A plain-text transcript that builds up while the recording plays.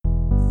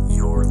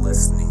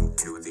listening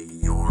to the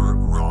You're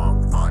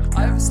Wrong podcast.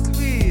 I'm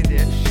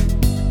Swedish.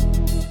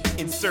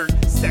 Insert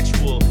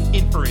sexual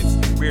inference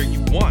where you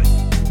want.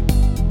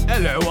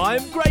 Hello, I'm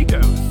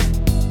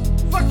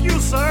Kratos. Fuck you,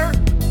 sir!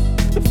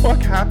 What the fuck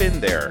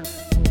happened there?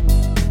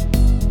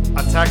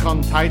 Attack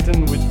on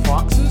Titan with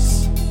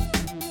foxes?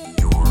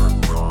 You're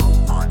Wrong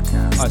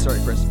podcast. Oh, sorry,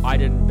 Chris. I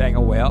didn't bang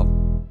a whale.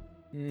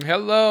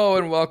 Hello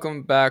and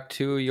welcome back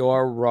to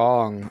You're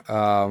Wrong.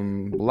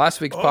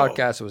 Last week's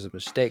podcast was a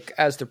mistake,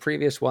 as the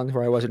previous one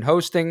where I wasn't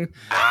hosting.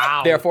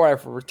 Ow. Therefore, I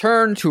have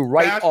returned to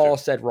right Bastard. all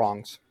said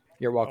wrongs.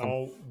 You're welcome.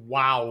 Oh,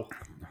 wow.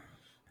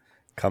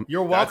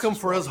 You're welcome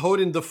for us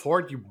holding the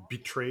fort, you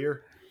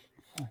betrayer.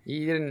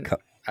 You didn't.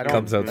 I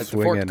comes out the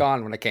swinging. fort's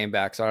gone when I came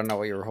back, so I don't know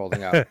what you were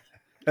holding up.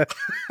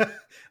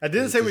 I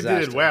didn't say we did it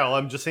disaster. well,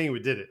 I'm just saying we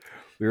did it.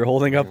 We were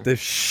holding up this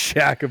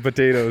shack of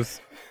potatoes.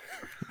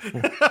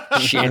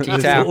 Shanty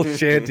This town. little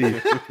shanty.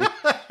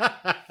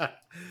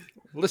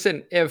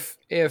 Listen, if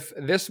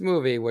this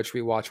movie, which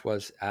we watched,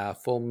 was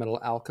Fullmetal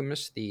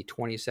Alchemist, the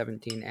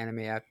 2017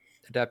 anime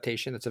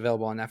adaptation that's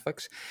available on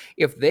Netflix,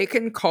 if they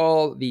can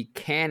call the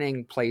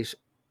canning place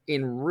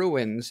in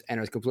ruins and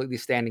it was a completely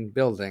standing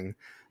building,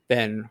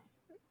 then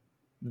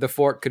the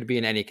fort could be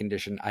in any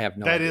condition. I have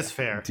no idea. That is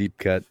fair. Deep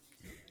cut.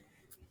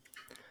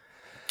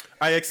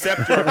 I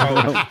accept your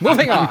apology.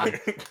 Moving on.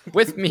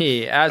 With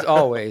me, as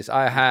always,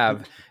 I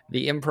have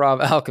the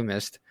improv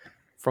alchemist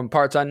from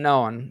Parts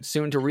Unknown,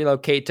 soon to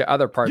relocate to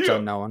other Parts Yeah.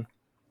 Unknown.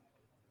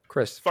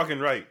 Chris. Fucking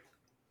right.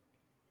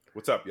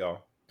 What's up,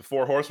 y'all? The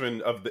four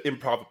horsemen of the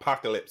improv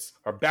apocalypse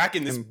are back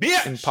in this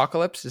bitch.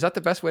 Apocalypse? Is that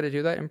the best way to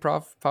do that?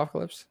 Improv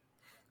apocalypse?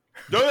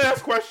 Don't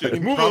ask questions.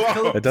 Move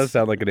along. That does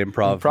sound like an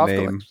improv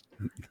name.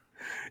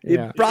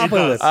 Yeah.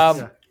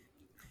 Improv.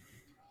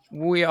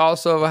 We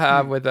also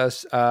have with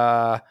us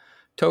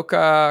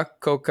Toka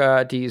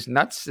Coca D's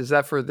Nuts. Is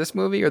that for this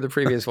movie or the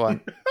previous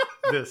one?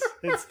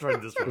 It's for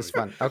this one. This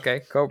one.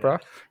 Okay, Cobra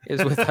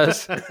is with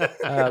us.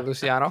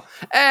 Luciano.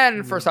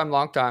 And first time,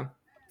 long time.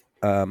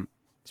 I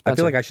Spencer.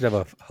 feel like I should have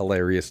a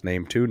hilarious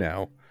name too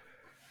now.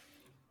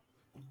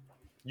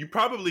 You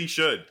probably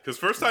should, because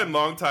first time,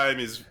 long time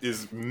is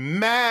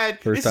mad.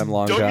 First it's time,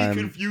 long dummy time.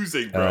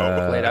 confusing,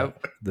 bro. Played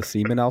out. The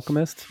Seaman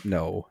Alchemist?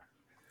 No.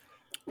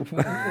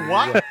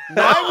 What?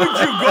 Why would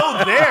you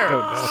go there?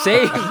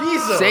 Save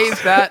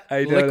that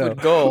I don't liquid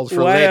know. gold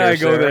for Why later. did I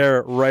go sir.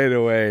 there right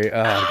away?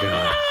 Oh,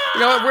 God.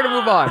 You know what? We're going to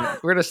move on.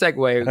 We're going to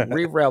segue,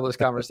 rerail this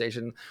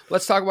conversation.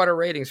 Let's talk about our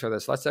ratings for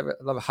this. Let's have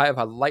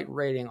a light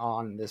rating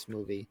on this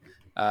movie,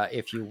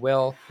 if you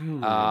will.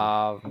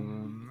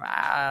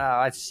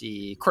 Let's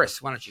see.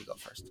 Chris, why don't you go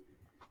first?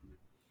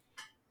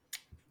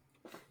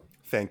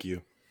 Thank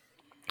you.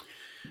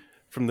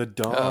 From the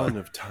dawn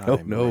of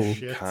time, no.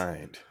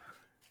 mankind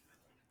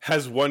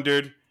has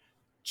wondered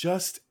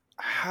just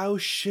how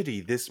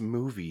shitty this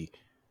movie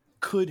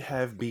could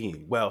have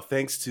been. Well,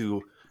 thanks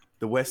to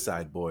the West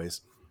Side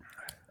Boys,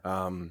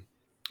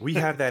 we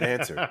have that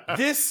answer.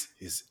 This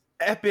is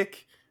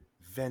epic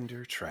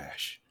vendor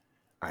trash.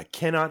 I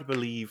cannot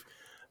believe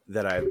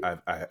that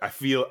I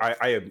feel I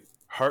am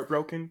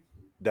heartbroken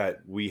that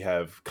we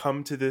have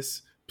come to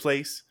this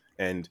place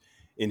and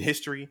in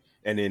history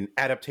and in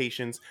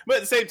adaptations. But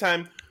at the same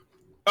time,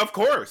 of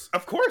course,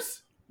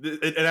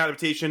 an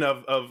adaptation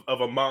of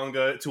a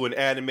manga to an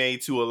anime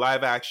to a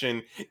live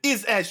action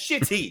is as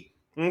shitty.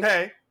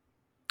 Okay?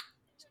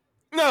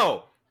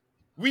 No.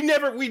 We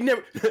never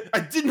I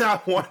did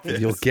not want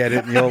this. You'll get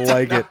it and you'll like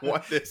I it. did not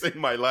want this in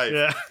my life.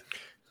 Yeah.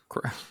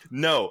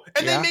 No.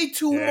 And Yeah. they made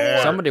two Yeah.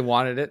 more. Somebody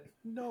wanted it,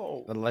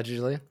 No.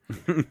 allegedly.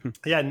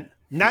 Yeah,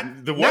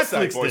 not The West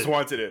Side Netflix Boys did.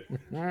 wanted it.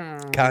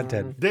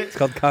 Content. They- It's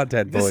called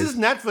Content This Boys. is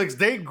Netflix.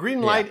 They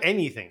greenlight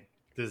anything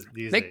these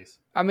days.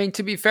 I mean,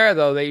 to be fair,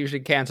 though, they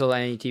usually cancel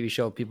any TV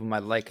show people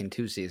might like in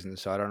 2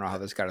 seasons, so I don't know how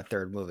this got a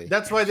third movie.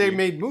 That's why they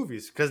made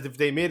movies. Because if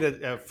they made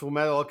a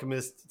Fullmetal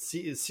Alchemist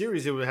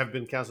series, it would have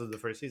been canceled the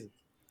first season.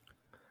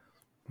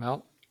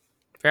 Well,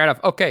 fair enough.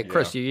 Okay,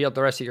 Chris, Yeah. you yield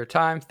the rest of your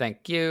time.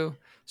 Thank you. Yes,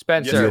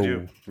 Spencer, I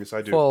do. Yes,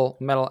 I do. Full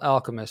Metal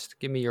Alchemist.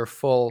 Give me your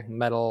Full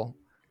Metal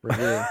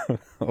review.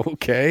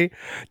 Okay.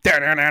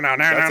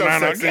 That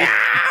sounds sexy.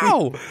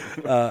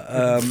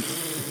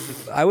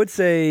 I would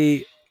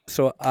say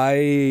so.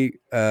 I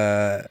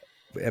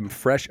am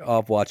fresh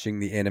off watching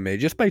the anime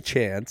just by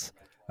chance.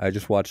 I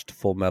just watched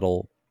Full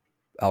Metal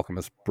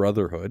Alchemist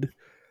Brotherhood,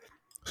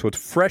 so it's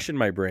fresh in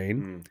my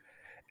brain.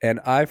 And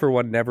I, for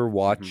one, never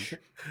watch.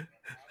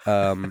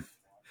 Who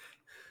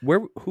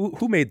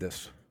made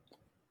this?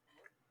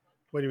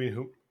 What do you mean?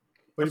 Who?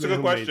 What That's do you a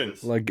mean, good who made question.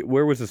 this? Like,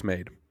 where was this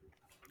made?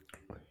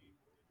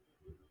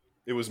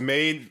 It was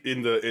made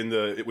within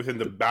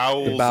the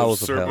bowels,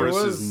 bowels of of hell.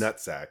 Cerberus's It was-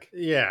 nutsack.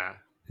 Yeah.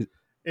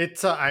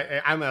 It's.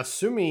 I'm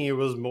assuming it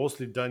was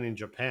mostly done in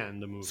Japan.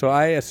 The movie. So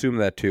I assume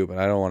that too, but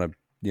I don't want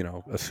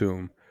to,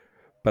 assume.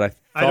 But I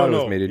I thought don't it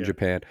was know. made in Yeah.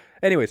 Japan.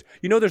 Anyways,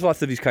 there's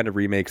lots of these kind of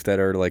remakes that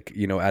are like,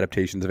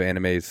 adaptations of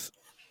animes,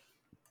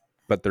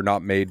 but they're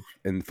not made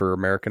for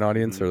American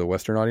audience or the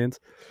Western audience.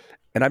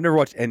 And I've never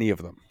watched any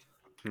of them.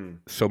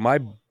 So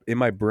in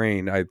my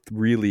brain, I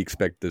really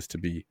expect this to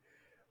be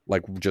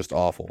like just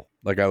awful.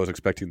 Like I was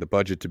expecting the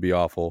budget to be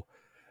awful,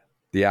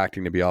 the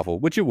acting to be awful,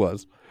 which it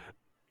was.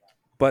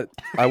 But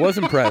I was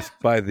impressed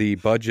by the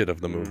budget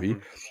of the movie.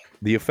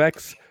 The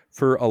effects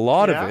for a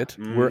lot of it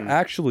were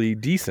actually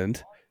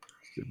decent,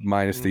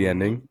 minus the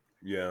ending.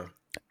 Yeah.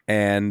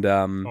 And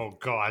Oh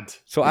God!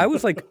 so I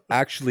was like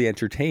actually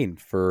entertained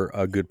for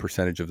a good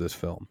percentage of this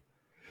film.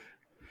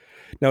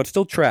 Now it's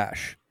still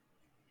trash,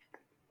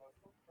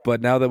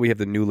 but now that we have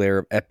the new layer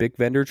of epic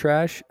vendor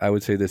trash, I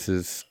would say this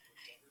is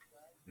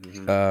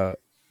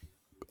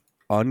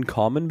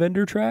uncommon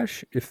vendor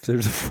trash. If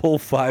there's a full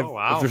five,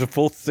 if there's a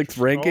full 6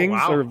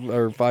 rankings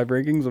or 5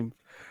 rankings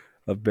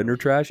of vendor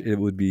trash, it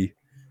would be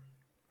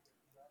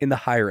in the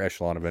higher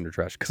echelon of vendor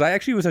trash. Because I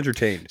actually was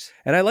entertained,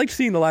 and I liked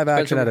seeing the live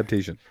action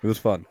adaptation. It was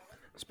fun.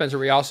 Spencer,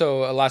 we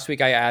also last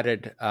week I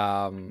added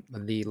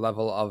the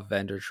level of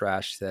vendor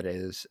trash that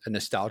is a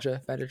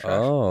nostalgia vendor trash.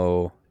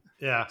 Oh,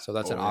 Yeah, So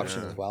that's an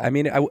option as well. I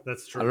mean, that's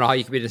I true. don't know how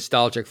you can be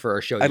nostalgic for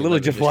a show. I literally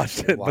just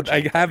watched it, but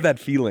I have that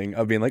feeling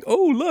of being like,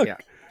 oh look,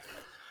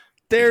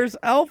 there's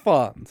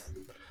Alphonse,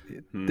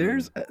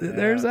 there's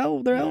they're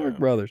Elric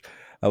brothers.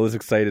 I was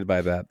excited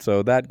by that,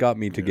 so that got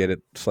me to get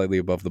it slightly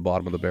above the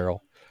bottom of the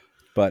barrel.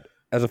 But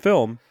as a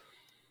film,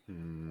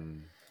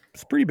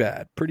 it's pretty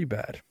bad. pretty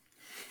bad,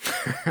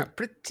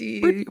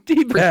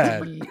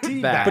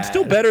 but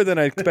still better than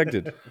I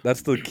expected.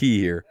 That's the key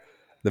here.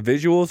 The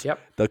visuals,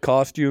 the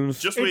costumes.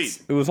 Just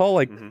wait. It was all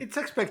like, It's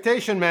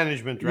expectation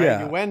management, right?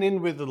 Yeah. You went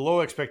in with the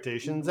low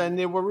expectations, and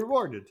they were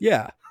rewarded.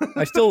 yeah.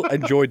 I still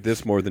enjoyed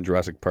this more than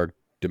Jurassic Park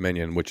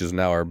Dominion, which is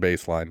now our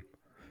baseline.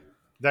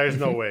 There's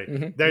no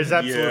way. There's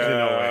absolutely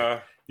no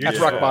way. That's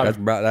rock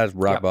bottom. That's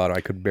rock bottom.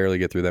 I could barely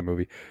get through that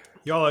movie.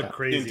 Y'all are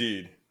crazy.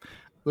 Indeed.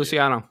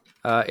 Luciano,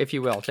 if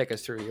you will, take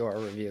us through your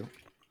review.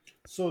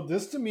 So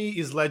this to me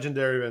is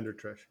legendary vendor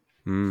trash.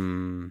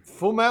 Mm.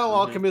 Fullmetal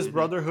Alchemist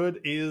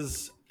Brotherhood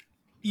is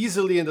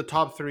easily in the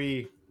top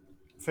 3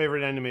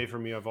 favorite anime for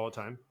me of all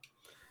time.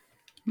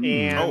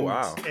 And, Oh,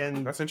 wow.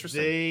 And That's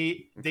interesting.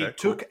 They Okay,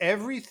 took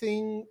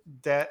everything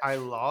that I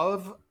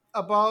love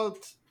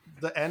about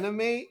the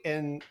anime,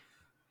 and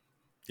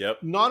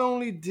not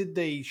only did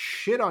they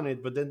shit on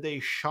it, but then they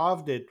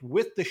shoved it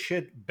with the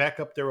shit back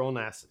up their own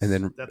asses. And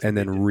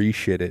then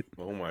reshit it.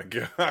 Oh my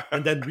god.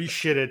 and then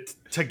reshit it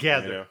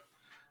together.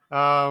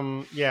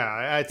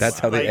 That's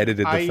how they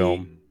edited the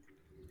film.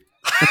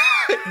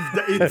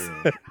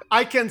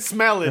 I can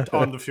smell it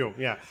on the film.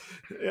 Yeah.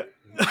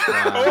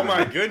 Oh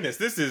my goodness!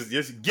 This is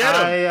just get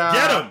him,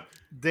 get him.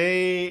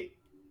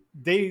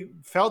 They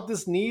felt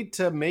this need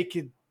to make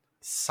it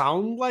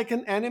sound like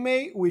an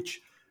anime,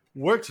 which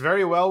works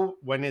very well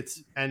when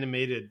it's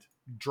animated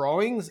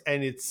drawings,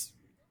 and it's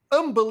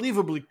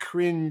unbelievably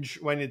cringe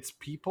when it's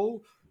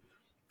people.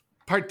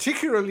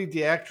 Particularly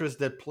the actress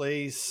that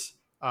plays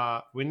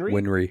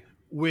Winry.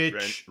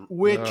 Which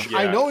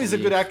I know is a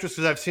good actress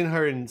because I've seen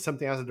her in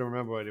something else. I don't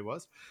remember what it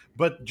was,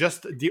 but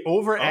just the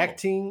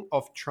overacting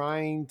of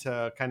trying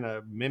to kind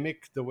of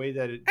mimic the way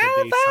that they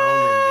sound in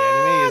the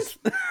anime is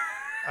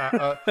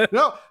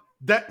no.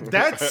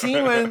 That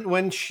scene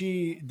when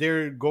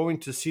they're going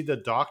to see the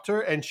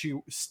doctor and she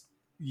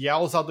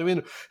yells out the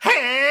window,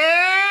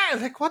 "Hey!"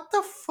 Like, what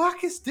the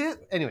fuck is this?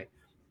 Anyway,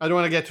 I don't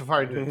want to get too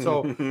far into it.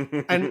 So,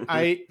 and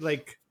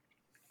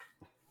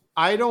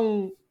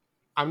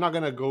I'm not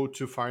going to go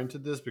too far into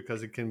this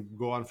because it can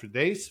go on for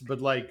days, but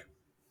like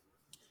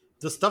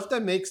the stuff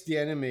that makes the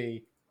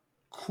anime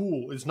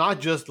cool is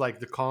not just like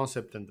the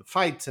concept and the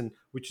fights, and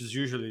which is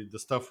usually the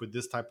stuff with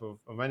this type of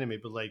anime,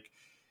 but like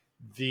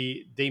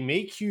they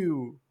make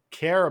you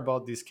care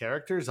about these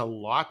characters a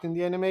lot in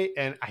the anime.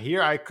 And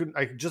here I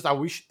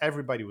wish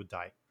everybody would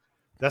die.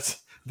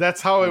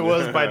 That's how it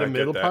was by the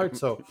middle part.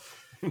 So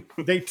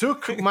they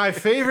took my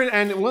favorite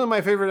and one of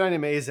my favorite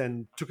animes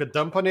and took a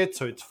dump on it.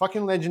 So it's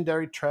fucking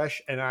legendary trash,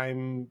 and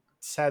I'm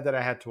sad that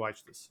I had to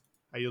watch this.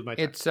 I yield my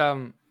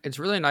time. It's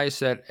really nice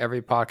that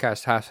every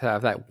podcast has to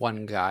have that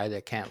one guy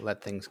that can't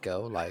let things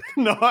go. Like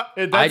no,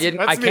 I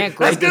can't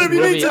grade this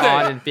movie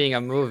on it being a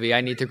movie.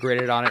 I need to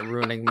grade it on it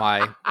ruining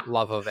my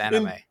love of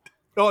anime.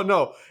 Oh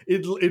no!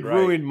 It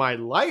ruined my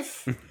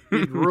life.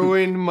 It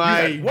ruined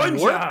my one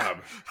work. job.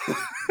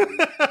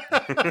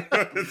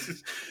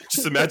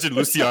 Just imagine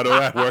Luciano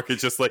at work.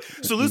 It's just like,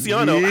 so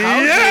Luciano,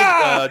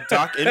 how did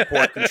dock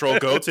import control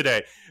go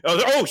today?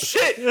 Oh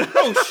shit!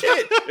 Oh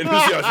shit! And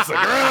Luciano's just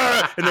like,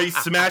 "Argh!" And then he's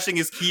smashing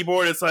his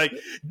keyboard. It's like,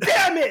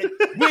 damn it,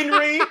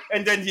 Winry!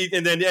 And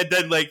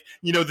then like,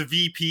 you know, the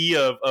VP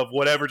of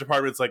whatever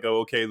department's like, oh,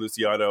 okay,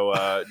 Luciano,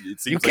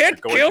 it seems You like can't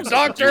you're going kill through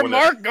something. Dr.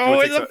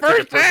 Marco in the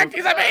first act.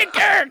 He's a main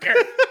character.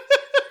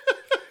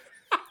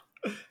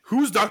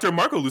 Who's Dr.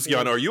 Marco,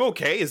 Luciano? Are you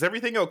okay? Is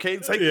everything okay?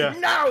 It's like,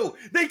 no,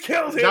 they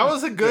killed him. That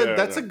was a good.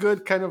 That's a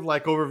good kind of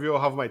like overview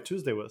of how my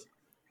Tuesday was.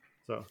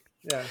 So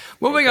yeah.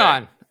 Moving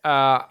on.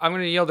 I'm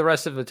going to yield the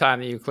rest of the time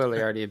that you clearly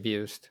already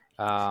abused.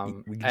 We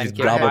can and just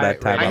get gobble my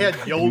that time rating. up.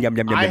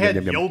 I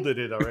had yielded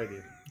it already.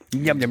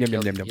 Yum, yum, yum,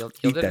 yum, yum, yum. You'll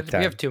Eat do that it. time.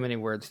 We have too many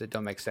words that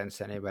don't make sense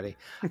to anybody.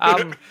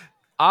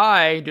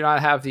 I do not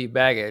have the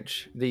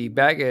baggage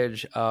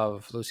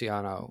of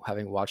Luciano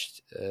having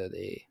watched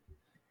the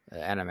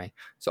anime,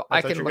 so I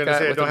thought can you were look gonna at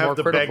say it I with don't a more have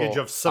the critical baggage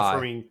of eye.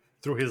 suffering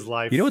through his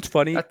life. You know what's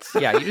funny? That's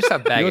you just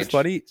have baggage. You know what's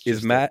funny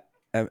is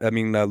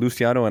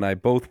Luciano and I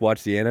both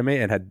watched the anime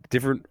and had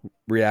different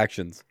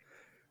reactions.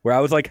 Where I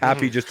was like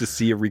happy just to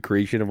see a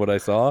recreation of what I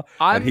saw,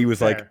 and he was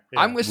fair, like, yeah.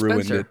 I'm with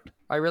ruined Spencer. it.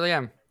 I really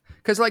am,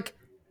 because like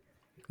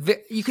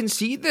you can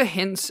see the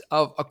hints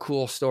of a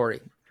cool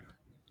story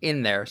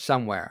in there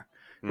somewhere.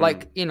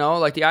 Like, you know,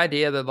 like the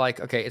idea that like,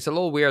 okay, it's a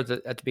little weird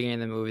that at the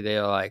beginning of the movie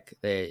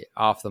they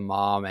off the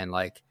mom and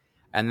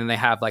then they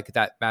have like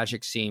that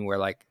magic scene where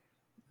like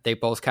they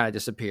both kind of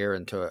disappear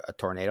into a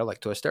tornado like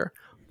Twister,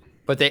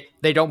 but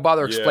they don't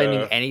bother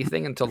explaining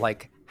anything until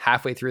like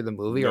halfway through the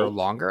movie or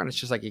longer, and it's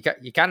just like you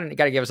kind of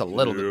got to give us a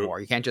little bit more.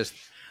 You can't just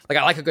like,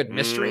 I like a good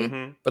mystery,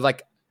 but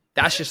like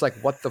that's just like,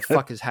 what the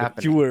fuck is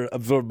happening? You were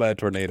absorbed by a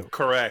tornado.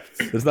 Correct.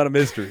 It's not a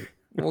mystery.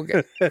 We'll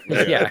get,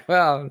 yeah,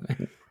 well,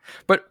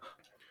 but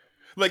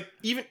Like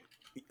even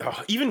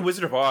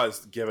Wizard of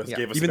Oz gave us a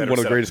Even better one of the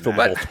setup greatest than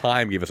films of that. all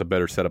time gave us a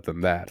better setup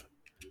than that.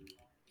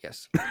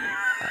 yes.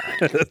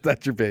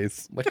 That's your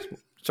base.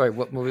 Sorry,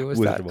 what movie was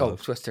Wizard that? of Oh,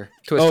 Oz. Twister.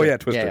 Oh yeah,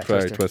 Twister.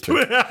 Sorry, Twister.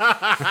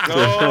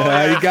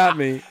 Oh, He got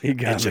me. He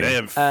got me.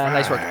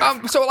 Nice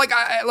work. So like,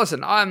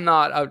 listen, I'm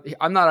not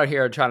out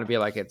here trying to be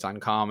like it's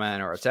uncommon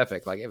or it's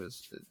epic. Like, it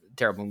was a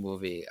terrible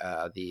movie.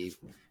 The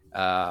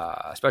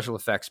special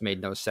effects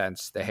made no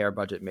sense. The hair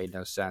budget made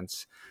no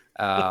sense.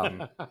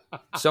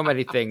 So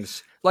many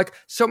things like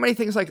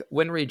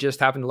Winry just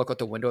happened to look out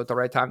the window at the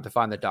right time to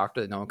find the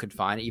doctor that no one could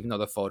find, even though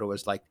the photo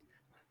was like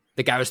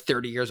the guy was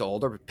 30 years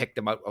older, but picked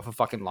him out of a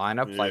fucking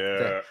lineup. Like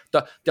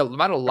the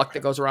amount of luck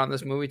that goes around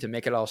this movie to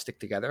make it all stick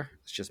together,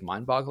 it's just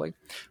mind boggling.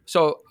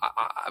 So,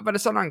 but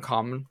it's not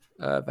uncommon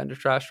vendor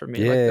trash for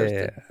me.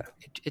 Yeah. Like,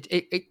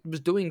 it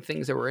was doing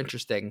things that were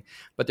interesting,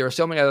 but there were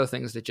so many other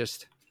things that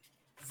just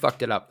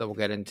fucked it up that we'll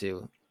get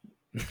into.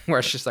 Where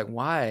it's just like,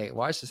 why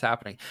is this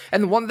happening?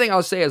 And the one thing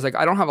I'll say is like,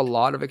 I don't have a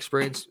lot of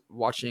experience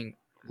watching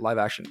live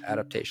action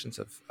adaptations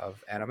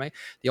of anime.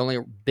 The only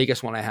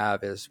biggest one I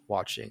have is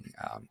watching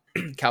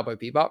Cowboy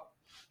Bebop.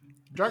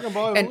 Dragon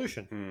Ball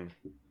Evolution.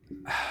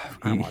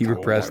 He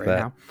repressed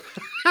that.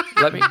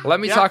 Let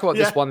me talk about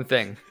this one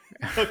thing.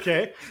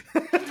 Okay.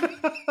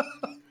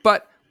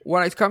 But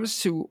when it comes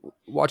to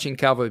watching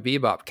Cowboy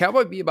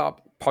Bebop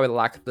probably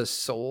lacked the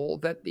soul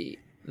that the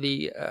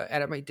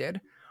anime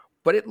did.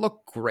 But it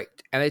looked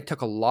great, and they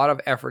took a lot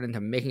of effort into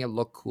making it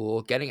look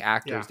cool, getting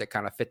actors that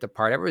kind of fit the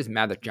part. Everybody's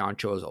mad that John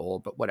Cho is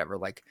old, but whatever.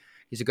 Like,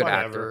 he's a good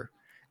actor.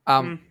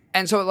 And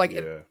so, like,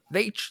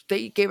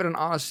 they gave it an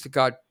honest to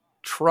God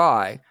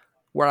try,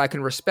 where I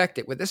can respect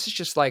it. But this is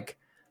just like,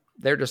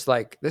 they're just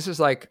like, this is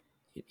like,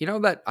 you know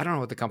that, I don't know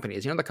what the company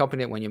is. You know the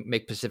company that when you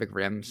make Pacific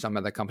Rim, some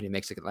other company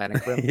makes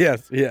Atlantic Rim?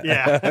 Yes, yeah,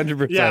 Yeah.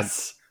 100%.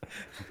 Yes.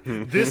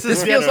 This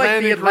This feels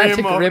like the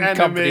Atlantic Rim anime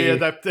company.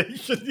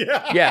 adaptation.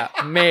 Yeah.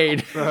 Yeah,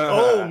 made.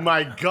 Oh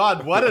my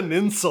god, what an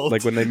insult.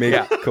 Like when they made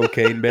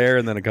Cocaine Bear,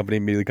 and then a company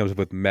immediately comes up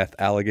with Meth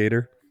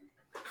Alligator.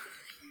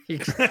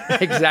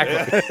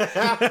 Exactly.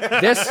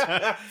 This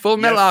Full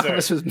Metal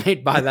Alchemist was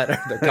made by that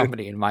other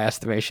company, in my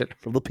estimation.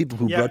 From the people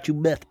who brought you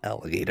Meth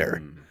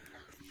Alligator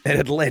and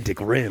Atlantic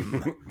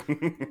Rim.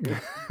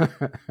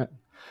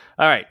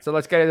 All right, so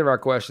let's get into our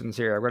questions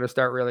here. I'm going to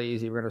start really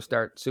easy. We're going to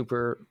start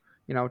super,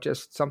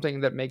 just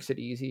something that makes it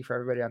easy for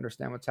everybody to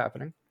understand what's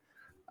happening.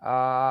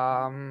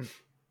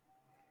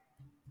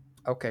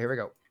 Okay, here we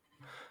go.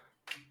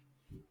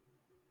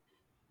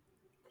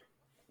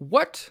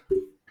 What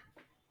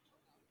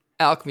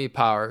alchemy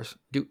powers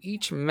do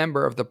each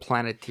member of the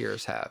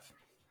Planeteers have?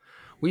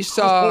 We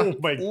saw. Oh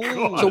my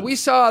god. So we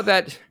saw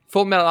that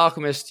Full Metal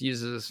Alchemist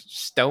uses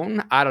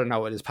stone. I don't know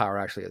what his power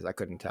actually is. I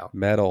couldn't tell.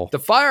 Metal. The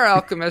Fire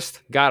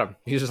Alchemist got him.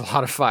 He uses a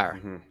lot of fire.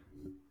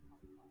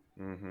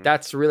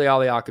 That's really all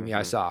the alchemy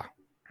I saw.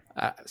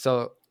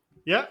 So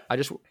Yeah. I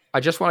just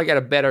want to get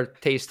a better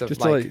taste of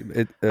Just like.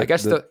 I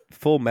guess the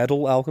Full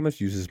Metal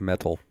Alchemist uses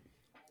metal.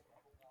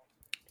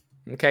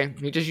 Okay,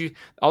 he just used,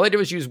 all they did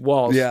was use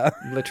walls. Yeah.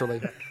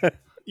 Literally.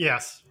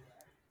 Yes.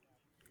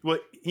 Well,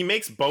 he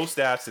makes bow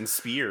staffs and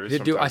spears. Did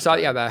from do time I to saw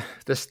time.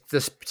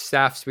 the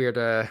staff spear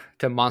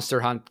to monster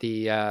hunt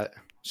the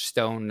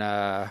stone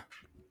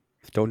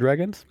Stone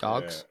dragons?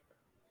 dogs.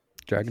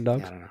 Dragon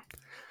dogs? Yeah, I don't know.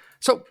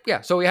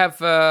 So we have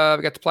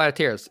we got the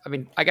Planeteers. I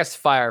mean, I guess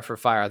fire for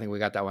fire. I think we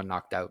got that one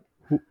knocked out.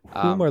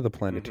 Whom are the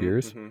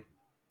Planeteers?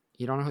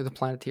 You don't know who the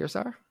Planeteers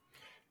are?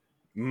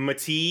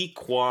 Mati,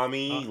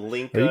 Kwame,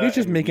 Linka. Are you guys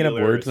just and making up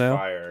Wheeler words is now?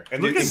 Fire.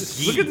 And Look at then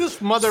this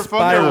motherfucker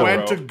Spiral.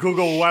 went to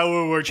Google while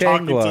we were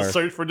talking to Changlar.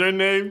 search for their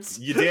names.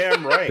 You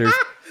damn right.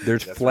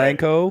 There's That's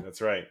Flanco. Right.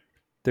 That's right.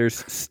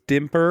 There's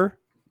Stimper.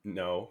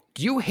 No.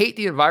 Do you hate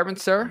the environment,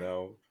 sir?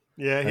 No.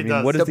 Yeah, he I mean,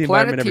 does. what is The the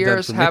environment ever done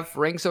Planeteers for me? have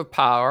rings of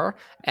power,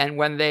 and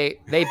when they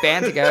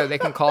band together, they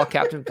can call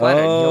Captain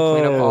Planet. And he'll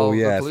clean up all Oh, the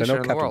yes. I pollution know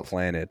in the Captain world.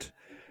 Planet.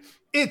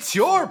 It's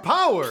your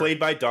power. Played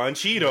by Don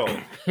Cheadle.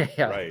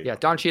 Yeah, Right. yeah.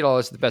 Don Cheadle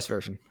is the best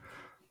version.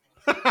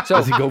 So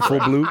Does he go full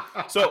blue?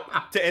 So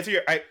to answer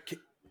your,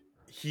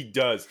 he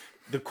does.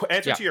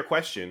 answer Yeah. to your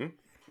question.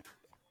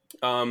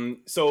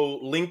 So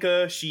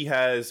Linka, she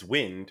has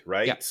wind,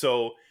 right? Yeah.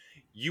 So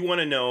you want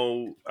to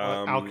know What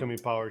alchemy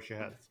power she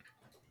has.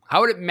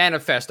 How would it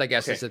manifest, I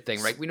guess, Okay. is the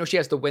thing, right? We know she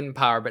has the wind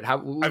power, but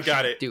what I've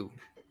got she it. do?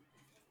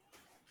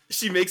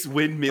 She makes Oh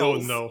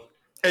windmills no.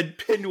 and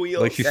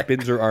pinwheels. Like she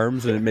spins her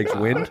arms and it makes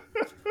wind,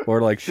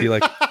 or like she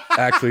like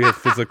actually has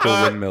physical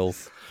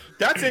windmills.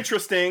 That's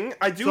interesting.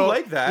 I do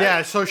like that.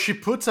 Yeah, so she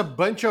puts a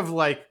bunch of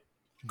like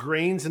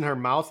grains in her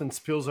mouth and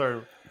spills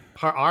her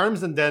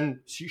arms, and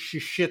then she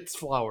shits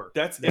flour.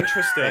 That's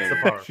interesting. That's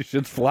the power. She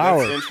shits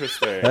flour. That's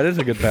interesting. That is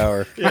a good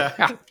power.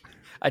 Yeah.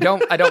 I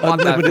don't want that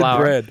Unlimited flour.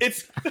 bread.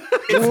 It's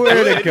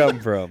Where did it good. come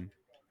from?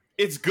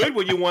 It's good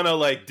when you want to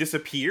like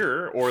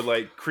disappear or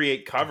like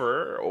create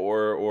cover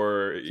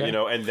or you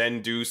know, and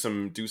then do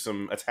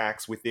some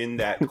attacks within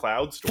that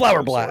cloud storm. Flower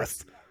of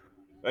blast. sorts.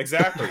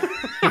 Exactly.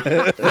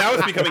 Now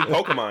it's becoming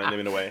Pokemon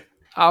in a way.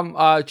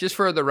 Just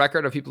for the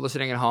record of people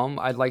listening at home,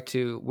 I'd like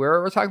to.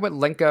 We're talking about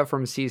Linka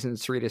from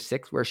seasons 3 to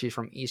 6, where she's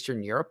from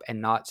Eastern Europe,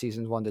 and not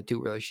seasons 1 to 2,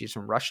 where she's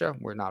from Russia.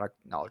 We're not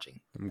acknowledging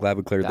I'm glad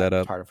we cleared that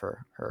up. part of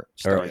her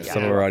story. Or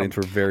some of our audience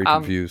were very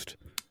confused.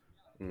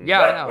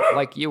 Yeah, I know,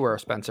 like you were,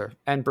 Spencer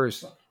and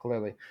Bruce,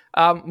 clearly.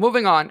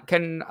 Moving on,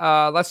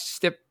 let's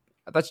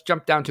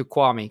jump down to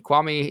Kwame.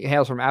 Kwame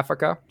hails from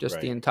Africa, just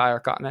the Right. entire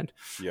continent,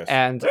 Yes.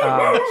 and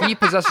he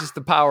possesses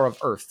the power of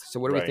Earth. So,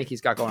 what do we Right. think he's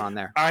got going on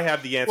there? I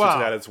have the answer Wow.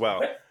 to that as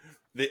well.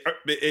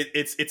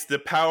 It's the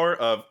power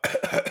of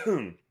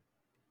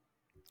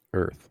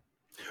Earth.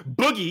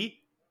 Boogie,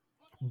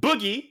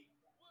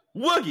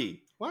 Woogie.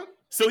 What?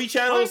 So he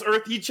channels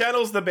Earth. He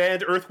channels the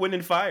band Earth, Wind,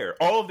 and Fire,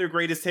 all of their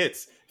greatest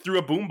hits through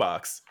a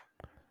boombox.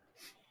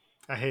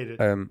 I hate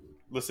it.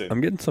 Listen,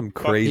 I'm getting some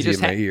crazy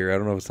just in my ear. I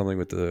don't know if it's something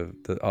with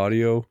the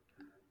audio.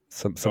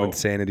 Some Oh.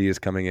 insanity is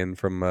coming in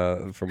from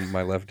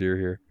my left ear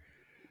here.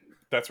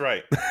 that's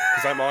right,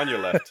 because I'm on your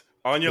left.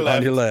 On your left.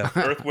 On your left.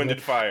 Earth, Wind,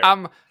 and Fire.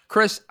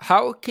 Chris,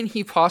 how can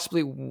he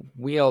possibly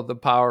wield the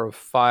power of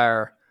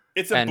fire?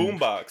 It's a and-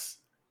 boombox.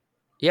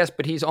 Yes,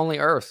 but he's only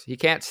Earth. He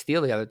can't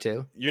steal the other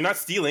two. You're not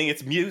stealing.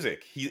 It's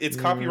music. It's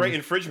copyright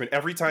infringement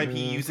every time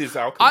he uses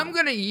alchemy. I'm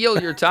going to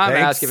yield your time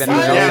and ask if Thanks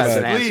anyone so else has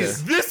an much. answer.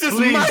 Please. This is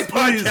Please, my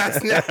please.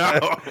 podcast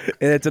now.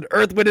 And it's an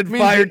Earth, Wind, and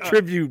Fire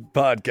tribute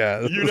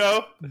podcast. You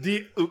know?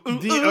 The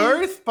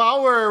Earth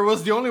power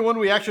was the only one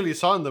we actually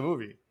saw in the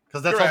movie,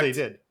 because that's all they Correct.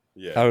 did.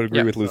 Yeah. I would agree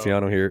Yeah. with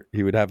Luciano here.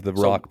 He would have the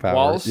So, rock power.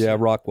 walls? Yeah,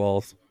 rock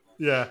walls.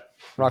 Yeah.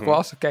 Rock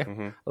walls? Okay.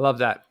 Mhm. I love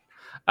that.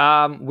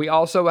 We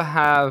also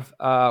have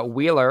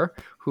Wheeler,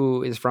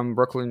 who is from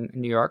Brooklyn,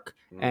 New York,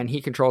 and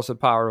he controls the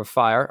power of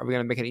fire. Are we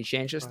going to make any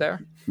changes there?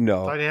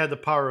 No. Thought he had the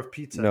power of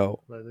pizza. No.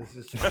 But this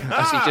is So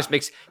he just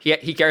makes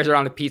he carries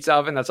around a pizza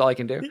oven. That's all he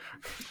can do.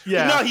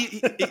 yeah. No,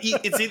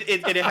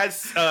 it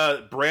has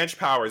branch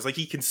powers. Like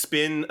he can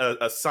spin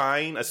a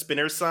sign, a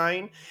spinner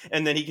sign,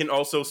 and then he can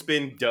also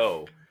spin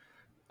dough.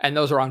 And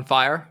those are on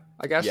fire,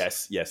 I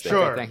guess. Yes, they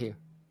Sure. are. Okay, thank you.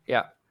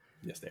 Yeah.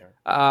 Yes, they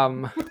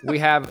are. We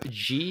have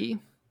G.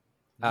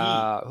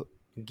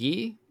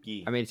 Gi.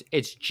 Gi. I mean,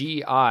 it's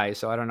GI,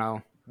 so I don't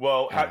know.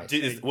 Well,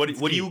 Anyways, what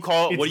do gi. you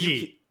call? It's What do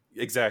you gi.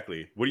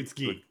 exactly? What do you? It's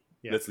gi.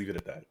 Yeah. Let's leave it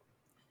at that.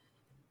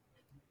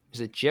 Is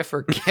it GIF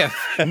or GIF?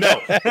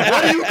 No.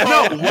 What do you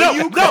call? What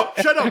do you call?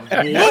 Shut up.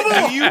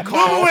 What do you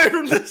call? Move away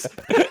from this.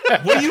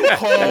 What do you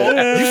call?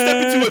 You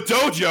step into a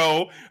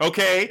dojo,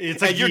 okay?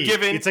 It's a and gi. you're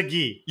given. It's a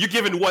gi. You're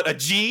given what, a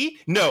G?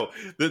 No,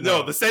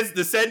 the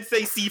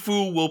sensei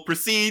Sifu will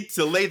proceed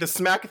to lay the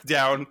smack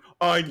down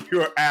on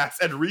your ass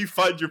and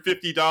refund your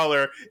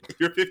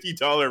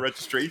 $50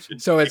 registration.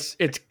 So it's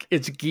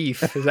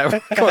GIF. Is that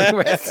what we're going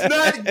with? It's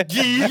not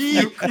G.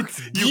 You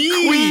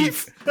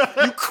queef.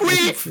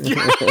 You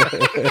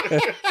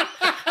queef.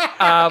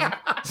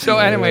 So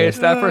anyways,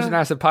 that person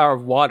has the power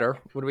of water.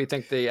 What do we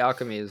think the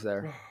alchemy is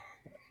there?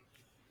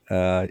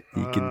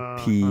 He can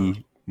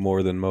pee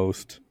more than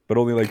most, but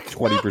only like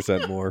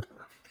 20% more.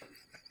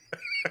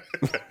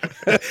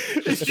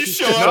 You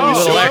show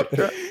up.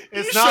 It's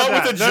You show not up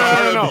that. with a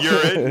jar of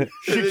urine.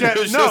 She can't.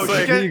 It's No, just she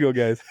like- Here you can't. go,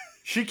 guys.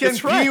 She can It's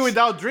pee right.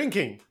 without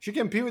drinking. She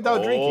can pee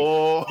without drinking.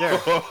 Oh.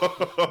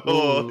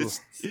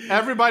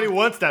 Everybody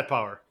wants that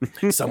power.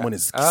 Someone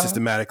is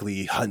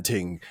systematically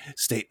hunting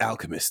state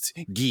alchemists.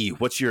 Guy,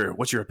 what's your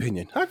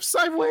opinion? I've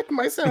wet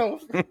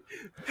myself.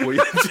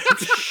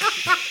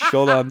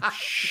 Hold on.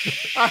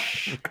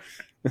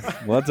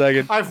 1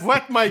 second. I've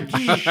wet my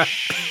gi.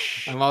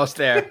 I'm almost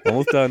there.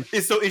 Almost done.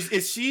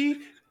 Is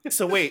she?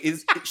 So wait,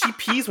 is she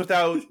pees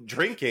without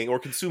drinking or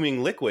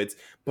consuming liquids?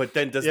 But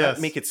then does Yes.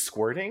 that make it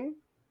squirting?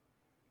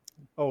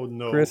 Oh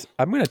no, Chris,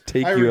 I'm going to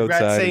take I you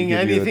regret outside saying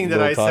and give anything you a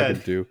that little I talking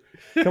said. to.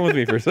 Come with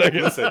me for a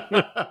second.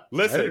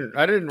 Listen.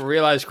 I didn't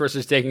realize Chris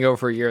is taking over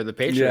for a year of the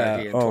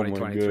patriarchy Yeah. in Oh, my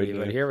 2023, but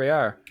goodness. here we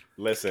are.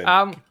 Listen.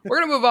 We're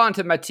going to move on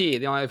to Mati,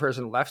 the only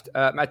person left.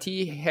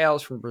 Mati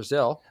hails from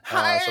Brazil.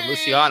 So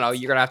Luciano,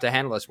 you're going to have to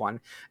handle this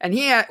one. And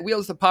he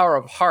wields the power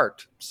of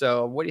heart.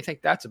 So what do you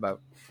think that's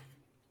about?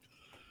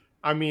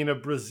 I mean, a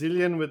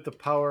Brazilian with the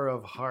power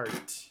of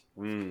heart.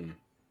 Mm.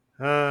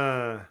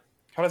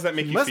 How does that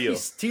make He you must feel? be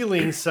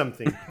stealing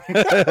something.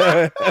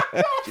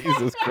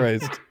 Jesus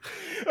Christ.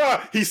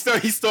 He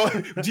stole.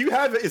 Do you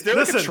have? Is there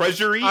Listen, like a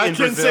treasury I in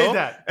can Brazil? say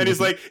that. And he's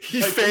like he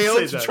I can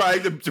failed say that.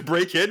 trying to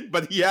break in,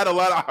 but he had a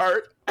lot of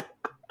heart.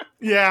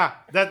 Yeah,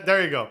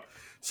 there you go.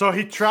 So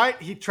he tried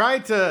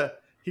to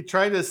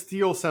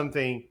steal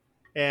something,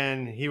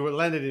 and he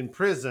landed in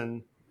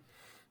prison.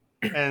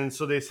 And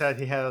so they said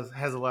he has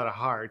a lot of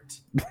heart.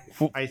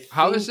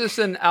 How is this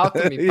an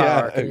alchemy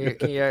Yeah. power?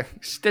 Can you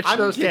stitch I'm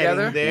those getting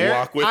together? there.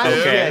 Walk with I'm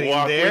him. getting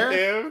Walk there. with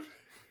him.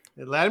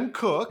 Let him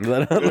cook.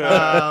 Let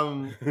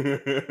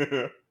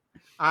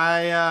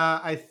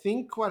I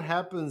think what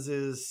happens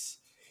is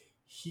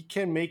he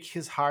can make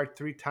his heart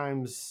 3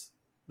 times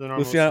the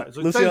normal Luciano, size.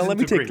 So it turns let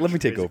me into take Grinch, over.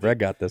 basically. I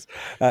got this.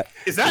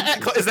 Is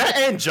that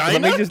angina?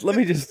 let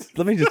me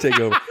just take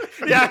over.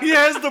 Yeah, he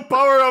has the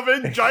power of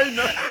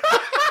angina.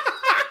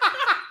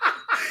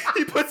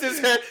 He puts his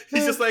head.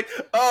 He's just like,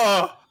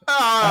 oh,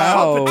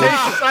 Ow.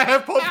 Palpitations. I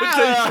have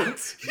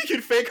palpitations. He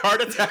can fake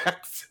heart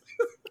attacks.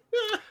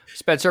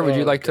 Spencer, would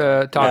you like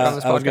to talk on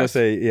this podcast? I was gonna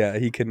say, yeah,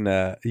 he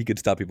could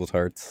stop people's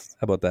hearts.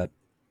 How about that?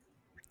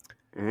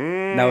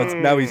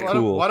 Now he's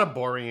cool. What a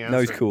boring answer. Now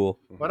he's cool.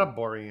 What a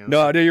boring answer.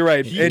 No, you're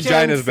right. He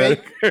Angina's can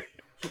better.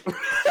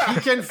 He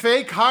can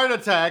fake heart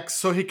attacks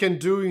so he can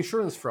do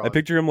insurance fraud. I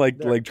picture him like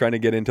trying to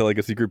get into like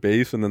a secret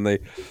base, and then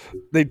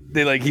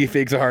they like he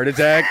fakes a heart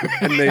attack,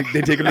 and they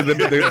take him to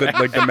the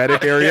like the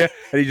medic area,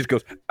 and he just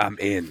goes, "I'm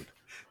in."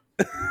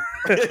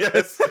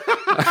 Yes.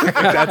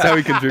 That's how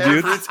he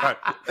contributes.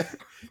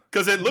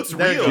 Because it looks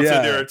There you real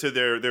go. to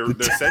their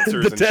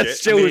sensors The and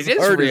test shit. show It is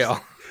heart real.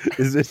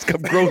 It's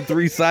grown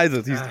 3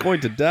 sizes. He's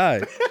going to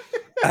die.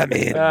 I'm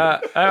in. All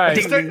right,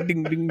 He's,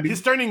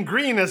 he's turning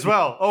green as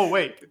well. Oh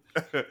wait,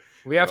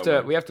 we have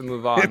to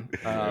move on.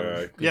 Yes,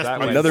 that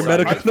please. way- Another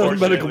medical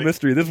Unfortunately.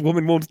 mystery. This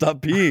woman won't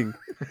stop peeing.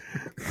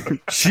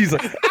 She's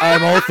like,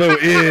 I'm also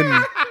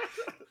in.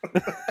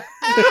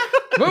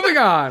 Moving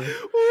on.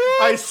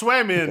 I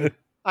swam in.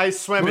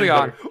 Moving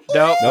on.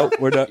 No, Nope,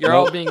 we're done. you're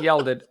all being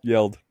yelled at.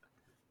 Yelled.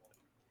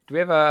 Do we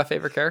have a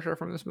favorite character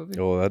from this movie?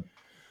 Oh, that.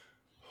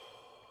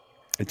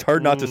 It's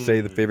hard not to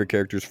say the favorite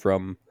characters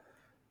from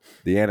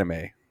the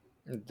anime.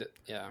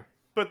 Yeah.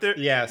 But there.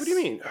 Yes. What do you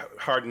mean?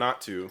 Hard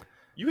not to.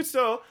 You would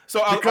still.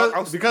 So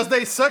Because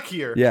they suck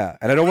here. Yeah,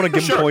 and I don't want to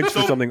give them Sure, points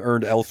for so- something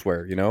earned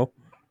elsewhere. You know.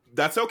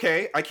 That's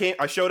okay.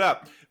 I showed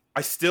up. I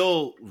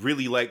still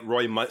really like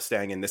Roy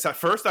Mustang in this. At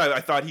first,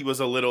 I thought he was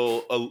a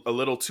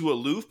little too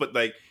aloof, but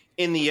like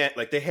in the end,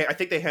 like I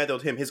think they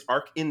handled his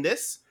arc in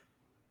this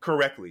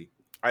correctly.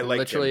 I like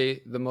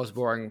Literally the most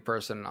boring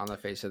person on the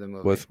face of the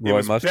movie. Was It Roy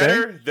was Mustang?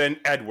 better than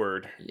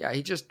Edward. Yeah,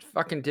 he just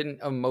fucking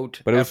didn't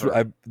emote. But it was. ever.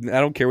 I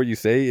don't care what you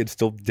say. It's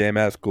still damn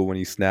ass cool when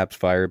he snaps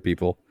fire at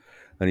people,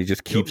 and he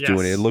just keeps Yes,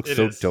 doing it. It looks it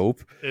so is.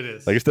 dope. It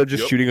is. Like instead of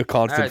just Yep. shooting a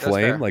constant Alright, that's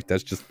flame, fair. like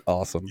that's just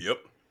awesome. Yep.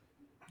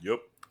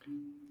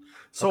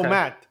 So Okay.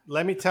 Matt,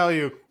 let me tell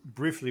you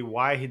briefly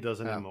why he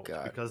doesn't Oh, emote.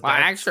 God. Because Well,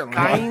 that's actually-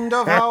 kind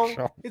of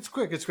how it's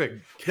quick.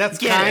 That's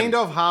Get kind him.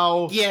 of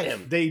how Get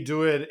him. they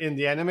do it in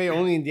the anime.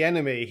 Only in the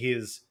anime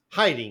he's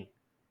hiding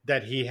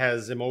that he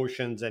has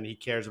emotions and he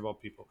cares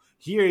about people.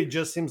 Here it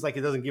just seems like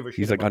he doesn't give a shit.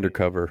 He's like about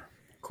undercover.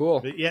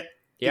 Cool. people. Yet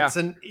Yeah. it's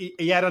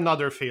yet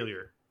another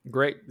failure.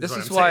 Great. This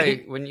what is I'm why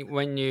saying.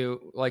 when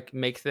you like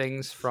make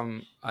things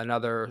from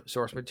another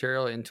source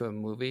material into a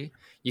movie,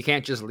 you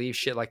can't just leave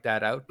shit like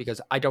that out because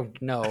I don't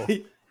know.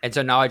 And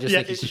so now I just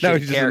Yeah, think he's a now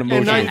shit he's just an character.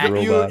 And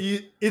emotional robot.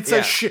 it's Yeah.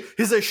 a shit.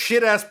 He's a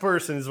shit ass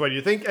person, is what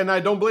you think, and I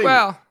don't blame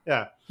Well, you.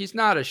 Yeah. he's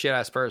not a shit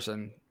ass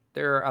person.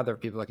 There are other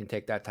people that can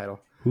take that title.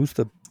 Who's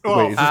the? Oh,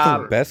 wait, is this the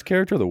um, best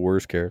character or the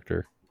worst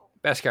character?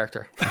 Best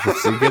character.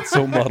 You get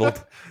so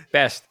muddled.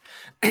 Best.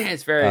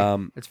 It's very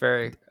Um,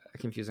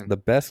 confusing. The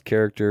best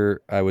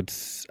character, I would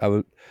say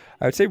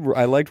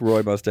I liked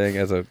Roy Mustang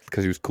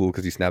because he was cool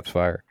because he snaps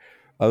fire.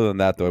 Other than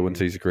that, though, I wouldn't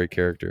say he's a great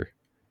character.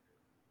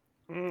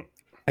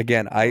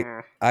 Again,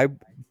 I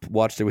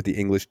watched it with the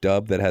English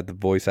dub that had the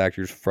voice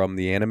actors from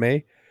the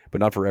anime, but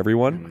not for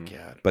everyone.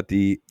 God. But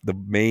the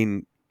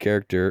main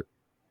character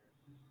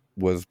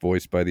was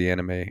voiced by the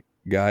anime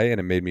guy, and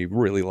it made me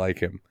really like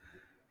him.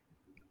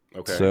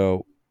 Okay.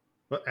 So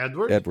But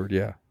Edward? Edward,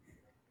 yeah,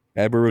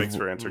 Edward Thanks was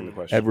for answering the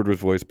question. Edward was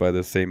voiced by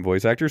the same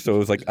voice actor, so it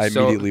was like I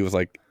So- immediately was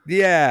like,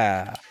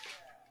 yeah.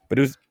 But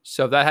it was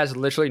So that has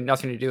literally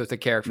nothing to do with the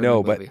character No,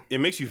 in the but- movie. It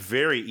makes you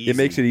very easy. it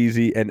makes it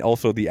easy, and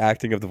also the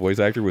acting of the voice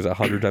actor was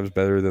 100 times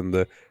better than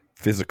the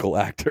physical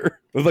actor.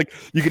 It was like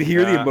you could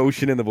hear the Yeah.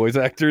 emotion in the voice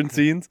actor in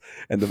scenes,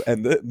 and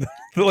the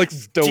like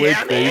stoic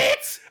Damn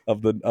face it!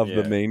 of the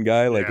Yeah. main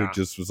guy, like Yeah. it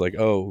just was like,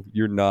 oh,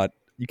 you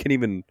can't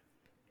even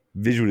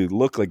visually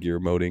look like you're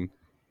emoting.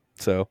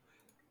 So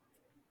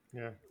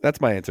Yeah.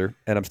 that's my answer,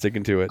 and I'm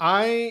sticking to it.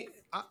 I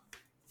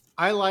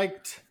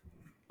liked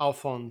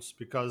Alphonse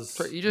because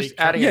So you just they kept-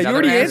 adding Yeah, you another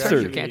already answer.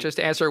 answered. You can't just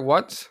answer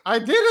once. I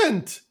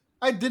didn't.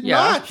 I did Yeah.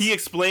 not. He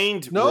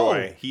explained No.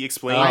 Roy. He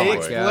explained I Oh my Roy.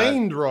 God.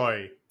 explained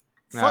Roy.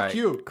 Fuck Alright.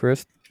 you.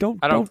 Chris, don't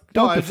I don't-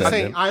 No, I'm defend just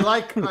saying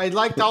him. I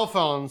liked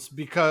Alphonse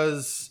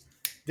because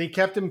they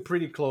kept him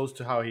pretty close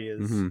to how he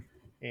is, Mhm.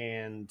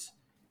 and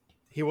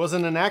he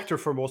wasn't an actor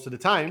for most of the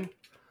time.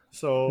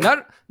 So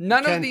None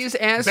of can't these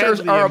answers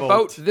badly are emote.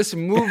 about this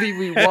movie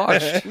we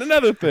watched.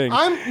 Another thing.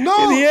 I'm in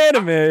the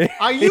anime.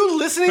 Are you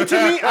listening to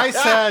me?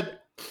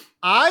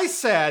 I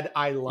said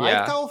I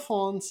liked Yeah.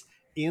 Alphonse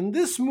in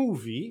this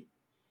movie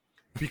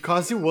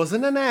because he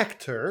wasn't an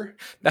actor.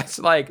 That's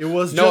like, It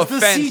was no just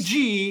offense.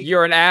 the CG.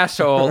 You're an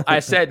asshole. I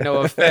said no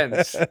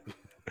offense.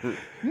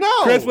 No,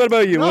 Chris, what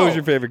about you? What was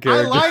your favorite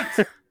character? I liked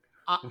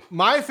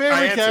my I favorite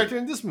answered. character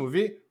in this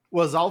movie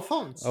was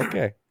Alphonse.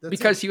 Okay. That's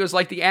Because it. he was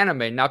like the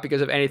anime, not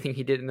because of anything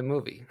he did in the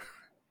movie.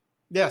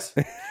 Yes,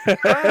 You're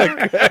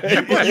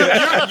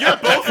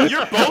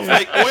both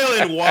like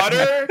oil and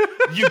water.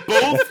 You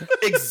both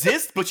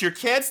exist, but you're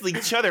canceling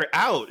each other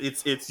out.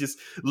 It's just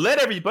let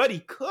everybody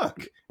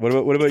cook. What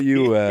about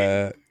you,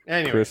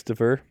 anyway.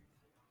 Christopher?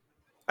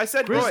 I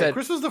said Chris, Roy. said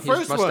Chris was the he was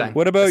first Mustang. one.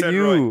 What about said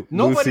you, Roy.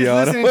 Nobody's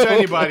Luciano? listening to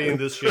anybody in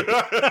this shit.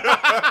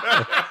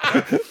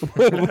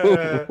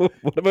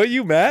 What about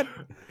you, Matt?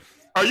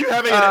 Are you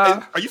having?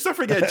 Are you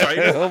suffering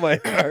angina? Oh, my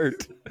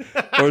heart.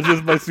 Or is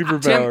this my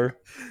superpower?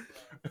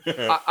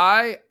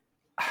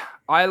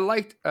 I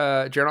liked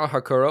General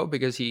Hakuro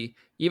because he,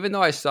 even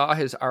though I saw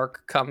his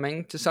arc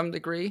coming to some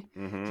degree,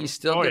 he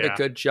still Oh, did yeah. a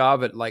good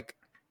job at like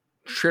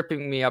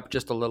tripping me up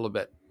just a little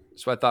bit.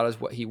 So I thought is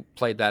what he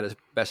played that as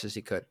best as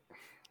he could.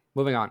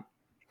 Moving on,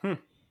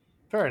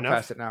 Fair enough.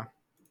 past it now.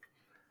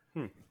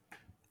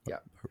 Yeah,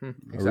 A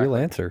exactly. real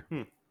answer.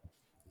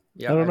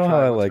 Yeah, I don't know how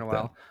try I once in like a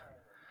while.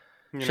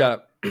 You Shut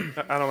up.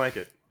 I don't like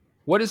it.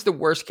 What is the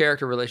worst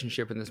character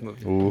relationship in this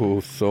movie?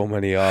 Ooh, so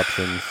many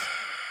options.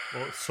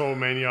 Oh, so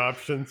many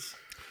options.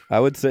 I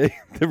would say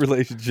the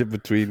relationship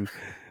between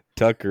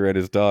Tucker and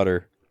his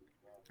daughter.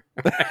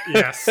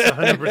 Yes,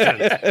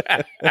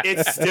 100%.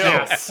 It's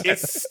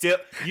still.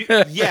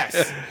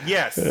 Yes.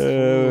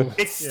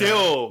 It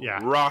still Yeah.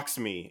 rocks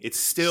me. It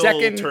still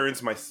Second-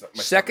 turns my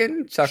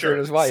Second, Tucker Sure. and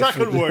his wife.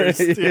 Second worst.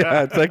 Yeah.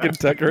 Yeah, second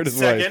Tucker and his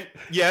Second,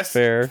 wife. yes.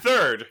 Fair.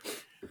 Third,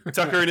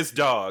 Tucker and his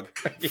dog.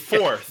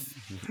 Fourth.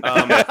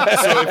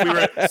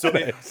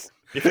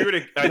 If we were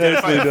to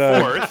identify Nicely the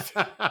done. fourth,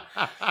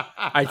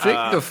 I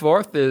think the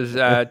fourth is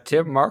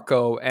Tim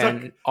Marco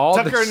and all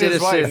Tucker the and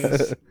his wife.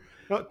 citizens.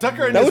 No,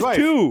 Tucker and That his was wife.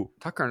 two.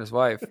 Tucker and his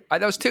wife.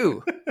 That was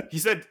two. he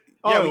said,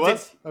 Oh, "Yeah, it we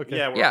was? did." Okay.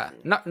 Yeah, Yeah,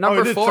 we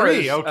number did 4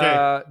 three, is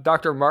okay.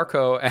 Dr.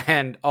 Marco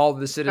and all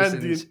the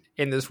citizens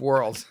in this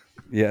world.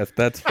 Yes,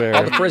 that's All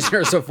fair. the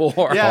prisoners of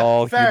war. Yeah,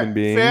 All fair, human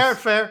beings.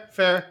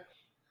 Fair.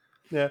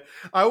 Yeah,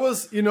 I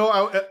was,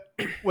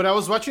 when I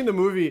was watching the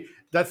movie,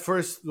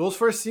 those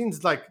first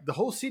scenes, like the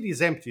whole city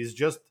is empty. It's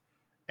just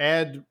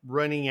Ed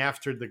running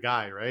after the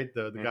guy, right?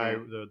 The guy,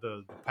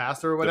 the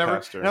pastor or whatever.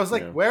 pastor, and I was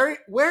like, yeah.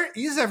 where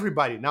is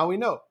everybody? Now we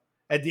know.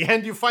 At the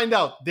end, you find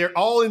out they're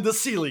all in the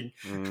ceiling.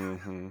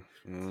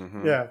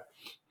 Yeah,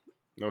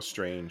 No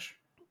strange.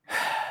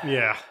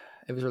 yeah.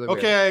 It was really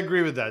Okay, weird. I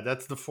agree with that.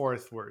 That's the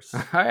fourth worst.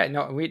 All right,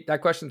 no,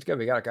 that question's good.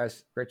 We got it,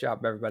 guys. Great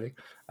job, everybody.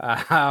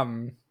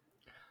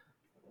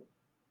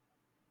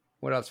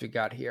 What else we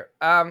got here?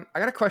 I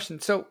got a question.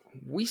 So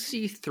we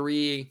see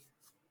 3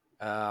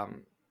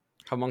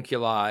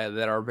 homunculi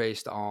that are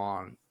based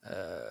on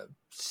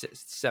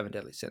 7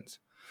 deadly sins.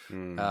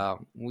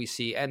 We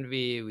see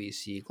envy, we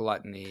see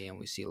gluttony, and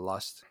we see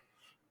lust.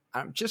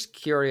 I'm just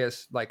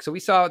curious, so we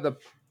saw the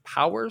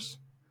powers.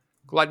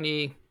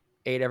 Gluttony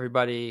ate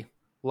everybody.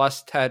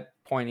 Lust had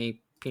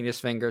pointy penis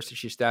fingers that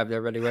she stabbed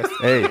everybody with.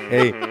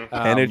 Hey,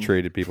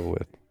 penetrated people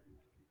with.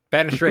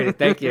 Penetrated,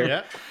 thank you.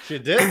 Yeah, she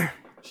did.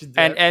 She did.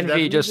 And She envy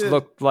definitely just did.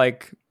 looked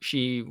like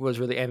she was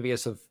really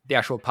envious of the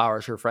actual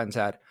powers her friends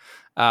had.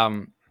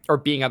 Or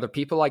being other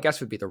people, I guess,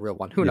 would be the real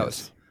one. Who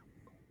knows?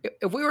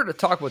 If we were to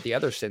talk about the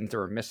other sins that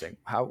were missing,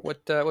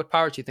 what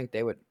powers do you think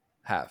they would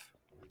have?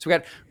 So we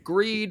got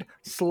greed,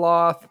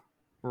 sloth,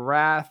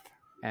 wrath,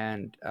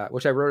 and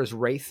which I wrote as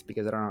wraith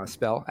because I don't know how to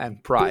spell,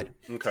 and pride.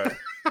 Okay.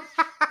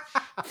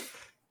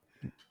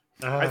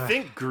 I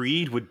think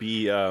greed would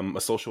be a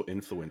social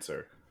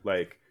influencer,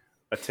 like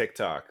a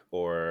TikTok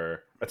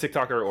or a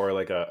TikToker or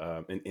like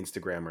an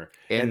Instagrammer.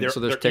 And so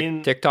there's they're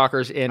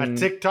TikTokers in a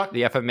TikTok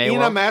the FMA in a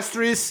world.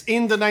 masteries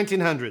in the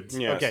 1900s.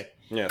 Yes. Okay.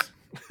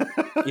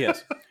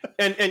 Yes.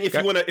 And if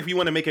you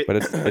want to make it, But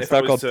it's if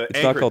not I called was to it's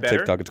not anchor it called better-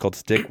 TikTok. It's called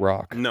Stick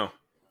Rock. No.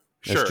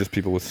 It's Sure. just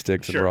people with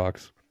sticks Sure. and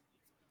rocks.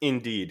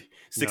 Indeed,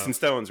 sticks No. and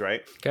stones,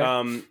 right?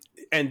 Okay.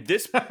 And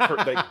this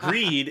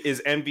greed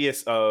is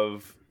envious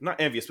of, not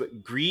envious,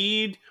 but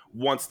greed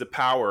wants the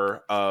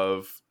power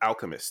of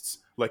alchemists,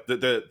 like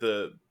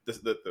the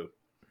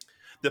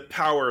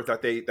power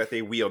that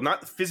they wield,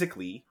 not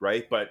physically,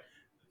 right, but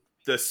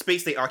the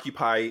space they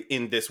occupy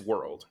in this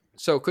world.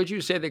 So could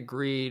you say that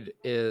greed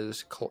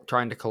is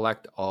trying to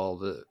collect all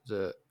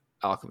the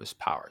alchemist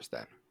powers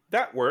then?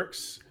 That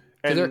works.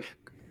 'Cause And they're-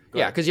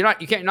 yeah, because you're not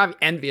be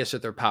envious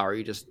of their power.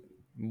 You just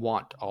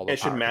want all the it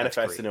power. should That's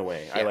manifest greed. in a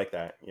way. I Yeah. like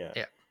that. Yeah.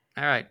 Yeah.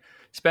 All right, And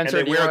Spencer,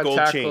 they do you wear a want to gold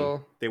tackle?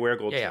 chain. They wear a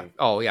gold Yeah. chain.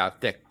 Oh yeah,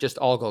 thick. Just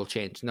all gold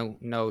chains. No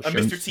A shirts.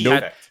 Mr. T Nope.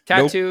 effect.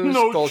 Tattoos,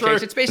 No gold shirt,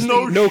 chains. It's basically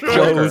no No shirt.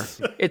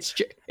 clothes.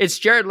 it's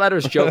Jared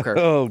Leto's Joker.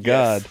 Oh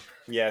God.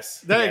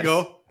 Yes. There Yes. you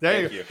go. There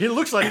Thank you. you. He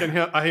looks like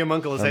a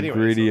homunculus I'm anyway.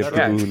 greedy so as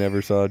that's- people who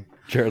never saw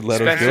Jared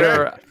Leto's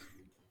joke.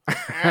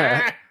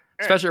 Spencer,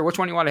 Spencer, which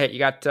one you want to hit? You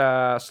got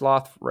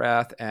Sloth,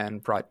 Wrath,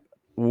 and Pride.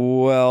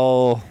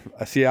 Well,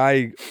 see,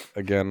 actually,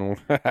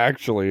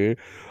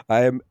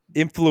 I am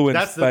influenced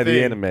That's the by the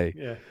thing. anime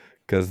Yeah.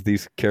 because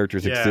these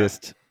characters Yeah.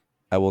 exist.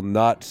 I will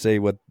not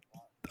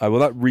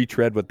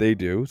retread what they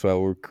do, so I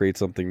will create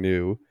something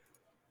new.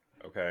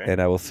 Okay.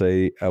 And I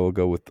will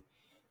go with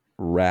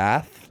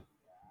Wrath,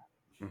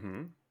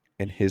 Mm-hmm.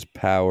 and his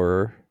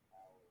power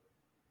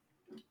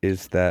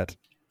is that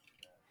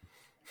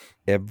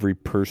every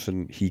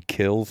person he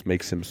kills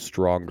makes him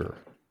stronger.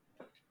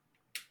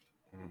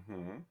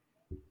 Mm-hmm.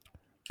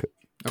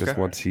 Because Okay.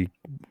 once he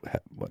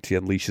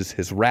unleashes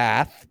his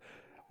wrath,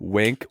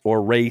 wink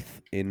or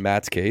wraith in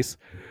Matt's case,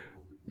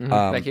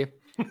 Thank you.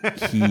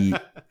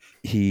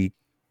 he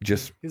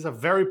just He's a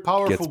very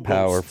powerful gets ghost,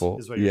 powerful.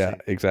 is what you're Yeah,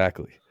 saying.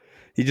 exactly.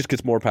 He just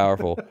gets more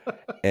powerful,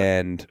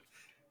 and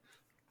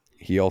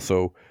he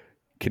also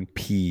can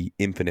pee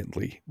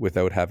infinitely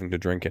without having to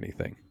drink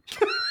anything.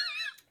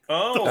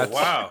 Oh,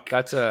 wow.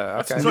 That's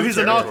okay. So he's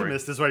an territory.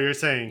 alchemist, is what you're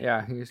saying.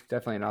 Yeah, he's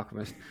definitely an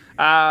alchemist.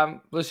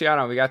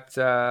 Luciano, we got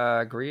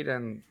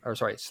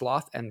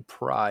Sloth and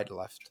Pride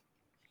left.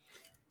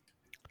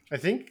 I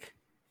think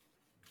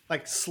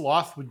like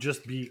sloth would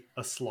just be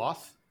a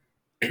sloth.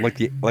 Like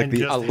the and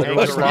just little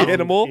hangs sloth. around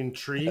animal? in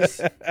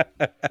trees.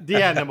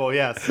 The animal,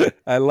 yes.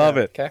 I love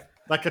it. Okay.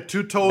 Like a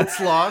two-toed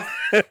sloth.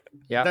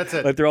 Yeah. That's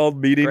it. Like they're all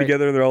meeting Great.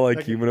 together, and they're all like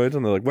Like- humanoids,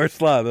 and they're like, "Where's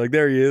Sloth?" They're like,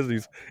 there he is.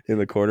 He's in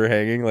the corner,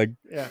 hanging, like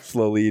Yeah.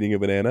 slowly eating a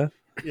banana.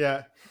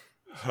 Yeah.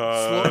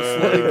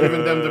 Slowly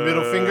giving them the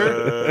middle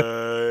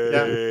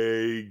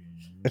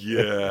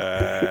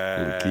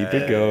Yeah. Keep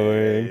it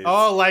going.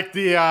 Oh, like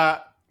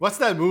the what's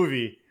that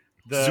movie?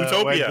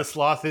 Zootopia. Where the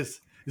sloth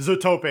is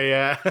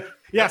Zootopia. Yeah.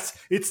 Yes,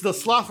 it's the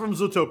sloth from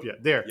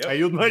Zootopia. There, Yep. I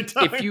yield my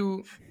time.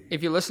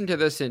 If you listen to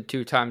this in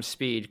 2x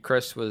speed,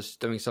 Chris was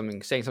saying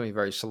something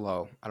very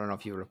slow. I don't know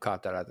if you would have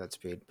caught that at that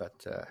speed, but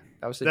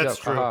that was the That's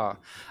joke. true. Haha.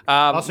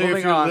 Also, if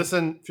moving you on.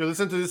 listen to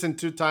this in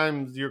 2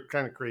 times, you're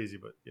kind of crazy.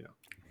 But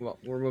Well,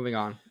 we're moving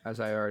on, as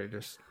I already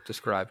just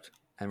described,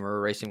 and we're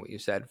erasing what you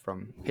said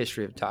from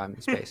history of time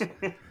and space.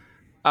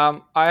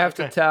 I have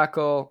to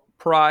tackle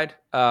Pride.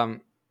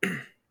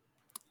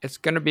 It's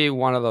going to be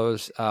one of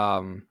those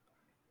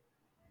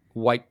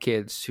white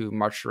kids who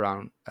marched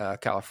around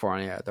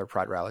California at their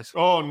Pride rallies.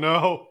 oh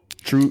no,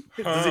 True,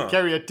 does he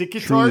carry a tiki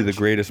truly torch? the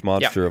greatest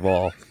monster of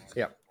all.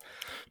 Yeah,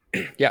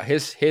 yeah.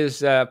 His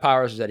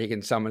powers is that he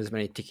can summon as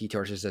many tiki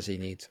torches as he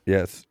needs.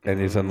 Yes, and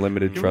his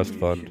unlimited trust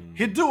fund.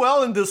 He'd do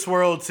well in this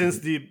world since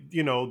the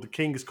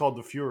king is called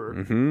the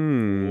Führer.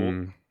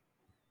 Hmm.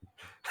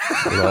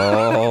 It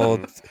all,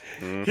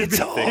 He'd be Think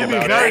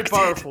very about it.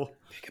 powerful.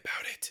 Think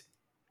about it.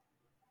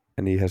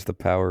 and he has the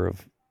power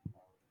of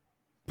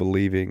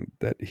believing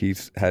that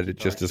he's had it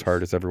just as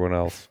hard as everyone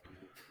else.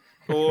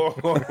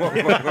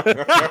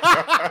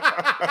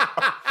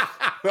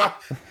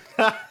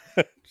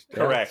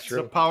 Correct.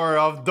 The power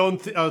of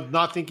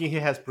not thinking he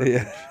has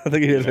privilege. Yeah, I don't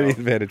think he has any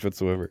advantage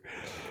whatsoever.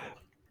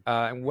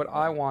 And what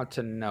I want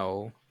to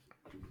know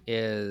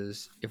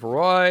is if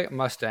Roy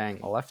Mustang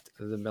left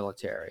the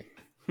military,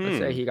 let's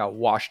say he got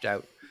washed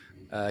out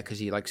because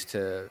he likes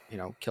to,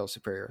 kill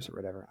superiors or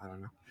whatever. I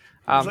don't know.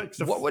 It's like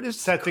to What would his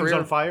set things career-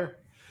 on fire?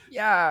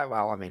 Yeah,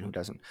 well, I mean, who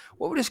doesn't?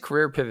 What would his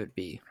career pivot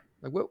be?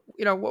 Like, what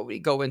would he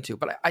go into?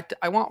 But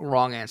I want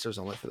wrong answers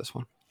only for this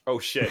one. Oh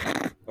shit.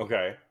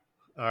 Okay.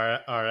 All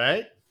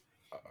right.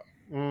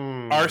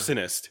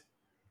 Arsonist.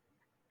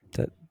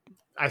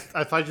 I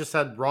thought you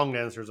said wrong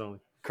answers only.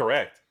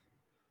 Correct.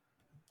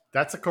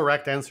 That's a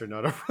correct answer,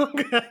 not a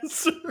wrong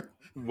answer.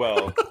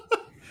 Well,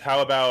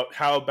 how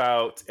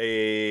about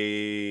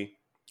a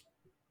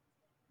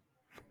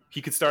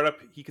he could start up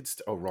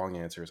wrong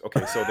answers.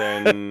 Okay, so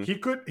then He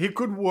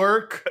could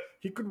work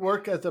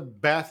at a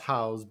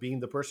bathhouse, being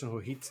the person who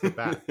heats the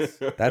baths.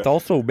 That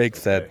also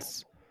makes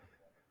sense.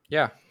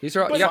 Yeah, these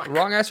are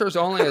wrong answers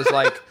only is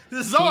like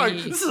These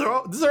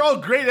are all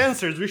great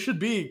answers. We should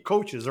be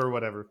coaches or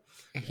whatever.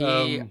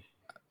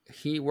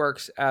 he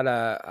works at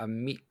a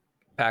meat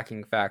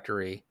packing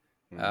factory,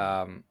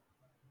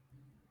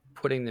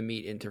 putting the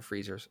meat into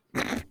freezers.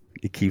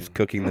 He keeps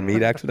cooking the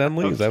meat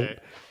accidentally. Is that Okay.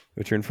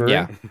 what you're inferring?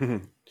 Yeah.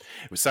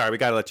 sorry, we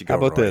gotta let you go. How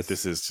about Roy. this?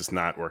 This is just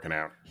not working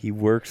out. He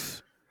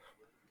works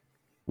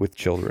with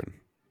children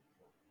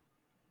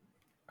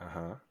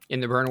In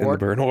the burn in the ward.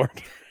 burn ward.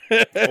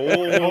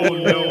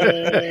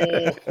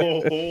 Oh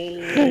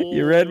no!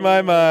 You read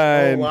my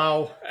mind.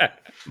 Wow.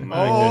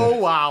 Oh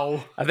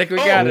wow. I think we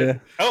got Yeah. it.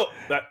 Oh,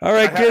 All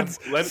right, kids,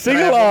 sing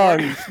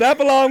along,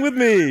 snap along with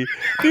me.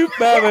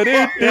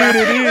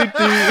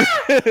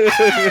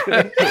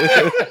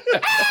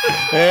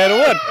 And a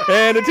 1,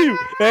 and a 2,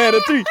 and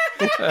a 3.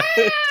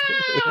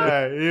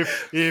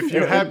 If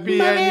you're happy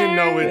and you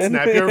know it,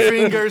 snap your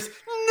fingers.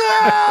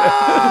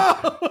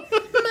 No.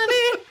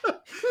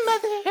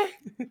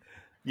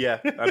 Yeah,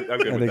 I'm good I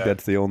with think that.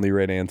 that's the only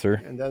right answer.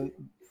 And then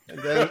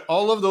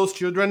all of those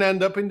children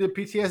end up in the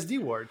PTSD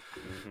ward.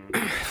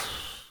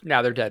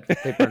 Now they're dead.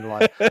 They burned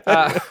alive.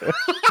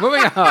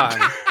 Moving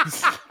on.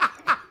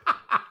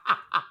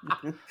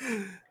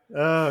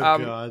 Oh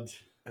God.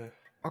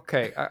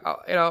 Okay,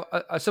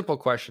 a simple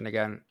question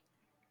again.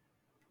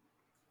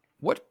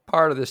 What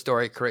part of the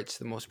story creates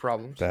the most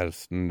problems? That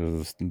is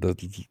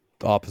the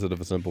opposite of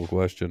a simple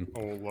question.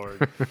 Oh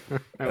Lord.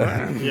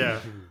 Yeah.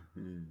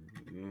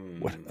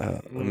 What?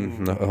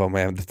 Oh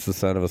man, that's the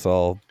sound of us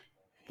all.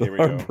 Here we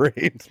Our go.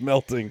 brains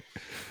melting.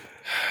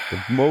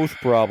 The most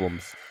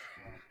problems.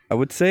 I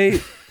would say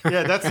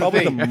Yeah, that's the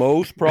probably the thing.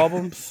 most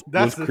problems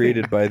That's was the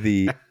created by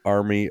the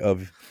army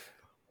of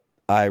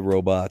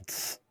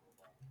iRobots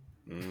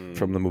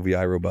from the movie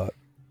iRobot,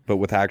 but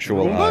with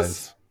actual Roombas?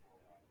 eyes.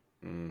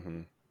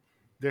 Mm-hmm.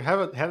 They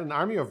haven't had an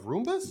army of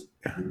Roombas?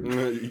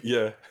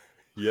 Yeah,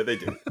 they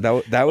do.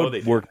 That they would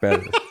did. work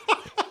better.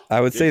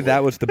 I would say would.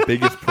 that was the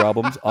biggest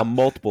problems on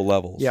multiple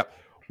levels. Yep.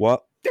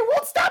 What? They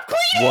won't stop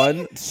cleaning.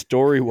 One,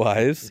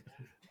 story-wise,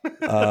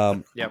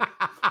 Yep.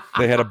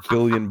 they had 1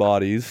 billion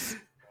bodies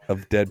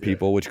of dead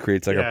people, which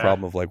creates like a Yeah.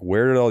 problem of like,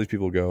 where did all these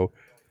people go,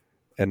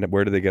 and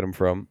where did they get them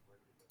from?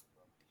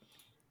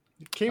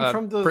 It came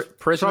from the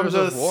prisoners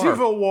of war.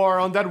 civil war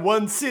on that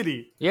one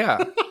city.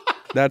 Yeah.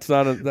 That's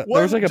not a. There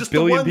was like 1 just the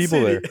billion one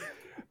people city. there.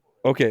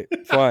 Okay,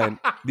 fine.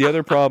 The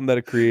other problem that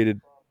it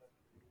created,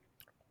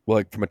 well,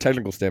 like from a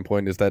technical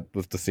standpoint, is that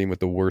was the scene with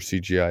the worst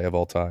CGI of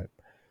all time.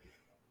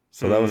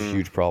 So that was a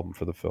huge problem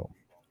for the film.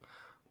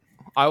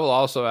 I will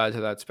also add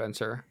to that,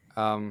 Spencer.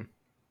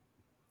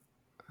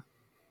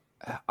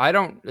 They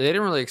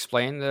didn't really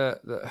explain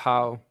the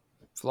how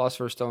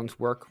Philosopher's Stones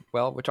work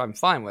well, which I'm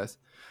fine with.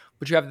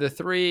 But you have the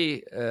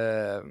 3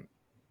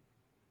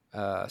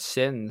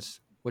 sins,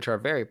 which are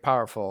very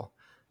powerful.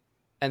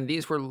 And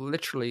these were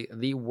literally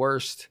the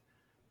worst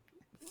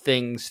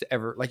things to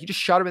ever. Like, you just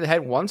shot him in the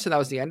head once and that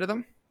was the end of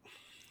them?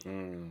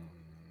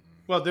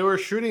 Well, they were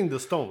shooting the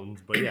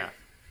stones, but yeah.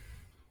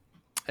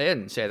 I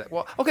didn't say that.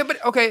 Well,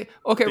 okay,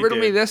 riddle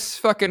me did. this,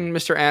 fucking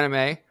Mr.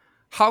 Anime.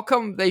 How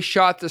come they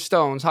shot the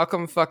stones? How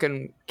come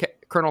fucking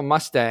Colonel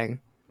Mustang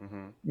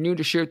knew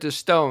to shoot the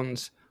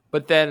stones,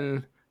 but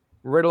then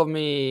riddle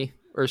me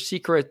or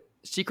secret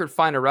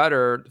finder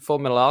outer Full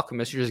Metal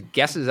Alchemist who just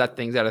guesses at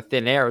things out of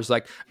thin air is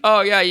like,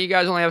 oh yeah, you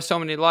guys only have so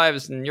many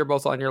lives and you're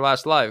both on your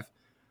last life.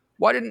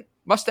 Why didn't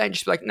Mustang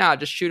just be like, nah,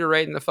 just shoot her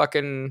right in the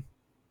fucking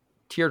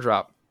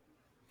teardrop?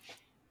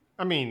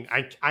 I mean,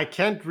 I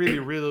can't really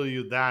riddle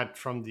you that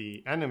from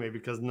the anime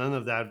because none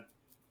of that,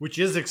 which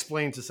is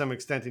explained to some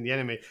extent in the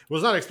anime,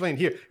 was not explained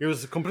here. It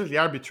was completely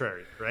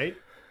arbitrary, right?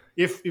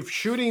 If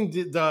shooting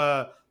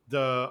the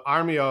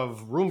army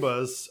of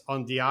Roombas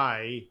on the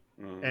eye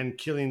and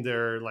killing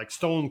their like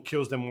stone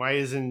kills them, why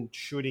isn't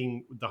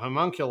shooting the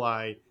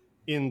homunculi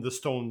in the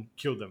stone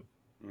kill them?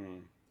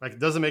 Like, it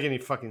doesn't make any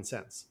fucking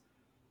sense.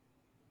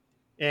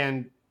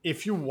 And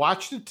if you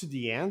watched it to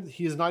the end,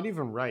 he's not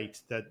even right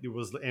that it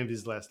was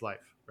Envy's last life,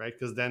 right?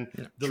 Because then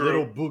the True.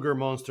 little booger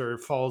monster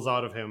falls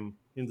out of him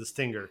in the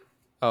stinger.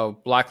 Oh,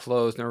 Black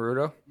Clothes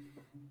Naruto?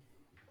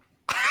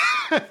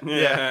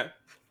 Yeah.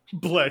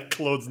 Black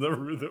clothes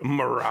Naruto.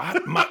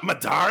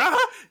 Madara?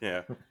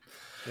 Yeah.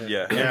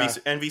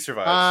 Envy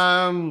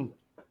survives.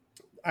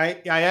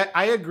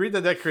 I agree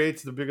that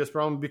creates the biggest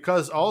problem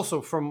because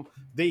also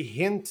they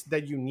hint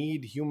that you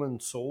need human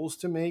souls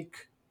to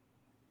make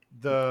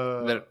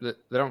the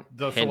They don't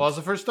hint.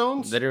 Philosopher's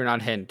Stones. They do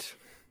not hint.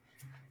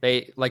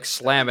 They like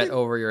slam it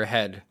over your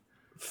head.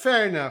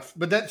 Fair enough,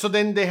 but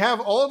then they have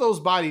all of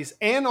those bodies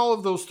and all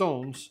of those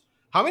stones.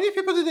 How many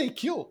people did they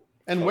kill?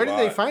 And where did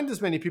they find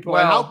this many people?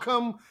 And how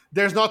come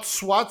there's not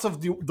swaths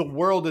of the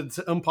world that's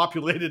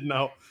unpopulated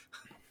now?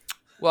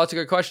 Well, that's a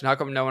good question. How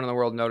come no one in the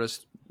world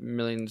noticed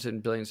millions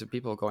and billions of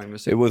people going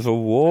missing? It was a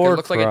war It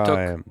looks like it took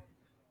crime.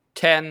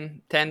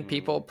 10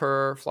 people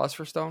per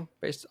Philosopher's Stone.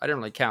 I didn't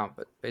really count,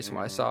 but based on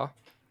what I saw,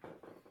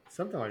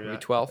 Something like maybe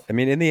that. 12. I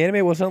mean, in the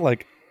anime, wasn't it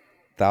like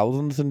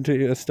thousands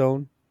into a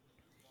stone?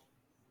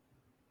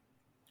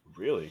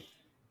 Really?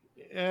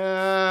 It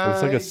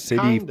was like a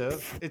city Kind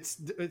of.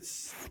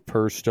 It's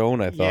Per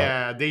stone, I thought.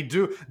 yeah. They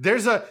do.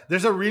 There's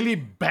a really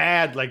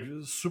bad, like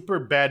super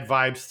bad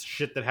vibes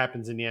shit that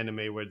happens in the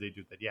anime where they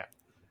do that. Yeah,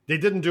 they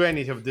didn't do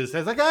any of this.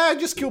 It's like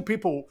just kill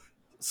people.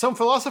 Some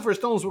Philosopher's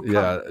Stones will come.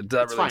 Yeah, it's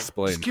not It's really fine.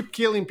 explained. Just keep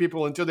killing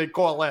people until they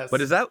coalesce.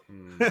 But is that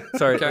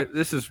sorry? Okay.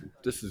 This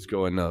is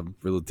going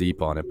real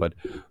deep on it. But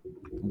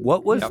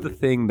what was the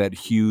thing that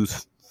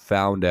Hughes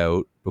found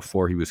out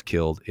before he was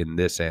killed in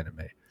this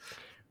anime?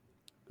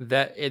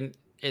 That in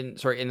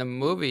the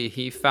movie,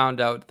 he found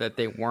out that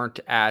they weren't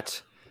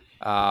at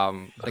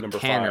the Number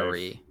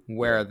cannery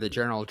where the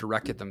general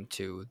directed them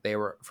to. They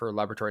were for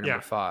laboratory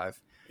number 5.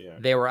 Yeah.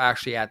 They were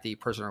actually at the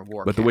prisoner of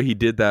war. But the camp. way he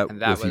did that,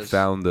 And that he was-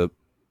 found the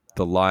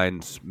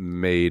lines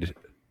made.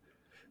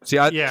 See,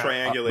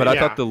 Triangulate. but I Yeah.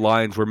 thought the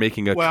lines were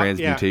making a Well,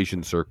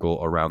 transmutation circle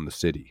around the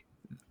city.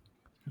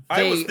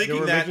 I was They thinking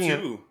were that making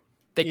too.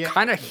 They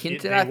kind of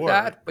hinted at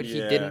that, but he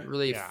Yeah. didn't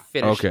really Yeah.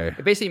 finish. Okay.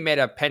 It basically made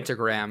a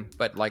pentagram,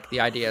 but like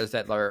the idea is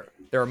that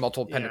there are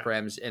multiple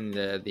pentagrams in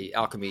the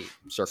alchemy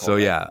circle. So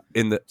right? yeah,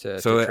 I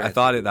transmute.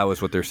 thought that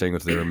was what they're saying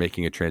was they were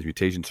making a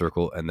transmutation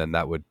circle, and then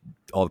that would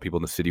all the people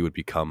in the city would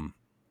become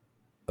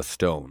a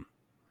stone.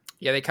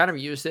 Yeah, they kind of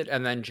used it,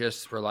 and then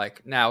just were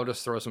like, now we'll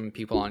just throw some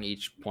people on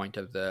each point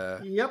of the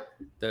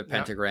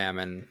pentagram,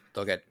 and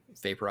they'll get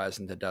vaporized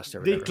into dust or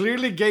They whatever.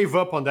 clearly gave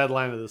up on that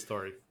line of the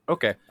story.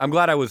 Okay, I'm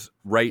glad I was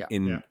right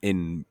Yeah.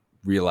 in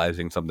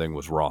realizing something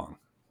was wrong.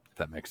 If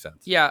that makes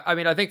sense. Yeah, I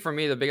mean, I think for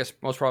me the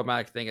most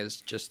problematic thing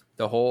is just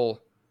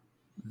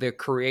the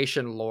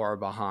creation lore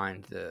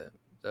behind the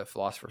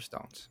Philosopher's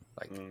Stones.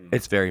 Like,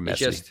 It's very it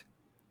messy.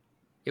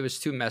 it was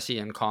too messy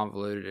and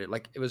convoluted.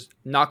 Like, it was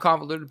not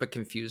convoluted but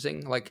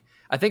confusing. Like,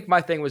 I think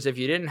my thing was if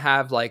you didn't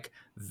have like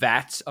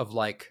vats of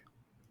like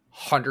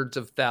hundreds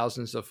of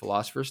thousands of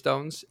Philosopher's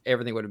Stones,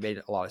 everything would have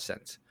made a lot of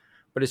sense.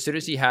 But as soon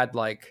as you had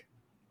like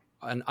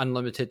an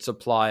unlimited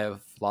supply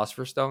of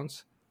Philosopher's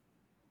Stones,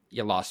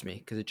 you lost me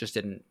because it just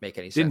didn't make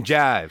any sense. Didn't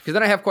jive. Because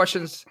then I have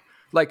questions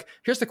like,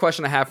 here's the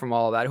question I have from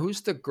all of that: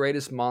 who's the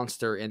greatest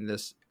monster in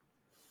this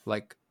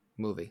like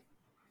movie?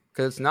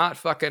 Because it's not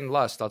fucking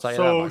Lust. I'll tell you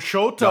that So much.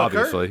 show Tucker,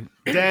 Obviously.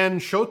 then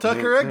show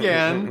Tucker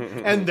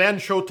again, and then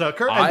show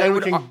Tucker, and I then we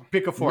would- can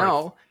pick a fourth.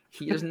 No,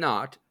 he is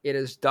not. It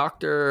is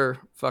Dr.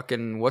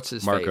 fucking what's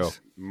his Marco.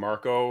 face?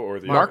 Marco or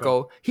the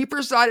Marco. He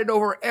presided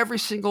over every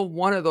single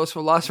one of those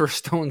Philosopher's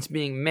Stones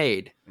being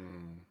made.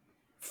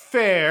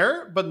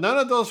 Fair, but none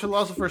of those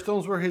Philosopher's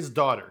Stones were his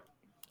daughter.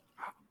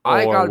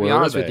 I Or gotta be were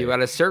honest they? with you. At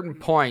a certain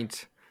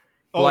point,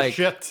 Oh like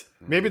shit,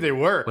 maybe they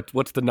were.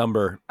 What's the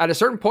number? at a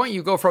certain point,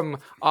 you go from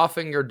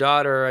offing your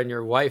daughter and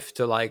your wife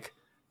to like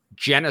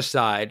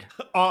genocide.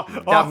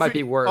 That might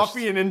be worse.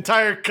 Offing an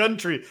entire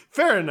country.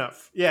 Fair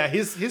enough. Yeah,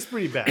 he's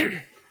pretty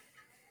bad.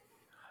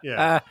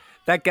 Yeah.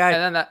 That guy.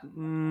 And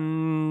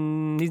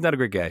then that He's not a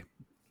great guy.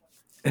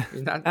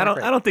 not, I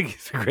don't think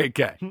he's a great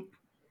guy.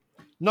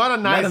 Not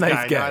a nice,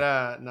 nice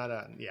guy. Not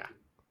a yeah.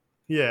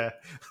 Yeah.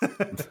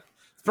 It's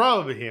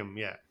probably him,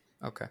 yeah.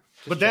 Okay.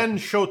 But then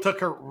show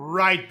Tucker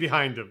right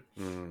behind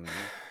him.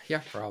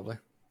 Yeah, probably.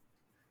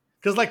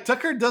 Because like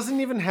Tucker doesn't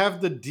even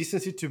have the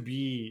decency to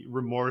be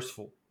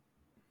remorseful.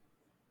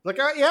 Like,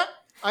 yeah,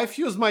 I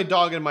fused my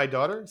dog and my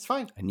daughter. It's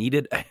fine. I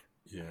needed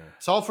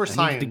It's all for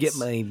science. to get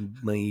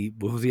my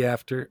what was he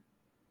after?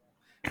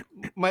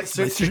 my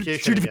certification. again.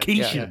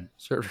 certification.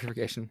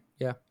 Certification.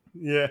 Yeah.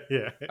 Yeah,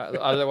 yeah.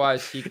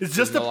 Otherwise, he It's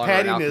just no the longer an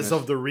pettiness alchemist.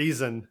 of the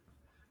reason.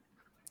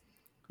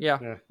 Yeah,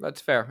 Yeah. that's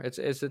fair. It's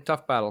a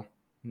tough battle.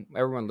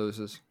 Everyone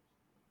loses.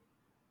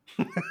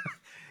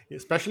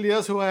 Especially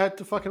us who had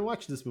to fucking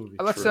watch this movie.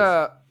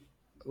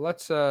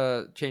 Let's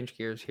change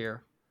gears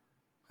here.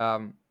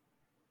 What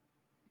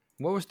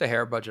was the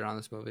hair budget on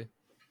this movie?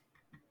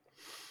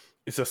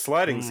 It's a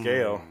sliding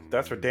scale.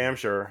 That's for damn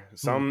sure.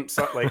 Some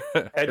like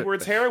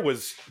Edward's hair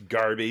was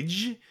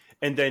garbage,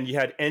 and then you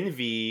had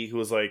Envy, who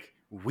was like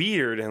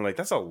weird, and like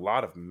that's a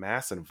lot of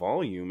mass and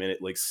volume, and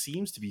it like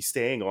seems to be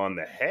staying on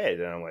the head,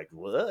 and I'm like,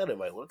 what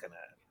am I looking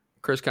at?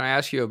 Chris, can I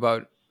ask you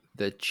about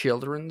the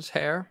children's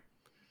hair?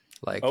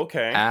 Like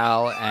Okay.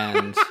 Al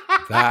and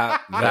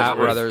That was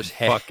brother's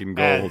hair. fucking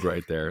gold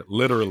right there.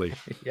 Literally.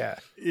 yeah.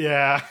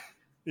 Yeah.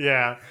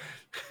 Yeah.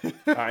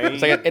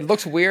 It's like it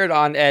looks weird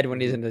on Ed when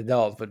he's an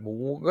adult, but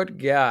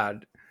good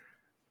God,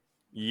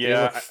 he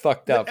yeah, looks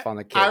fucked up on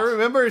the kids. I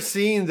remember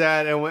seeing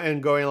that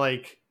and going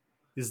like,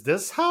 is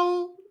this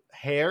how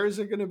hairs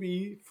are going to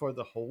be for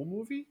the whole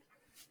movie?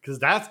 Because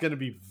that's going to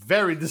be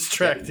very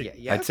distracting.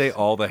 Yeah, I'd say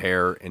all the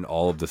hair in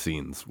all of the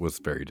scenes was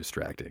very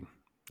distracting.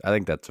 I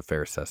think that's a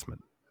fair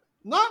assessment.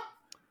 Not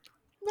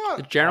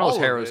The general's all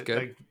of hair was it. good.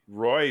 Like,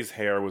 Roy's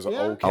hair was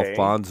Yeah. okay.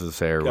 Alphonse's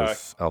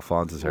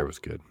hair was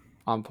good.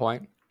 on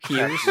point.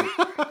 Hughes.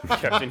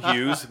 Captain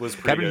Hughes was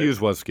pretty Captain good.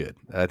 Hughes was good.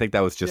 I think that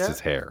was just Yeah. his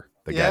hair.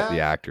 The guy, the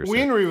actor's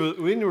hair.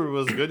 Winry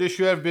was good. It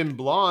should have been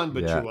blonde,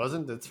 but Yeah. she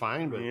wasn't. That's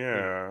fine. But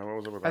Yeah, what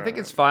was up with I think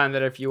that? it's fine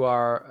that if you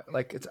are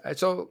like it's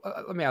so.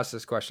 Let me ask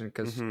this question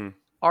because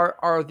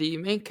are the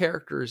main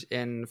characters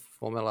in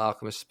Fullmetal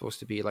Alchemist supposed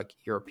to be like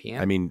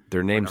European? I mean,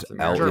 their name's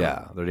North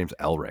American. their name's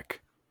Elric.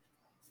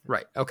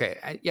 right? Okay,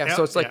 yeah. Yeah,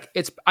 So it's like yeah.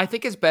 it's. I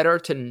think it's better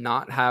to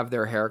not have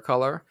their hair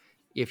color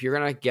if you're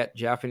gonna get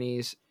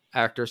Japanese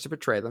actors to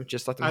portray them.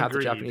 Just let them have the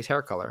Agreed. Japanese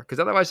hair color because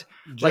otherwise,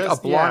 like a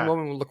Just- blonde yeah.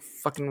 woman would look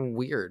fucking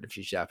weird if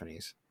she's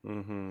Japanese.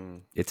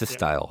 It's a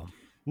style.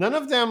 none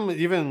of them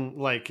even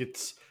like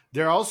it's.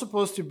 They're all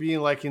supposed to be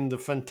like in the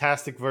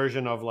fantastic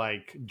version of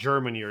like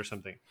Germany or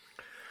something.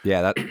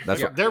 Yeah,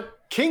 that's what. Their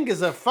king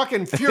is a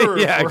fucking Führer.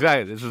 Yeah, for-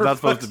 exactly. This is for not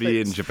supposed to fuck's be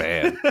in sakes.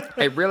 Japan.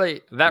 It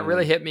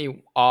really hit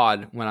me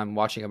odd when I'm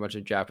watching a bunch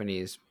of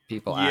Japanese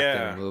people act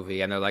in Yeah. a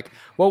movie and they're like,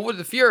 "What would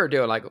the Führer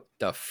do?" Like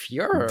the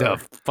Führer. The The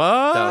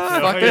fuck?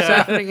 fuck is Yeah.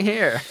 happening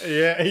here?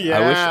 Yeah,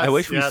 yeah. I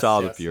wish we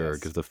saw the Fuhrer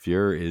because the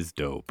Fuhrer is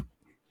dope.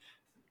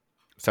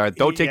 Sorry,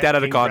 don't take that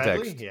out of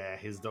context. Yeah,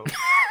 he's dope.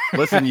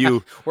 Listen,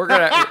 you. We're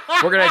gonna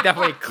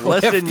definitely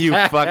clip Listen, you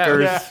that.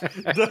 fuckers.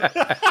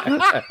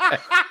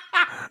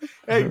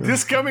 Hey,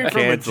 this coming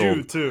from a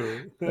Jew Canceled.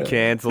 too.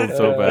 Canceled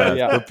so bad.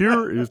 Yeah. The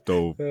Pure is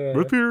dope.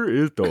 The Pure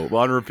is dope.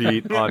 On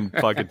repeat on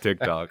fucking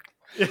TikTok.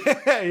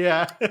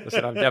 Yeah.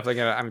 Listen, I'm definitely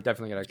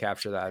gonna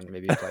capture that and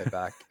maybe play it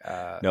back.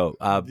 No,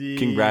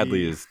 King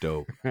Bradley is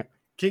dope.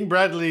 King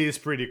Bradley is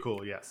pretty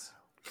cool. Yes,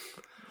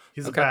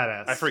 he's a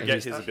badass. I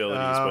forget his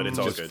abilities, but it's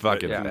all Just good.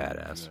 fucking Yeah.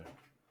 badass.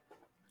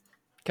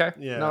 Okay,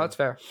 Yeah. no, that's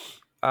fair.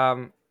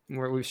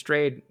 We've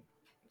strayed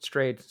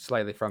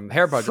slightly from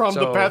hair budget. From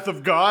the so, path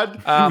of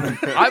God.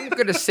 I'm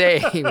gonna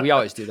say we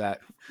always do that.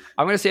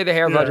 I'm gonna say the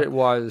hair budget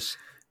was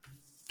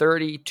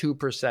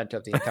 32%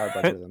 of the entire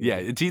budget of the movie. Yeah,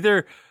 it's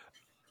either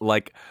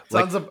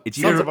Sounds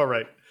about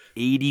right.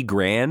 80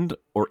 grand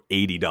or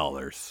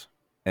 $80,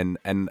 and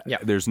Yeah.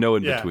 there's no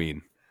in Yeah.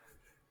 between.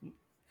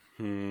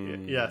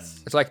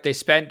 Yes. It's like they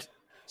spent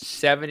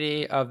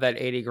 70 of that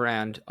 80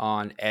 grand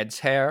on Ed's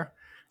hair,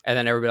 and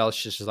then everybody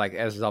else just is like,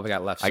 "This is all we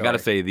got left." I gotta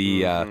sorry." say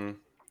the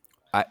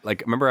I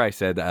remember I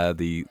said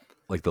the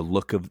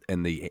look of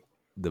and the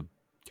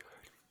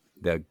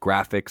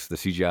graphics, the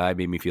CGI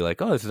made me feel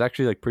like, oh, this is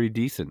actually like pretty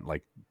decent.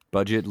 Like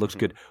budget looks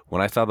good.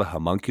 When I saw the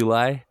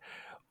homunculi,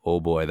 oh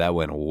boy, that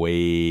went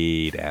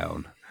way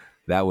down.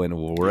 That went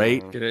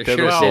right Should to have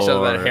the said something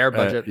floor. about hair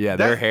budget. Yeah,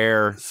 their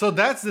hair. So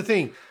that's the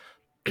thing.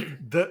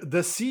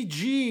 The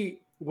CG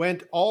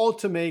went all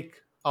to make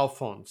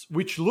Alphonse,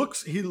 which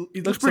looks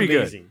looks pretty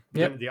good. amazing.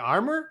 Yep. The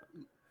armor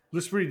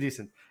looks pretty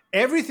decent.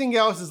 Everything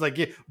else is like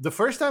the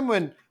first time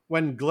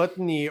when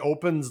Gluttony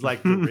opens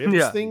like the ribs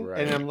Yeah. thing,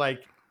 Right. and I'm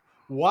like,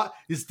 what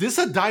is this,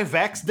 a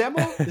DiveX demo?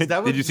 Is that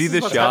what Did you see this is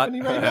this what's shot?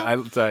 happening right now?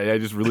 I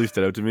just really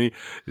stood out to me.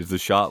 Is the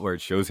shot where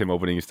it shows him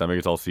opening his stomach.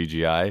 It's all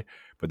CGI,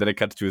 but then it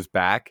cuts to his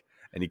back,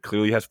 and he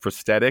clearly has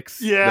prosthetics.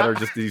 Yeah. that are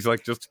just he's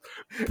like just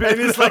And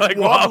it's like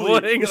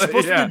wobbly. It's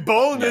supposed to be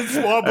bone and it's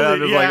wobbly. And I'm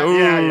just Yeah, like,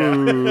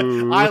 yeah.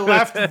 ooh. I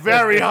laughed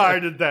very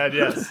hard at that.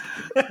 Yes.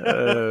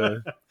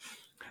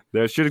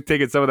 They should have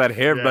taken some of that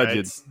hair Yeah, budget.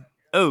 it's-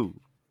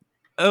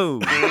 Oh,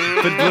 put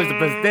it towards the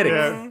prosthetics.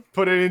 Yeah,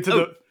 put it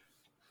into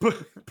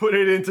put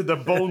it into the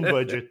bone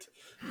budget.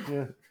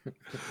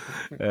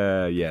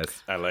 Yeah.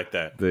 Yes. I like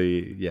that.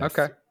 Yes.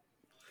 Okay.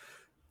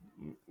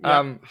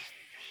 Yeah.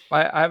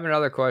 I have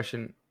another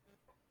question.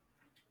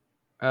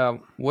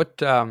 What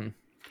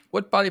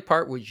body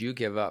part would you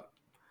give up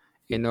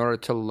in order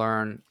to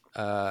learn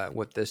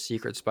what the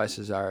secret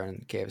spices are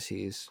in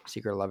KFC's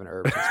secret 11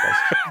 herbs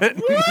and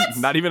spices?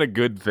 Not even a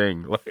good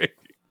thing. Like,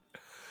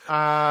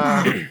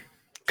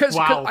 Because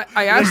Wow.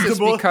 I asked this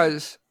Vegetable.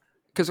 because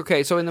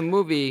okay, so in the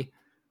movie,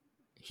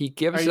 he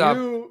gives Are up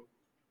you?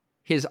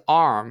 his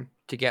arm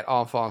to get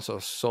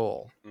Alfonso's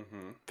soul.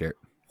 fair.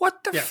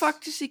 What the Yes.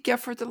 fuck does he get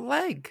for the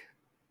leg?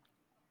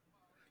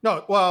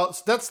 No, well,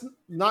 that's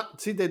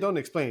not. See, they don't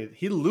explain it.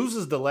 He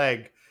loses the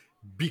leg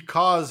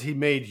because he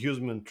made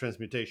human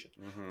transmutation.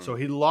 So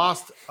he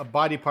lost a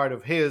body part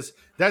of his.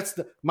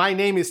 My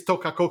name is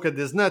Tokakoka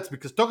Des Nuts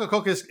because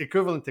Tokakoka is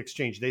equivalent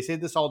exchange. They say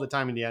this all the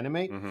time in the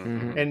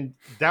anime. And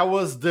that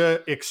was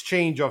the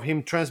exchange of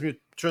him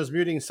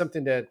transmuting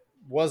something that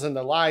wasn't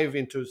alive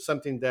into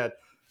something that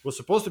was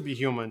supposed to be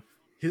human.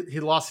 He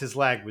lost his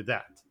leg with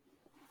that.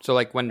 So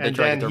like when they And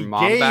try to then get their he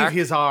mom gave back,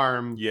 his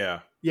arm, Yeah.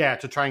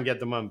 to try and get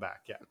the mom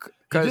back. Yeah, he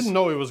 'Cause- didn't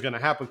know it was going to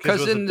happen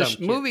because because in the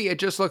movie it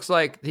just looks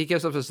like he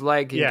gives up his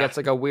leg, he Yeah. gets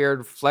like a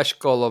weird flesh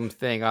golem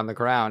thing on the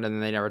ground, and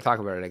then they never talk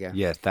about it again.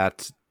 Yes,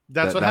 that's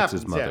That's what that's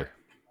happens. his mother,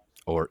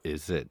 or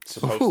is it?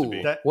 Supposed to Ooh,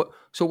 be. That- what?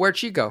 So where'd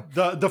she go?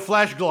 The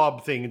flash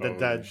glob thing that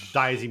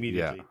dies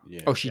immediately.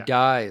 Yeah. Oh, she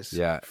dies.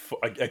 Yeah,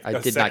 A I did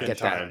not second get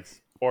that. time.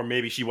 Or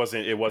maybe she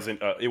wasn't. It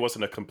wasn't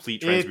a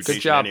complete It's- transmutation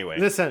Good job. anyway.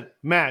 Listen,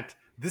 Matt,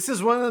 this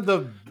is one of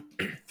the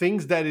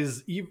things that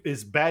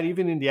is bad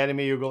even in the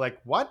anime. You go like,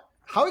 what?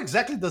 How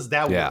exactly does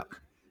that Yeah.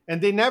 work?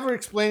 And they never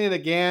explain it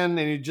again,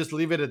 and you just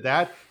leave it at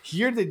that.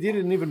 Here they did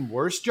an even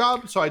worse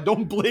job, so I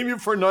don't blame you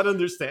for not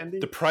understanding.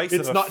 The price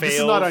it's of not. a This is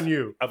failed not on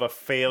you. of a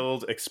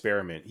failed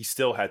experiment. He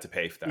still had to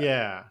pay for that.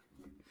 Yeah.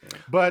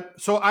 But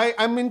so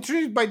I'm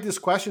intrigued by this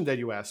question that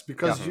you asked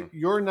because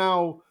you're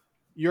now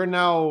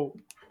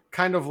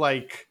kind of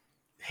like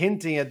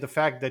hinting at the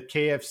fact that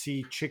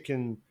KFC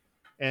chicken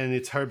and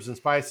its herbs and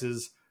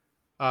spices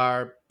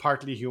are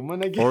partly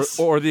human, I guess.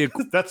 or the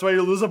That's why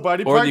you lose a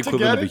body or part the to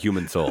equivalent get of a it.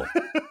 human soul.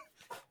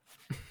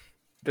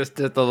 Just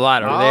the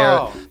latter.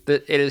 Oh.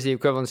 It is the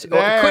equivalent.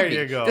 There it could be.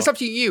 you go. It's up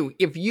to you.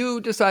 If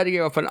you decide to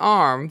give up an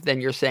arm,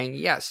 then you're saying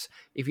yes.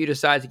 If you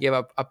decide to give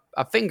up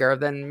a finger,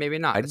 then maybe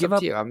not. I'd It's give up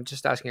up- to you. I'm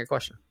just asking a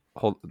question.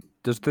 Hold.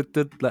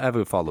 I have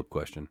a follow up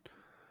question.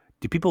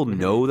 Do people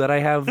know that I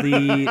have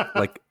the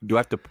like? Do I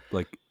have to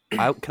like?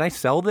 Can I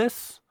sell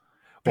this,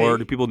 or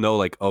do people know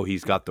like? Oh,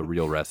 he's got the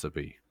real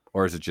recipe,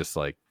 or is it just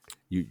like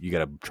you got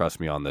to trust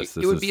me on this?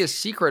 It would be a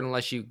secret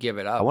unless you give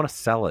it up. I want to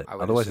sell it. I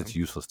would Otherwise, assume. it's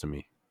useless to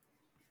me.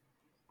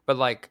 But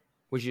like,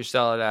 would you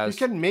sell it You as?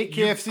 can make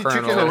KFC Colonel-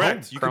 chicken at home.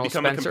 Correct. You could Colonel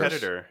become Spencer's? a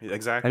competitor.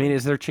 Exactly. I mean,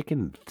 is their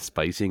chicken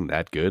spicing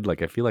that good?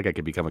 Like, I feel like I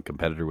could become a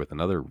competitor with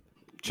another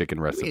chicken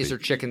recipe. Is there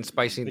chicken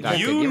spicing that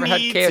You good? You ever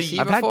had need KFC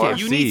to- I've had before? KFC.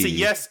 You need to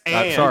yes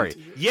and. Sorry.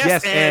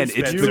 Yes, and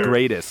it's the Spencer.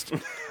 greatest.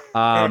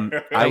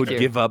 I would you.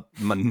 give up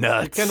my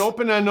nuts. You can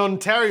open an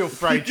Ontario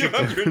fried Give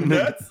up chicken.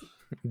 your nuts.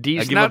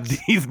 These I give nuts. up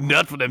these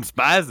nuts for them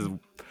spices.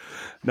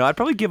 No, I'd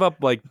probably give up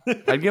like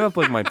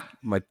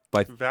my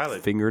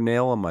Valid.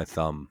 fingernail on my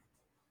thumb.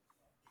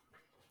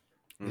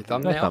 Your My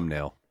thumbnail.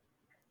 thumbnail.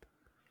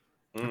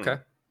 Okay,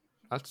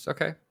 that's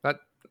okay.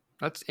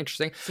 That's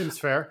interesting. Seems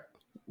fair.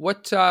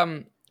 What,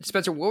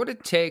 Spencer? What would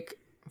it take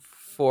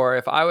for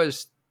if I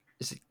was?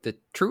 Is it the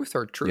truth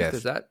or truth? Yes.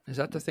 Is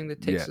that the thing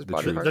that takes Yeah, his the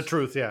body truth. parts? The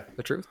truth, yeah.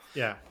 The truth.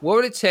 Yeah. What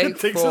would it take It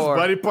takes for? his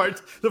body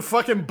part, the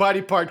fucking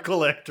body part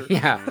collector.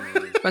 Yeah,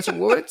 Spencer.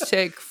 What would it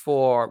take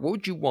for? What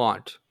would you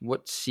want?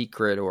 What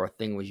secret or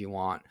thing would you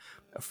want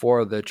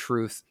for the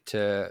truth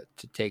to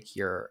take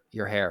your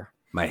hair?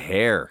 My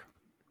hair.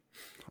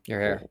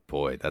 Your hair. Oh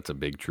boy, that's a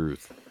big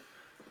truth.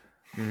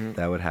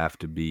 That would have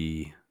to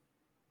be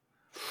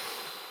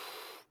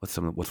what's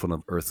one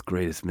of Earth's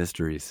greatest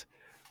mysteries?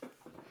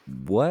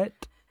 What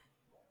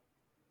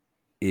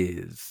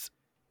is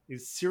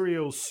It's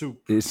cereal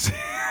soup. is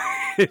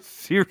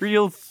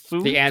cereal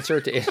soup? The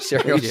answer to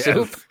cereal Yes.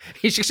 soup.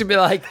 He's just gonna be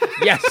like,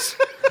 yes,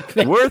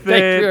 Worth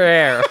thank it. your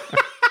hair.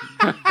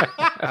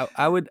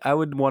 I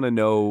would want to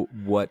know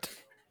what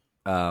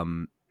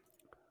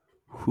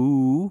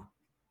who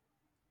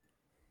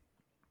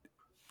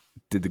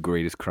did the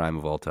greatest crime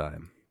of all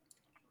time?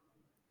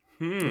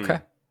 Okay.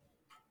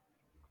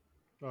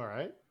 All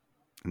right.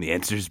 And the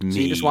answer is me. So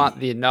you just want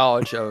the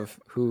knowledge of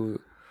who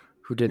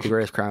did the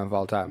greatest crime of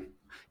all time.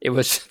 It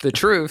was the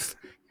truth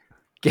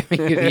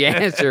giving you the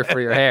answer for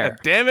your hair.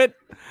 Damn it.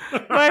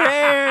 My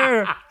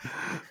hair.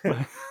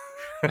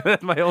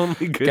 That's my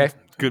only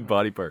good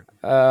body part.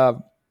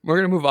 We're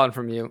gonna move on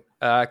from you,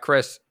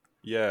 Chris.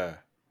 Yeah.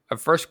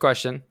 First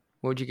question: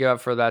 what would you give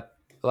up for that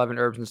 11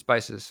 herbs and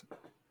spices?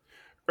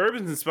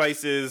 Herbs and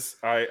spices,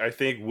 I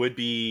think would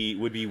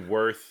be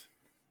worth.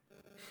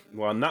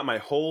 Well, not my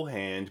whole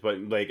hand, but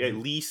like at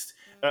least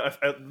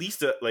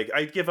like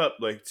I'd give up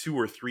like 2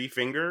 or 3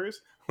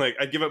 fingers. Like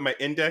I'd give up my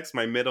index,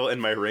 my middle,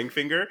 and my ring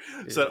finger,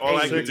 so that all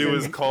I could do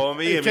is call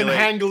me You and be can like,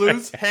 hang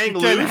loose. hang You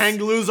can loose. hang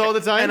loose all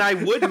the time. And I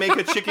would make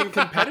a chicken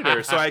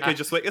competitor, so I could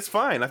just like, it's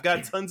fine. I've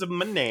got tons of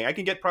money. I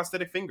can get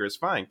prosthetic fingers,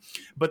 fine.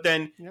 But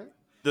then, Yeah.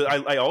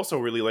 I also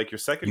really like your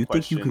second You think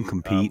question. you can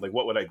compete like,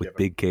 what would I with give?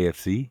 Big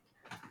KFC?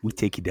 We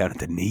take you down at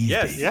the knees.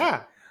 Yes. baby.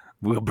 Yeah.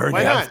 We'll burn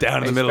Why your house not?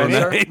 down in the middle of the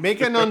Spencer? night.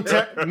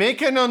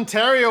 Make an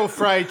Ontario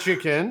fried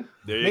chicken.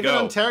 There you Make go.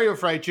 an Ontario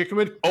fried chicken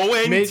with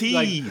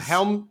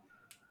ONTs.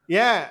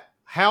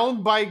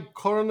 helmed by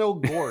Colonel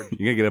Gord.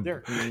 You're gonna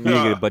There.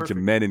 get a bunch of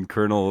men in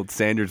Colonel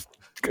Sanders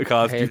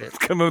costumes it.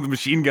 come up with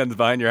machine guns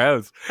behind your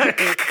house.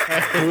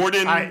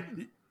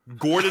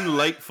 Gordon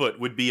Lightfoot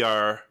would be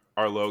our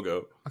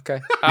logo. Okay.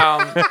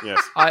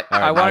 Yes. I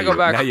now want to go you-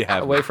 now you back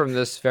have away me. from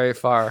this very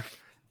far.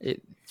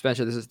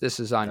 Spencer, this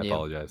is on I you.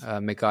 apologize.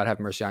 May God have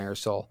mercy on your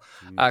soul.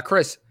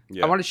 Chris,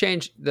 Yeah. I want to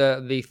change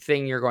the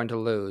thing you're going to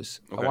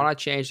lose. Okay. I want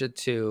to change it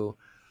to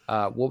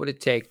what would it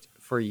take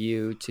for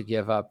you to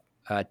give up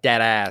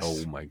dead ass?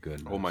 Oh my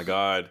goodness. Oh my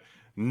God.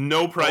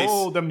 No price.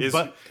 Oh, them is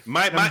butt-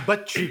 my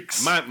butt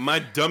cheeks. My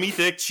dummy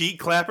thick cheek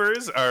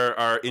clappers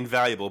are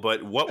invaluable.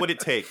 But what would it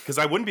take? Because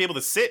I wouldn't be able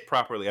to sit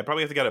properly. I'd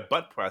probably have to get a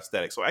butt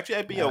prosthetic. So actually,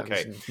 I'd be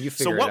okay. You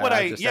So figure what it would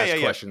out. I? Just Yeah, ask yeah,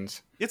 yeah.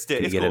 questions. It's Can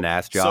you it's get cool. an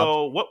ass job?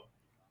 So what?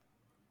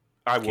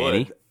 I Can would,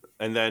 he?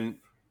 and then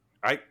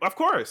of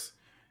course.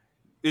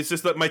 It's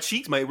just that my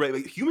cheeks, my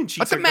human cheeks.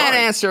 Let the are man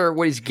gone. answer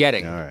what he's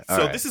getting. All right.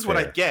 So this is what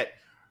I get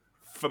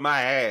for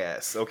my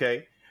ass,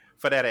 okay?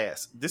 For that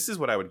ass. This is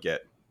what I would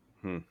get.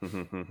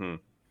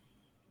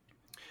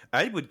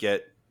 I would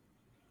get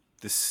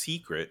the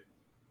secret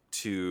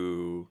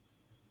to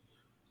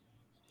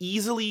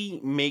easily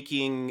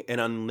making an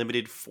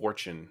unlimited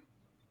fortune.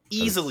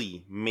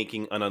 Easily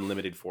making an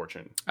unlimited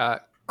fortune.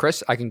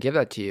 Chris, I can give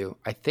that to you.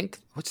 I think,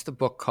 what's the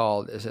book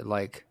called? Is it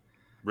like,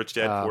 Rich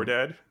Dad, Poor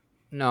Dad.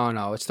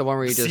 no, it's the one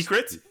where you just...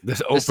 Secret? This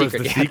The Oprah's secret.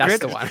 the Yeah, secret. that's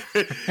the one.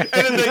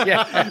 And then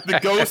Yeah.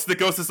 the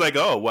ghost is like,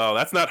 oh, well,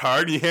 that's not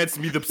hard. And he hands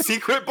me the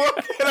secret book.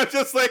 And I'm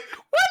just like,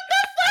 what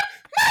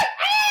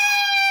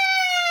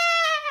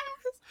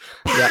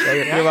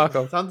Yeah, you're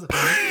welcome. Sounds,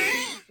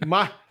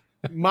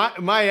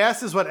 my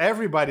ass is what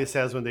everybody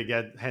says when they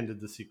get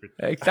handed the secret.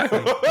 Exactly.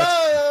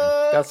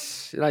 the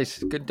That's nice.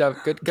 Good,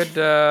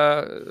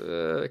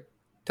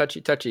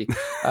 touchy.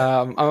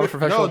 I'm a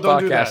professional No,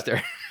 don't do that.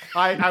 podcaster.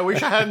 I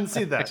wish I hadn't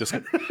seen that. Just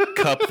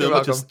cup them,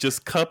 welcome.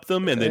 just cup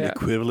them, and then Yeah.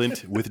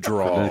 equivalent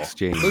withdrawal. An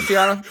exchange.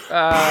 Luciano,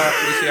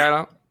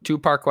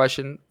 2-part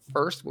question.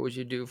 First, what would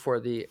you do for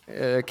the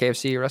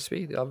KFC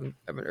recipe, the oven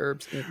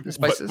herbs and What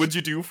spices? would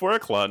you do for a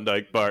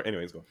Klondike bar?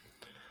 Anyways, go.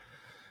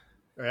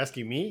 You're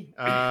asking me?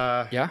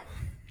 Yeah.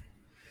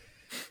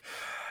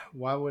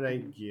 What would I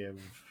give?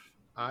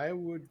 I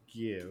would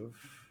give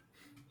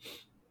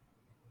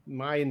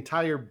my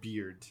entire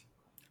beard,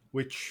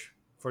 which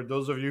for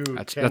those of you who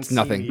can't That's see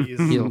nothing. me, is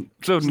He'll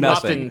So nothing.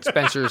 nothing.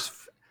 Spencer's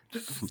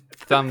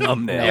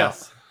thumbnail.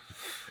 yes.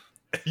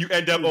 You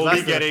end up Less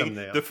only than a getting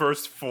thumbnail. the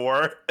first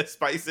 4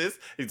 spices.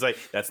 He's like,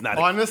 that's not.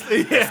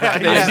 Honestly,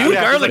 I do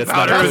garlic That's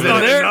powder not is in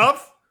there.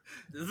 enough.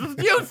 This is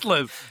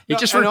useless. He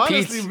just and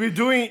repeats. honestly,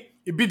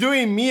 it'd be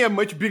doing me a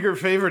much bigger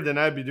favor than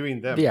I'd be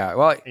doing them. Yeah,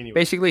 well, Anyway,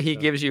 basically, he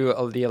gives you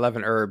the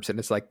 11 herbs, and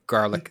it's like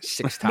garlic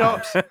 6 No.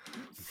 times.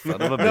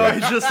 Son of a No, bitch. he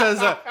just says,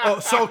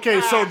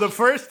 so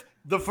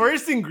the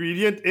first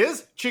ingredient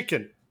is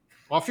chicken.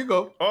 Off you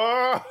go.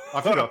 Oh.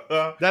 Off you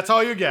go. That's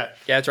all you get.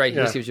 Yeah, that's right. He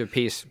Yeah. just gives you a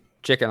piece.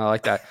 Chicken, I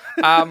like that.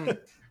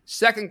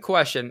 Second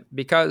question,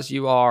 because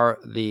you are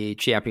the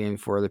champion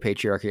for the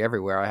patriarchy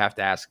everywhere, I have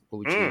to ask, what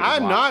would you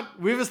I'm want? not.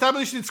 We've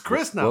established it's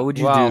Chris now. What would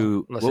you Well,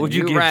 do? listen, What would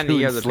you give ran the to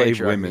year of the enslave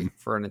patriarchy women?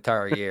 for an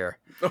entire year?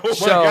 Oh my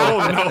So-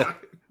 God.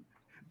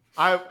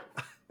 Oh no.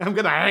 I'm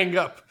gonna hang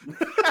up.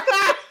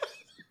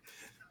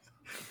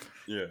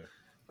 Yeah.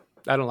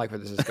 I don't like where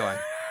this is going,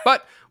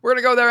 but we're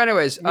gonna go there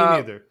anyways. Me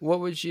neither. What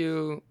would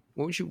you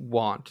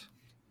want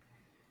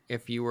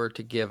if you were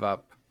to give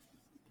up?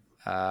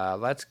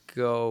 Let's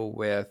go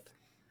with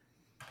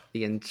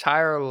the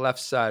entire left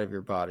side of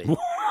your body.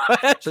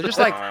 So just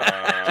like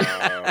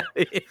Wow.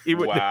 He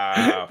would-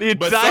 Wow. The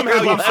But entire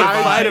somehow you left side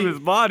survive. of his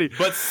body.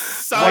 But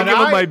I give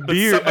him my but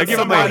beard. some- I give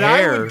him my somehow-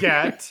 hair. I would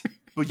get.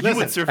 But you Listen,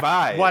 would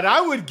survive. What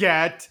I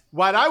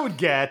would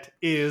get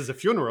is a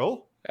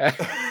funeral.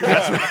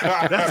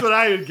 That's what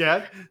I would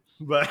get.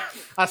 But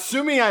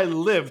assuming I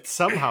lived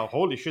somehow,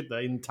 holy shit, the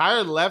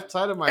entire left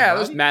side of my yeah,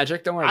 there's body.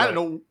 magic. Don't worry. I about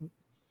don't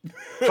know.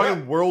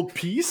 Fucking world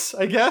peace,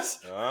 I guess.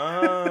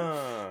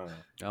 Ah.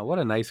 Oh, what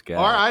a nice guy.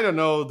 Or I don't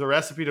know, the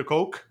recipe to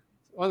Coke.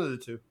 One of the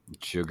two.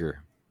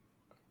 Sugar.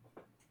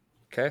 it.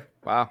 Okay.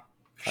 Wow.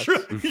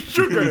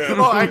 Sugar.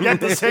 Oh, I get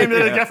the same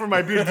that I get from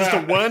my beer. Just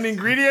the one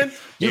ingredient.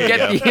 You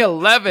get the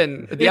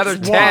 11, the It's other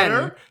 10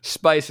 water.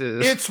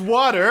 spices. It's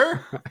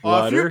water.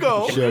 Off you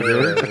go.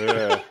 Sugar.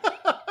 Yeah.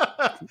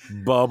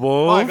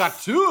 Bubbles. Oh, I got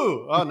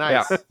two. Oh,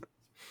 nice.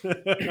 All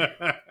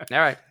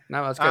right.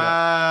 No, that's good.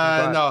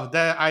 glad. No,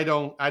 that I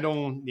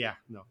don't. Yeah,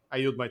 no. I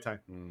yield my time.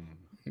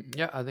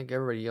 Yeah, I think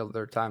everybody yielded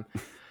their time.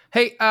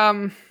 Hey,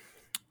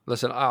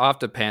 listen, I'll have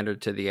to pander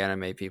to the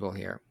anime people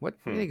here. What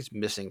do you think is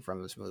missing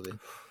from this movie?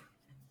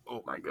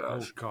 Oh my Oh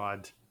gosh.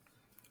 God.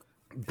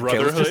 Okay,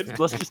 Brotherhood.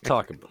 let's just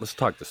talk. Let's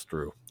talk this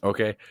through.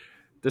 Okay.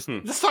 Let's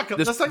talk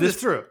This- this this-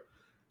 through.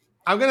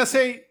 I'm gonna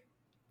say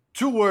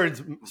two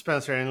words,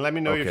 Spencer, and let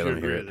me know Okay, if you let me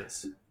agree hear with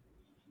this.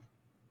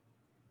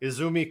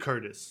 Izumi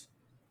Curtis.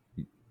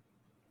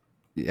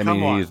 I Come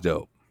mean, on. he is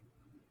dope.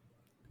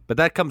 But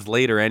that comes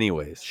later,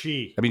 anyways.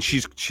 She. I mean,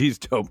 she's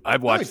dope.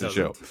 I've watched the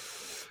show.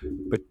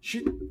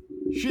 She.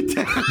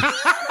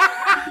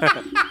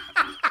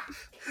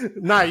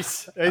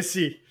 Nice. I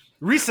see.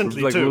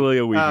 Recently Like too. really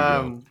a week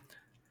ago.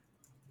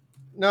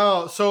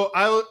 No, so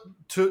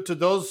to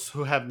those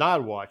who have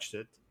not watched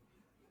it,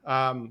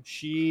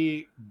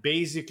 she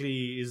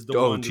basically is the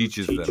one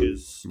teaches who them.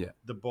 teaches Yeah.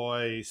 the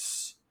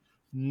boys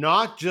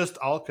not just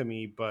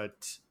alchemy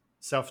but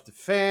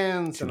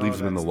self-defense. She and all leaves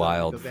them in that the stuff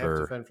wild because they have to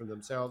for- defend from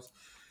themselves.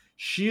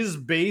 She's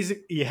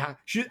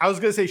I was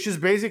gonna say she's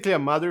basically a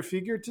mother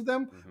figure to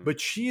them, but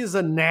she is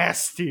a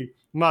nasty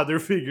mother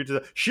figure to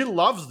them. She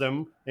loves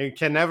them and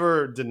can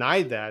never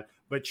deny that,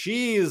 but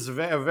she is a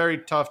very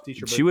tough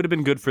teacher. She would have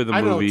been good for the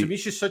I don't know. movie. To me,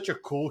 she's such a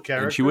cool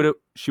character. And she would have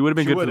been She good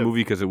for the would've.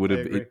 movie because it would I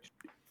have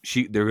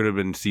agree. there would have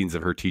been scenes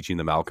of her teaching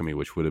them alchemy,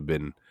 which would have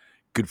been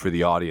good for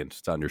the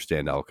audience to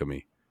understand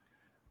alchemy,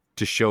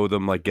 to show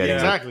them like getting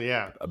Exactly,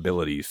 yeah.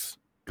 abilities,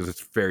 because it's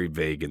very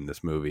vague in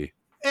this movie.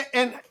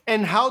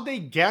 And how they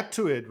get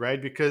to it,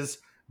 right? Because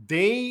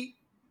they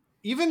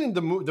even in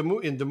the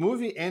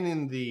movie and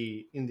in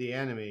the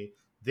anime,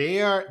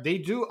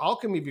 they do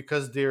alchemy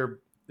because they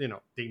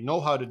know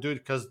how to do it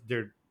because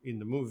they're in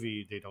the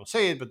movie. They don't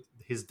say it, but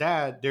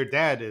their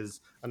dad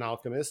is an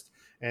alchemist,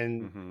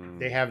 and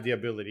they have the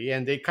ability,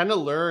 and they kind of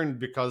learn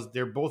because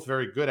they're both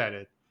very good at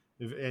it.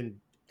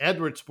 And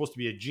Edward's supposed to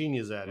be a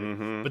genius at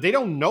it, but they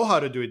don't know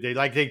how to do it.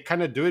 They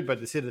kind of do it by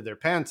the seat of their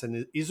pants.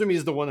 And Izumi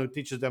is the one who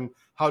teaches them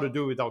how to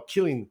do it without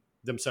killing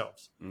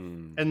themselves.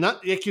 And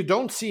not like you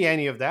don't see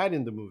any of that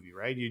in the movie,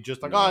 right? You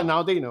just like, oh,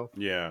 now they know.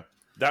 Yeah.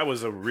 That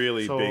was a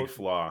really big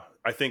flaw.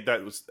 I think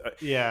that was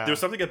Yeah. There's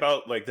something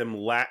about like them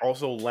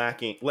also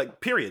lacking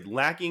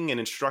an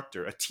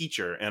instructor, a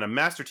teacher, and a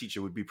master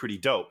teacher would be pretty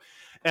dope.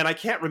 And I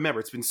can't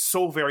remember. It's been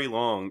so very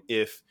long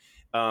if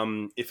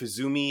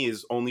Izumi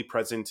is only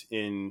present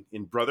in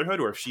Brotherhood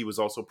or if she was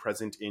also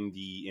present in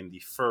the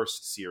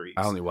first series.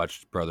 I only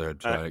watched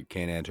Brotherhood, so I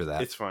can't answer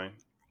that. It's fine.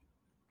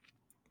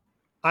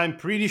 I'm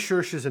pretty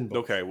sure she's in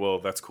both. Okay, well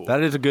that's cool.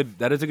 That is a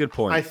good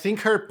point. I think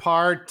her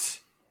part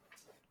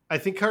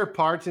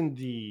in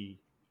the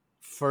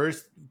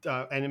first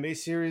anime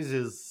series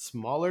is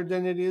smaller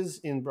than it is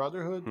in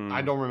Brotherhood.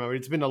 I don't remember.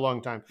 It's been a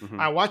long time.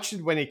 I watched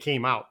it when it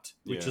came out,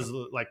 which Yeah. is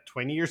like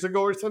 20 years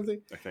ago or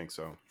something. I think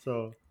so.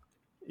 So,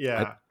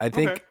 yeah. I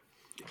think Okay.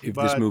 if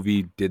this But-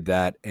 movie did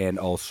that, and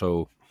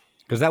also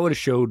because that would have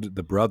showed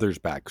the brothers'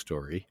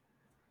 backstory,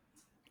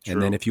 and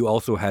then True. if you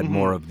also had Mm-hmm.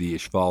 more of the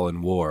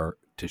Ishvalan War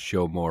to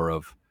show more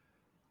of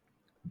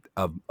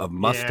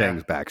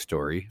Mustang's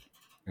backstory,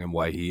 and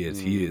why he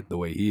is the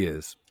way he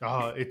is.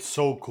 It's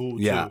so cool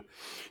Yeah. too.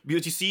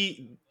 Because you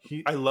see,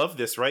 I love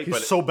this, right? He's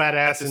But so badass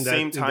at the in that,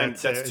 same time, in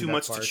that's too that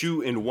much part. to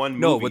chew in one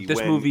movie. No, but this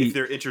movie, if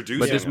they're introducing,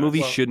 but this us. movie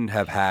Well- shouldn't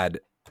have had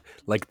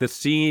like the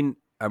scene.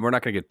 And we're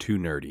not going to get too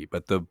nerdy,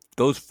 but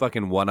those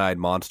fucking one-eyed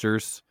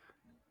monsters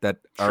that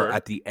are Sure.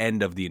 at the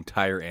end of the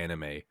entire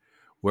anime,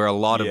 where a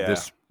lot of Yeah.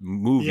 this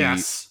movie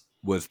Yes.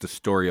 was the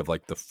story of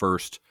like the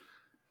first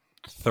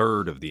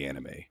third of the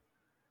anime,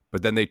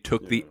 but then they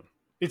took the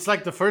It's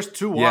like the first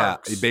two yeah,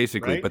 arcs,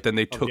 basically. right? But then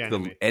they Of took the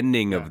anime.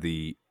 ending Yeah. of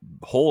the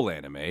whole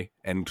anime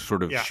and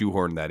sort of Yeah.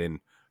 shoehorned that in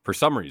for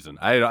some reason.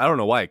 I don't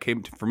know why it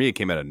came for me. It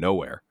came out of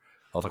nowhere.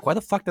 I was like, why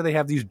the fuck do they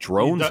have these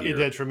drones It here?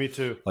 did for me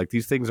too. Like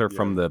these things are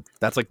from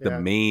that's like the Yeah.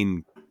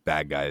 main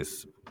bad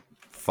guy's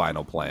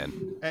final plan.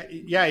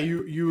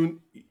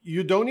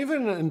 You don't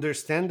even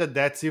understand that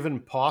that's even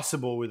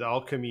possible with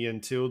alchemy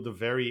until the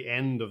very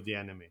end of the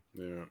anime.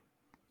 Yeah.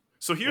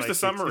 So here's Like, the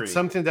summary. It's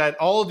something that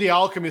all the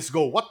alchemists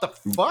go, "What the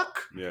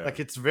fuck?" Yeah. Like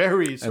it's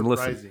very And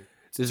listen, surprising.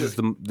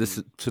 this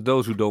is to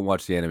those who don't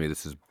watch the anime.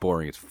 This is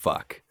boring as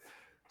fuck.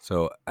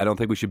 So I don't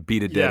think we should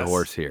beat a dead Yes.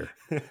 horse here.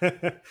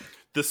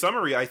 The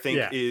summary, I think,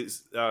 Yeah.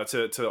 is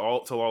to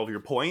all of your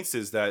points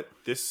is that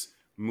this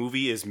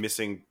movie is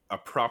missing a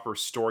proper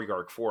story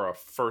arc for a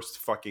first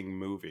fucking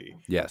movie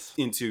Yes.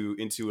 into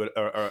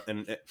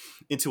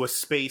a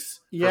space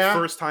Yeah. for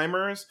first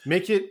timers.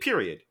 Make it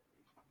Period.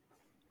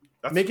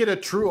 That's- make it a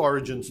true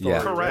origin story.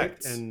 Yeah.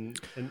 Correct. Right? And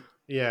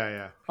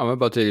yeah. I'm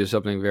about to do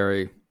something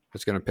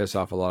that's going to piss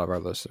off a lot of our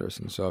listeners.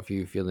 And so if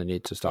you feel the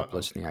need to stop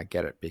listening, I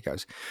get it.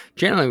 Because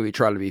generally we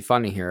try to be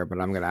funny here, but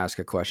I'm going to ask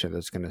a question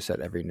that's going to set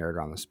every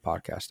nerd on this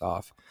podcast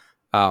off.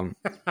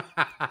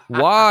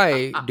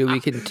 Why do we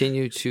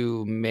continue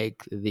to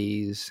make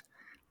these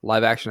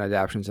live action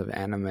adaptations of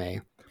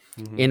anime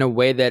in a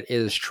way that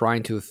is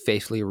trying to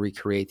faithfully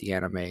recreate the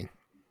anime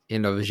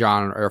in a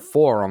genre or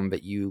form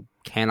that you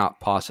cannot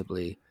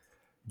possibly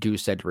do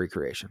said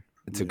recreation?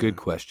 It's a good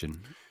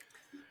question.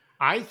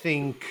 I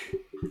think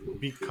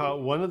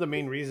because one of the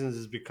main reasons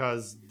is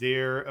because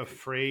they're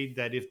afraid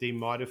that if they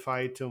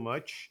modify it too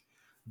much,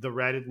 the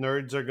Reddit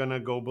nerds are gonna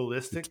go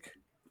ballistic,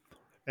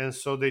 and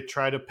so they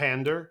try to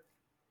pander.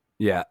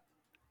 Yeah.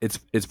 It's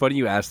funny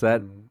you asked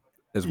that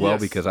as well,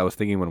 Yes. because I was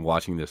thinking when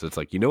watching this, it's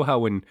like, you know how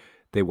when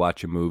they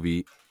watch a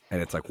movie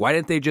and it's like, why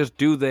didn't they just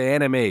do the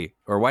anime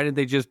or why didn't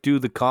they just do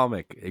the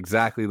comic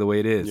exactly the way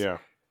it is? Yeah.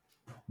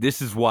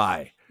 This is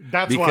why.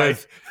 That's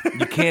Because why.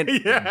 you can't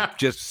Yeah.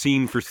 just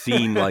scene for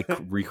scene like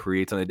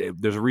recreate something.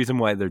 There's a reason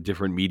why they're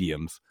different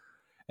mediums.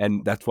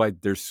 And that's why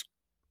there's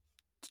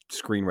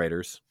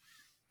screenwriters.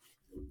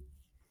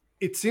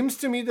 It seems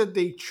to me that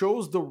they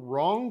chose the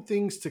wrong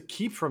things to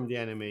keep from the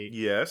anime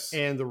Yes.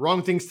 and the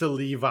wrong things to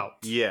leave out.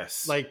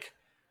 Yes. Like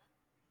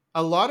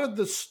a lot of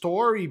the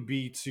story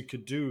beats you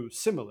could do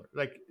similar.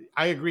 Like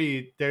I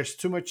agree, there's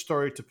too much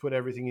story to put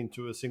everything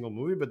into a single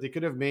movie, but they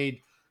could have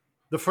made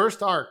the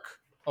first arc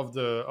of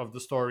the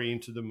story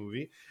into the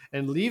movie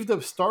and leave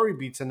the story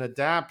beats and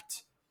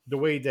adapt the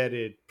way that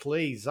it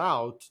plays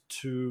out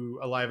to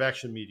a live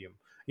action medium.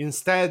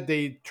 Instead,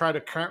 they try to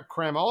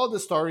cram all of the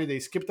story. They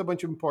skipped a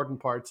bunch of important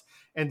parts,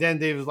 and then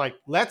they was like,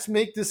 "Let's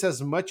make this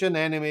as much an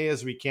anime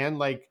as we can,"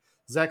 like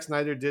Zack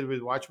Snyder did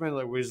with Watchmen.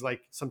 Like, where it's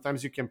like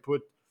sometimes you can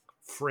put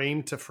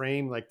frame to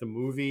frame, like the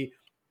movie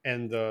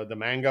and the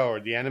manga or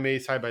the anime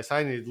side by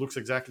side, and it looks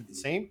exactly the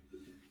same.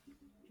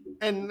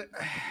 And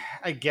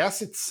I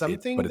guess it's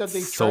something but that it's they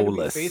try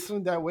soulless. to be faithful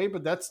in that way,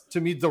 but that's to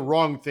me the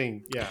wrong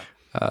thing. Yeah.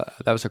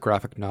 That was a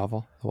graphic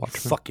novel, The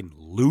Watchmen. Fucking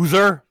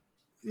loser.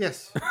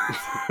 Yes.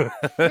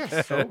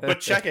 Yes. So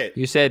but check it.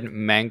 You said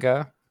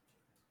manga.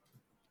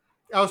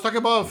 I was talking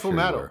about Full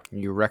Metal.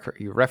 You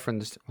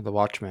referenced The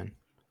Watchmen.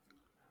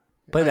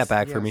 Play that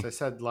back for me. I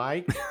said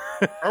like.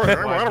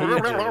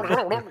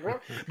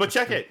 But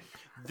check it.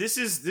 This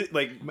is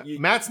like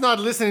Matt's not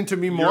listening to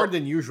me more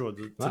than usual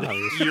today.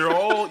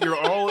 Wow. you're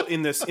all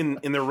in this in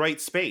the right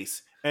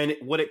space, and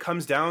what it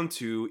comes down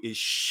to is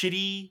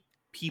shitty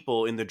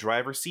people in the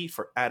driver's seat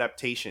for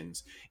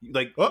adaptations.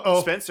 Like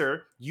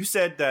Spencer, you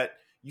said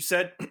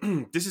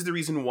this is the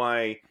reason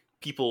why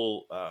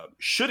people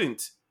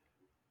shouldn't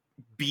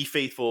be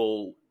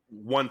faithful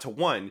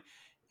one-to-one.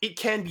 It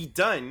can be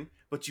done,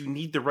 but you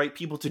need the right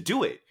people to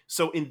do it.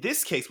 So in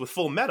this case with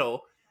Full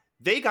Metal,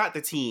 they got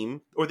the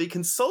team, or they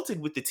consulted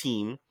with the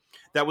team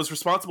that was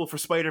responsible for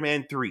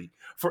Spider-Man 3,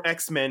 for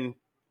X-Men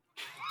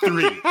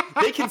 3.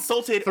 They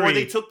consulted, or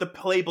they took the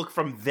playbook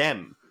from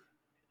them,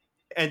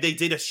 and they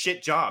did a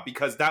shit job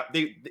because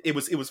it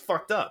was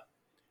fucked up,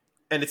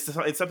 and it's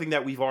something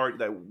that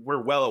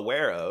we're well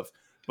aware of.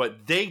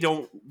 But they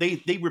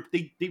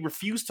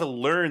refuse to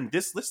learn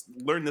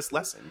this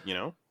lesson. You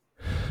know,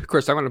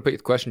 Chris, I'm going to put the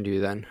question to you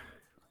then.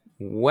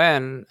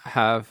 When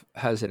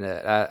has an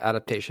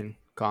adaptation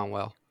gone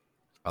well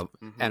of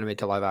anime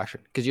to live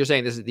action? Because you're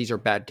saying these are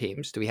bad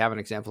teams. Do we have an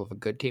example of a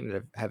good team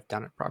that have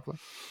done it properly?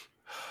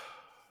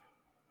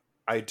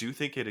 I do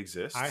think it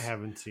exists. I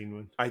haven't seen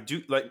one. I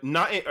do like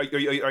not. Are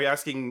you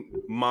asking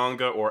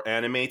manga or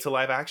anime to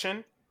live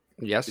action?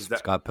 Yes. Is that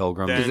Scott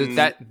Pilgrim. Then- Is it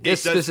that this it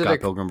does- Scott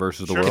specific Pilgrim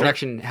versus the Sure. World.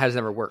 connection has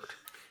never worked?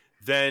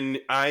 then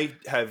I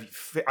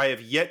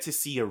have yet to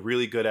see a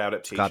really good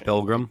adaptation. Scott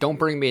Pilgrim. Don't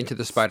bring me into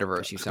the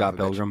Spider-Verse, you son Scott of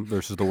a bitch. Pilgrim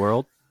versus the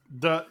World.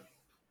 The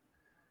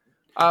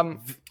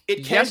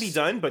It can Yes, be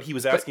done, but he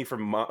was asking for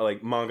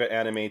manga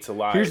anime to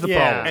live. Here's the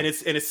Yeah. problem.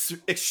 and it's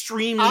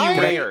extremely I-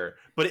 rare,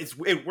 but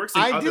it works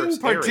in I other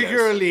didn't areas.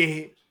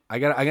 particularly. I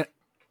got.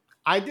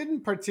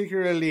 didn't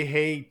particularly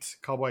hate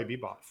Cowboy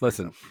Bebop.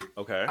 Listen,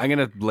 Okay. I'm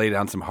gonna lay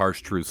down some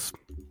harsh truths.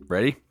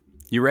 Ready?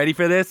 You ready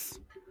for this?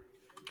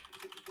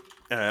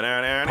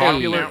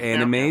 Popular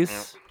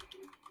animes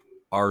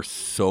are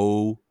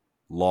so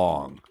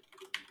long.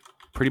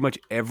 Pretty much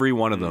every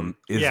one of them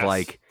is Yes.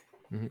 like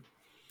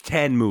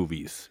 10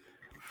 movies.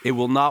 It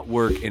will not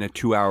work in a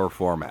 2-hour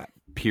format,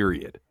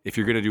 period. If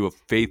you're going to do a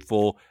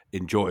faithful,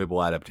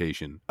 enjoyable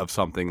adaptation of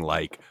something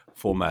like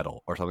Full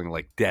Metal or something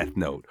like Death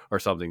Note or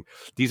something.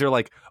 These are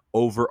like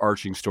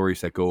overarching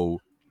stories that go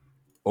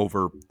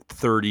over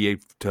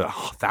 38 to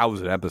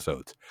 1,000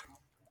 episodes.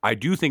 I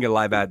do think a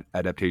live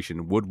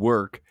adaptation would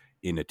work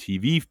in a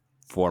TV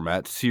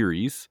format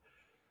series.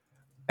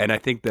 And I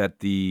think that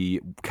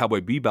the Cowboy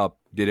Bebop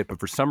did it, but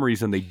for some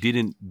reason they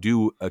didn't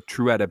do a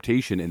true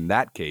adaptation in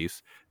that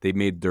case. They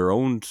made their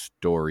own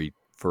story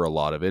for a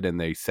lot of it, and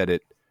they said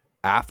it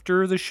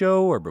after the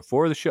show or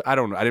before the show. I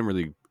don't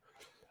know.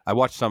 I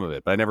watched some of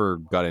it, but I never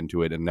got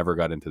into it and never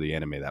got into the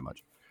anime that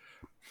much.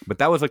 But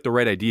that was like the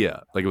right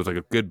idea. Like it was like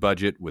a good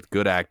budget with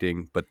good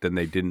acting, but then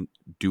they didn't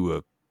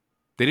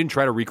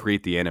try to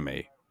recreate the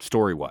anime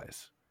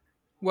story-wise.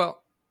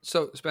 Well,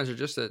 so Spencer,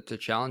 just to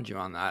challenge you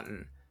on that,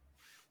 and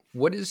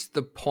what is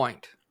the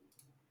point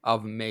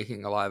of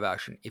making a live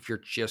action if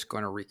you're just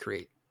going to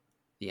recreate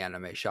the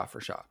anime shot for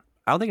shot?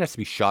 I don't think it has to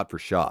be shot for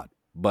shot,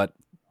 but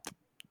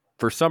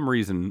for some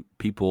reason,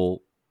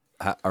 people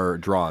are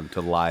drawn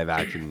to live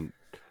action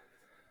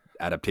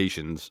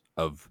adaptations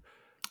of.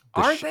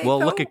 Are they? Well,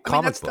 though? look at I mean,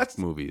 comic book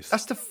movies.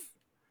 That's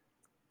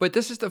but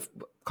this is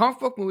comic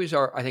book movies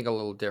are, I think, a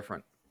little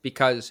different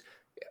because.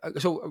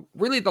 So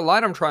really, the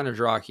line I'm trying to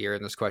draw here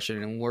in this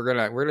question, and we're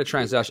gonna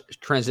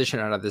transition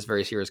out of this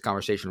very serious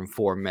conversation in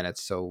 4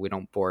 minutes, so we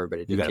don't bore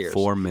everybody to You got tears.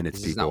 4 minutes,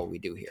 This is not people. what we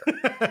do here.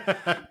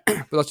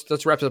 But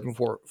let's wrap this up in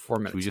four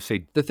minutes. Should we just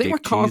say The thing dick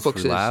with comic cheese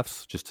books for is-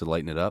 laughs, just to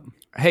lighten it up?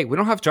 Hey, we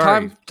don't have Sorry,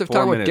 time to 4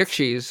 talk about minutes. dick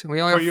cheese. We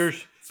only For have your-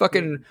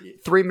 fucking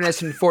 3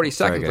 minutes and 40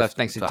 Sorry, seconds guys. left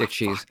thanks to Ah, dick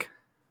cheese. fuck.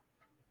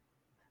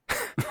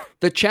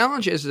 The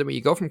challenge is that when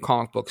you go from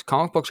comic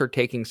books are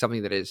taking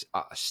something that is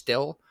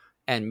still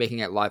and making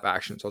it live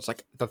action. So it's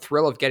like the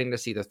thrill of getting to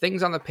see the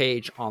things on the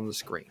page on the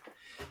screen.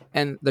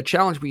 And the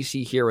challenge we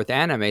see here with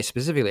anime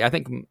specifically, I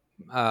think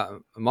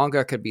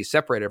manga could be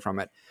separated from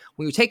it.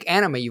 When you take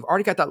anime, you've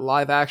already got that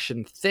live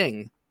action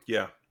thing.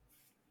 Yeah.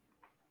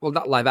 Well,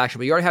 not live action,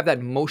 but you already have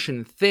that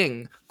motion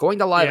thing. Going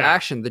to live Yeah.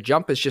 action, the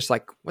jump is just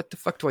like, what the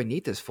fuck do I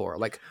need this for?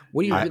 Like,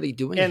 what are you really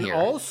doing And here?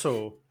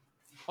 also,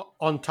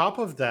 on top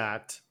of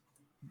that,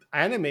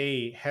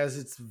 anime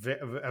has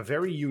a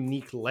very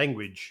unique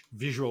language,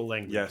 visual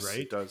language, Yes, right?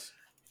 it does.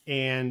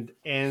 And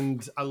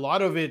a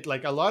lot of it,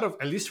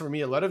 at least for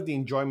me, a lot of the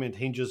enjoyment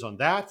hinges on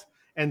that.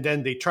 And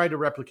then they try to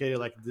replicate it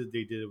like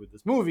they did it with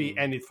this movie,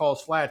 and it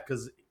falls flat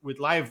because with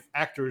live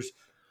actors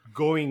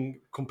going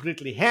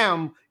completely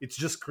ham, it's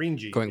just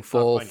cringy. Going It's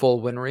not funny.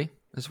 full Winry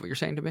is what you're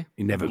saying to me?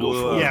 You never go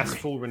Whoa. full. Yes,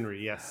 full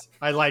Winry. Yes,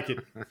 I like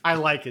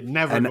it.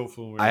 Never And go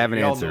full Winry. I have an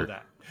We all answer. know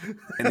that.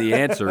 And the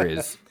answer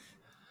is,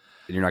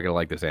 and you're not going to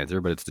like this answer,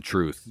 but it's the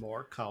truth.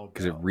 More cowbell.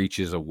 Because it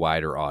reaches a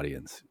wider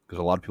audience. Because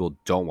a lot of people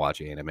don't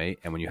watch anime,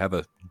 and when you have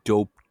a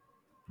dope,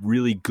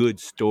 really good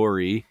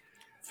story,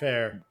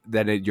 Fair.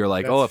 then you're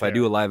like, That's oh, if I fair.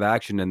 do a live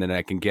action, and then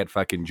I can get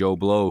fucking Joe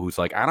Blow, who's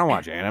like, I don't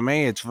watch anime,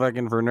 it's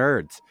fucking for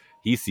nerds.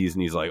 He sees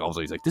and he's like,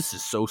 this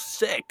is so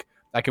sick.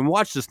 I can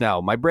watch this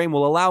now. My brain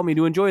will allow me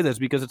to enjoy this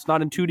because it's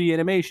not in 2D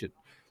animation,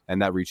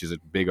 and that reaches a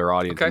bigger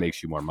audience Okay. and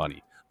makes you more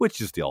money,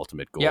 which is the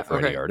ultimate goal Yeah, for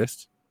any okay.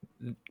 artist.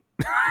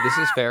 This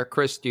is fair.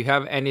 Chris, do you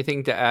have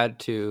anything to add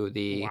to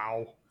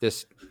Wow.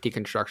 this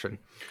deconstruction?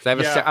 'Cause I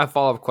have Yeah. a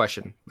follow-up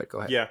question, but go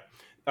ahead. Yeah.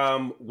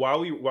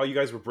 While you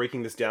guys were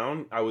breaking this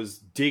down, I was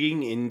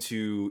digging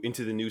into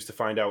the news to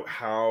find out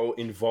how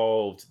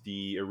involved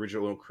the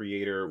original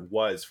creator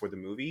was for the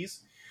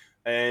movies,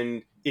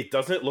 and it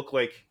doesn't look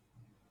like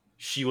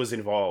she was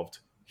involved.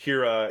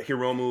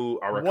 Hiromu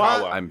Arakawa.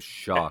 What? I'm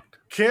shocked.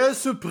 Quelle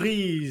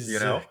surprise! You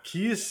know?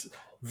 He's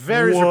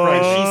very And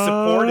surprised. she's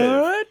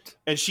supportive,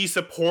 and she's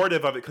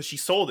supportive of it because she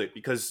sold it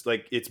because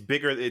like it's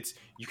bigger.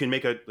 You can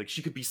make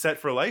she could be set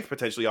for life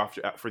potentially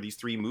for these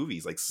 3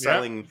 movies, like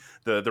selling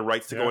the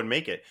rights to go Yeah. and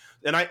make it.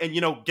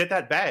 And get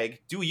that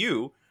bag, do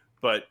you?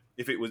 But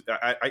if it was,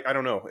 I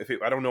don't know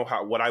I don't know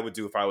what I would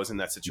do if I was in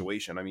that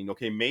situation. I mean,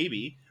 okay,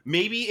 maybe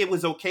it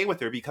was okay with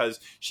her because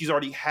she's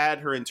already had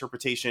her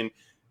interpretation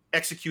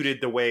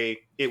executed the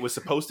way it was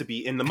supposed to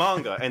be in the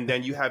manga, and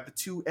then you have the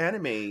two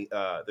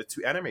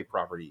anime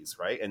properties,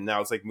 right? And now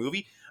it's like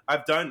movie.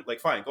 I've done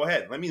fine. Go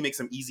ahead, let me make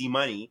some easy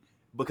money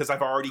because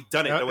I've already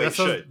done it the way it That's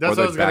what, should. that's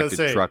or what I was they gonna backed a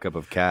say. truck up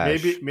of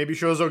cash. Maybe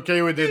show's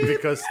okay with it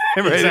because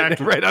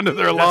right under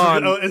their That's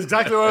lawn.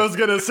 exactly what I was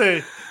gonna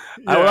say.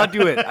 I will Yeah. not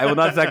do it. I will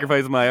not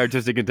sacrifice my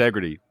artistic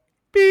integrity.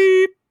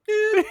 Beep.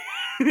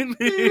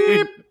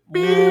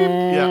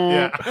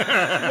 Yeah.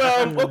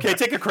 Well, okay,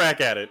 take a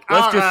crack at it.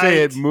 Let's All just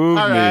say it right. moved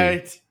All me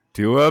right.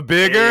 to a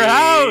bigger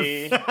house.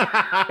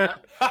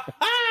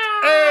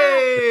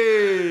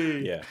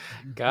 Hey. Yeah.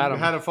 Got You him.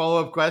 had a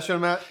follow-up question,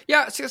 Matt?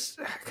 Yeah, it's just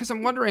because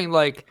I'm wondering,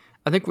 like,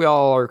 I think we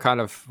all are kind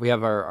of, we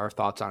have our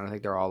thoughts on it. I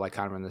think they're all, like,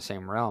 kind of in the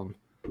same realm.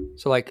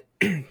 So, like,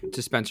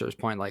 to Spencer's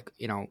point, like,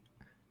 you know,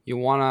 you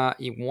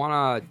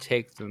wanna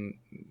take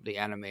the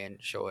anime and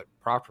show it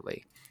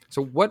properly.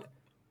 So what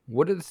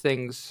are the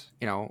things,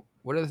 you know,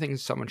 what are the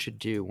things someone should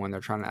do when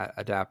they're trying to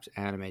adapt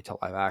anime to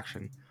live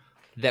action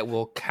that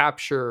will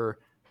capture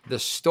the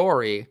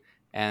story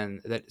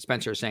and that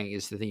Spencer is saying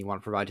is the thing you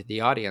want to provide to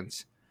the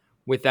audience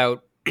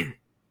without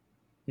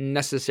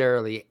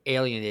necessarily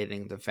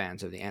alienating the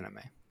fans of the anime?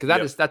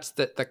 Because that's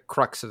the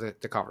crux of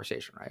the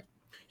conversation, right?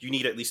 You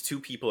need at least two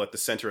people at the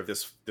center of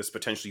this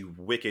potentially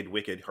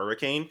wicked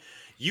hurricane.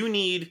 You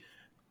need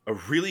a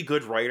really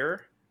good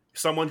writer,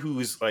 someone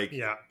who's like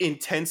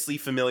intensely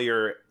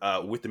familiar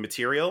with the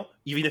material,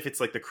 even if it's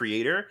like the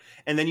creator.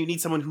 And then you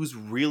need someone who's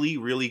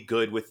really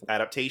good with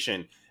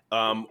adaptation,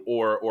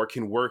 or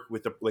can work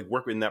with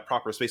work in that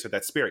proper space with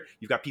that spirit.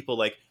 You've got people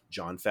like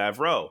Jon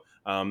Favreau.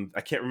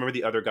 I can't remember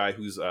the other guy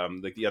who's Dave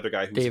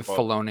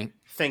Filoni.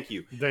 Thank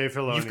you. Dave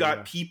Filoni. You've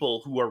got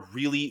people who are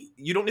really,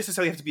 you don't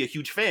necessarily have to be a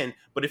huge fan,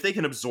 but if they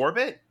can absorb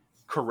it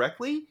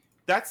correctly,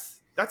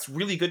 that's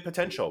really good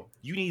potential.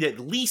 You need at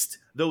least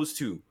those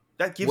two.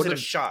 That gives it a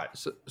shot.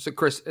 So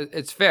Chris,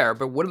 it's fair,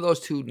 but what do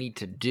those two need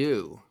to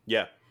do?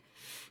 Yeah.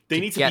 They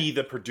need to be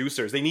the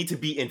producers. They need to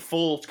be in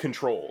full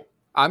control.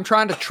 I'm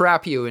trying to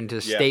trap you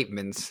into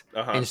statements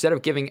instead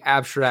of giving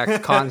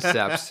abstract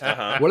concepts.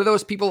 What do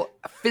those people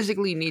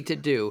physically need to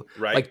do?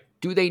 Right. Like,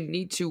 do they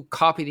need to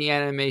copy the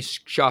anime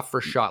shot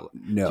for shot?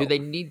 No. Do they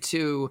need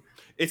to?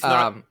 It's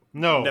not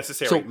no.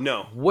 necessary. So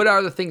no. what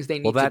are the things they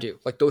need to do?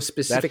 Like those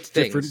specific That's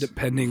things. different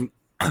depending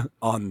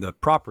on the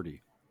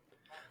property.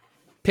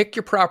 Pick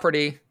your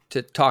property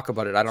to talk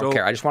about it. I don't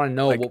care. I just want to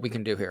know what we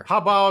can do here. How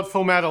about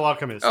Fullmetal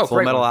Alchemist? Oh,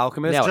 great Fullmetal one.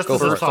 Alchemist. Nail it. Just Go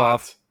as a first.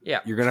 thought. Yeah.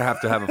 You're gonna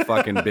have a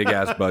fucking big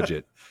ass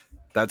budget.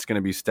 That's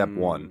gonna be step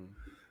one.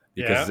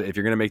 Because if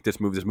you're gonna make this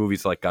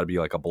movie's like got to be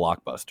like a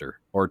blockbuster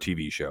or a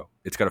TV show.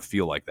 It's got to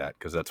feel like that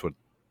because that's what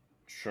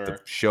the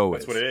show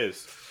is. That's what it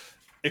is.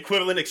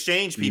 Equivalent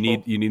exchange,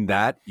 people. You need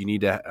that. You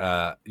need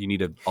a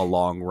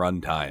long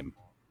run time.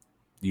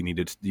 You need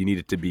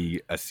it to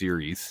be a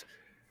series.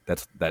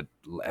 That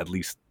at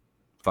least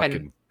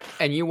fucking.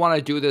 And you want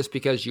to do this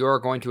because you're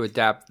going to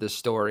adapt the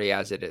story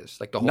as it is,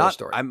 like the whole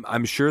story.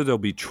 I'm sure there'll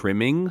be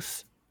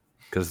trimmings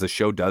because the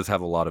show does have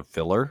a lot of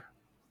filler,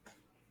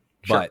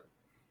 but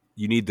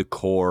you need the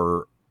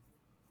core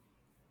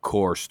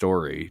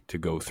story to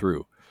go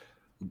through.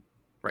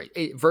 Right.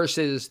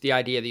 Versus the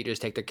idea that you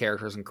just take the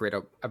characters and create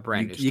a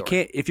brand new story. You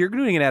can't, if you're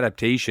doing an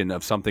adaptation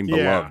of something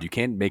beloved, you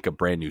can't make a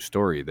brand new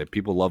story. That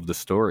people love the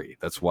story.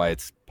 That's why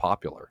it's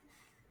popular.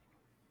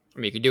 I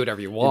mean, you can do whatever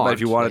you want. But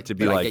if you want it to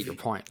be I like get your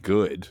point.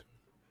 good.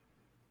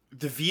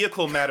 The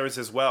vehicle matters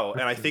as well.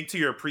 And I think to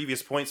your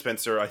previous point,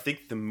 Spencer, I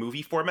think the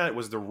movie format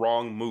was the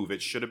wrong move.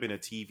 It should have been a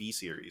TV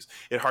series.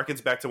 It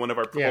harkens back to one of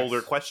our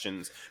older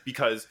questions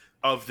because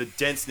of the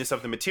denseness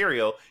of the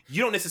material.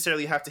 You don't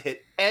necessarily have to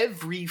hit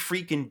every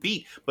freaking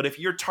beat. But if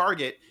your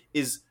target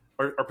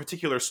are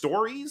particular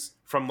stories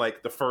from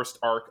like the first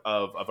arc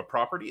of a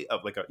property,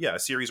 of like a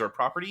series or a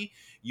property,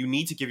 you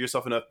need to give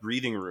yourself enough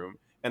breathing room.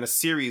 And a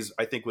series,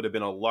 I think, would have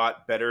been a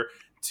lot better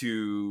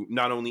to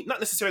not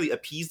necessarily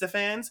appease the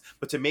fans,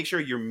 but to make sure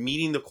you're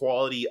meeting the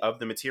quality of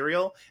the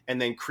material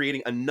and then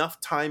creating enough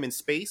time and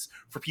space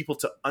for people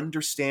to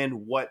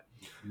understand what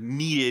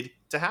needed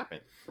to happen.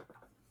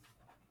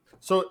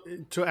 So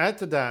to add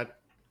to that,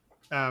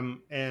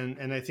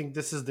 and I think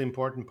this is the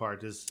important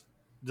part, is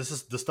this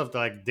is the stuff that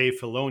like Dave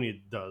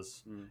Filoni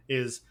does,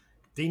 is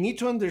they need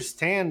to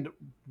understand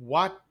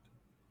what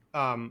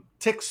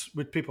ticks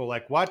with people,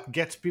 like what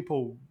gets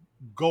people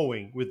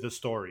going with the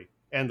story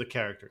and the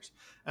characters.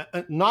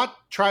 Not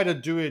try to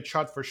do it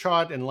shot for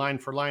shot and line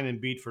for line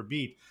and beat for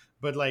beat,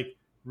 but like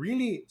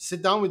really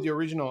sit down with the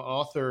original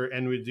author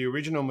and with the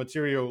original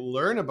material,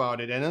 learn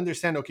about it and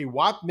understand, okay,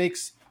 what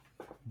makes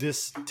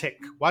this tick?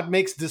 What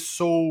makes this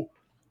so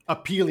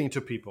appealing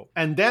to people?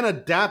 And then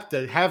adapt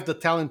it, have the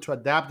talent to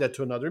adapt that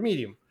to another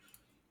medium,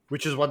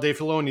 which is what Dave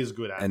Filoni is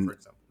good at, And for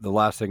example. the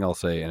last thing I'll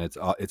say, and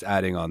it's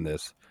adding on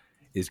this,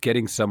 is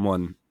getting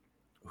someone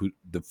who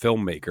the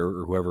filmmaker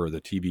or whoever,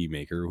 the TV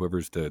maker,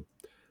 whoever's the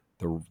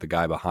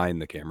guy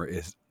behind the camera,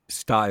 is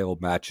style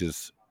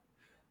matches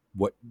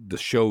what the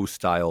show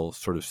style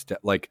sort of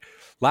like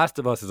Last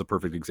of Us is a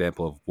perfect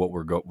example of what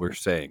we're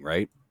saying,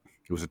 right?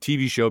 It was a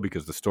TV show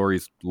because the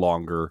story's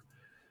longer,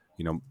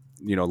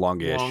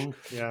 longish. Long,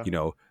 yeah.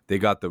 They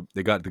got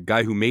the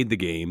guy who made the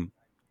game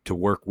to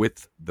work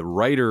with the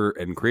writer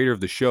and creator of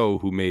the show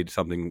who made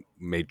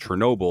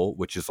Chernobyl,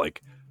 which is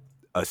like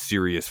a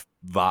serious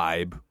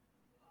vibe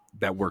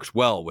that works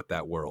well with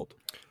that world.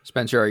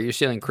 Spencer, are you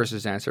stealing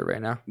Chris's answer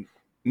right now?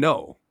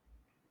 No.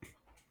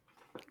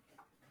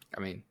 I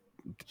mean,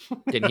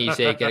 didn't he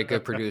say get a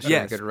good producer and a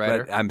Yes, good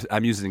writer? but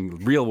I'm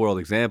using real world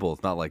examples,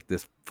 not like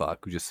this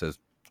fuck who just says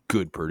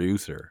good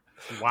producer.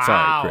 Wow.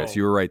 Sorry, Chris,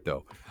 you were right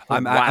though.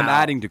 I'm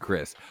adding to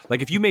Chris.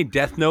 Like if you made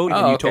Death Note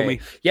and you told me,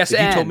 yes, if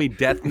and you told me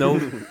Death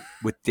Note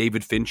with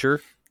David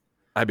Fincher,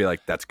 I'd be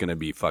like, that's gonna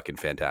be fucking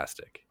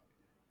fantastic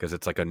because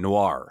it's like a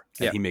noir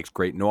and he makes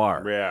great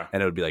noir. Yeah.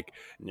 And it would be like,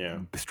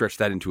 stretch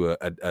that into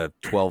a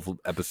 12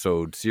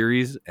 episode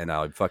series, and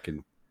I would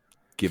fucking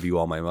give you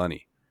all my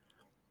money.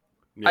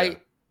 Yeah.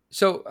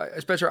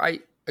 Spencer, I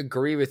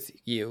agree with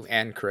you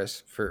and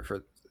Chris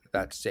for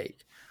that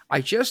sake.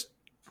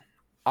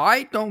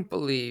 I don't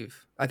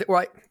believe. I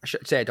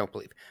should say I don't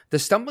believe. The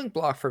stumbling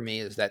block for me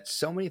is that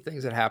so many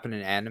things that happen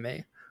in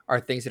anime are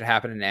things that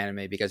happen in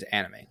anime because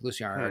anime.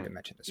 Luciano already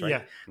mentioned this, right?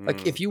 Yeah.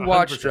 Like if you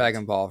watch 100%.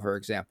 Dragon Ball, for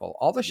example,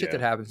 all the shit that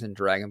happens in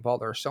Dragon Ball,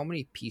 there are so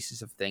many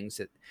pieces of things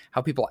that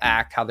how people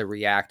act, how they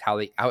react, how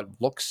it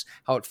looks,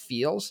 how it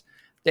feels,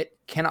 that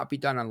cannot be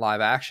done in live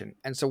action.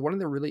 And so one of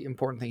the really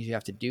important things you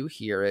have to do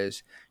here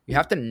is you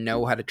have to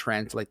know how to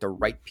translate the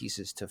right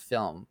pieces to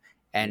film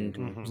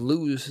and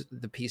lose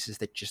the pieces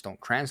that just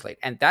don't translate.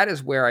 And that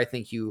is where I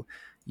think you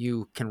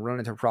can run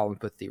into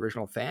problems with the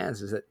original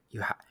fans, is that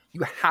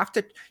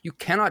you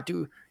cannot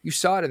do, you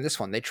saw it in this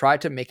one. They tried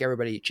to make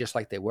everybody just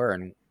like they were.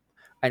 And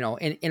I know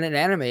in an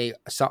anime,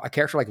 a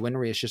character like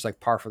Winry is just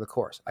like par for the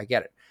course. I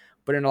get it.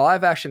 But in a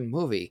live action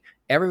movie,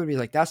 everybody's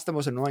like, that's the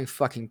most annoying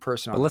fucking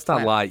person on But let's the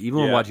not planet. lie. Even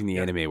when watching the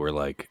anime, we're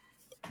like,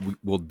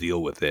 we'll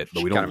deal with it,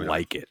 but we don't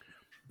like it.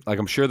 Like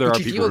I'm sure there But are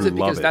you people deal who with it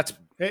love because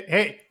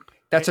it.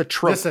 that's a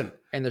trope Listen,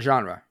 in the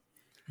genre.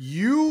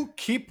 you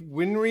keep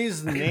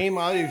Winry's name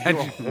out of your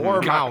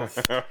whore mouth.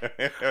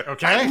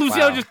 Okay?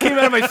 Luciano just came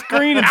out of my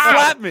screen and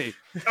slapped me.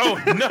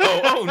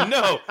 Oh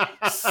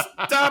no!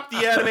 Stop the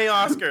anime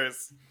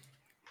Oscars.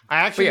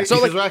 This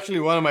is actually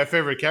one of my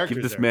favorite characters.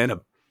 Give this there. man a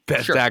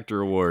Best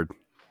Actor award.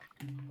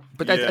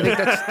 But I think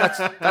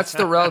that's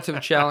the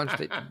relative challenge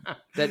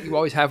that you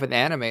always have with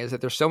anime, is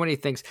that there's so many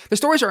things. The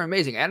stories are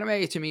amazing.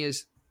 Anime to me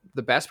is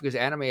the best because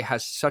anime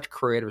has such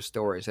creative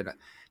stories, and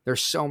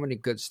there's so many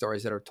good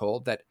stories that are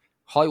told that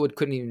Hollywood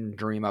couldn't even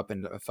dream up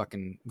in a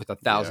fucking with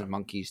 1,000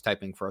 monkeys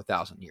typing for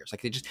 1,000 years.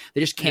 Like they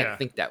just can't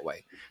think that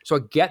way. So I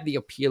get the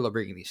appeal of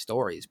bringing these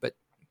stories, but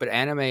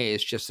anime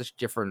is just such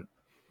different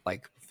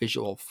like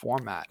visual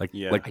format. Like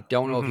I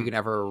don't know if you can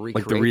ever recreate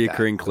like the that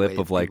reoccurring the clip way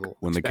of that like people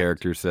when the expect.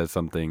 character says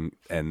something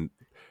and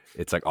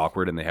it's like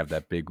awkward and they have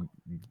that big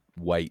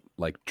white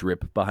like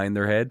drip behind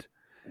their head.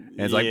 And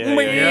it's like,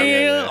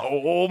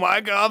 oh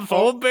my God,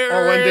 so embarrassed.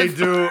 Or when they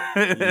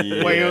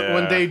do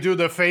when they do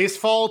the face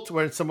fault,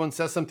 where someone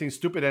says something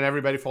stupid and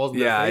everybody falls in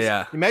their face.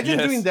 Yeah. Imagine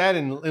doing that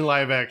in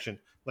live action.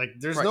 Like,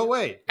 there's no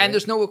way. And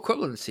there's no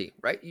equivalency,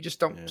 right? You just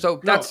don't. So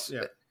that's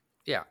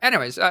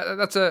Anyways,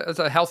 that's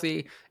a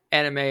healthy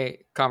anime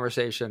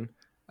conversation,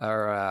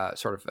 or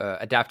sort of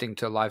adapting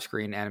to live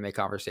screen anime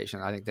conversation.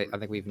 I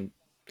think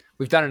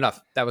we've done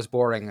enough. That was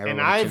boring.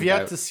 And I've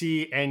yet to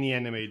see any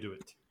anime do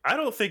it. I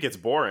don't think it's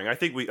boring. I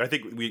think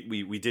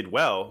we did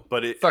well,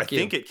 but I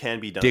think it can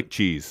be done. Dick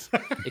cheese.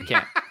 It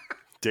can't.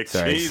 Dick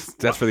Sorry, cheese.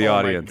 that's for the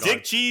audience.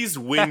 Dick cheese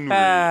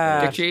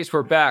Winry. Dick cheese,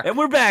 we're back. And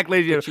we're back,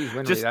 ladies and Dick cheese,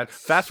 gentlemen. Winry, Just that's-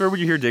 fast forward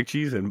when you hear Dick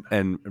cheese and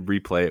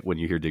replay it when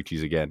you hear Dick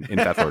cheese again. In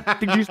fast forward.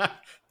 Dick cheese.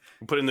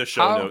 Put in the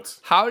show notes.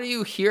 How do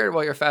you hear it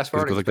while you're fast It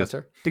forwarding, goes like this.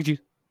 Spencer? Dick cheese.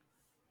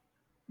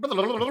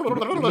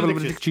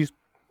 Dick cheese.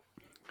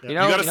 You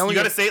know, You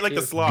gotta say it like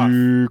the sloth.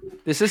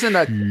 This isn't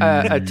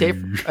a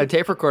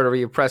tape recorder where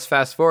you press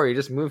fast forward. You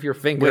just move your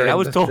finger. Wait, I and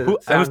was told the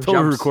I was sound told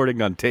we were jumps.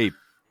 recording on tape.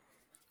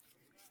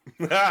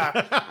 And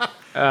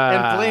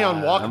play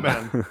on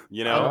Walkman.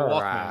 You know,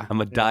 Walkman.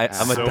 I'm a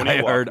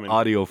Sony diehard Walkman.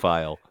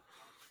 audiophile.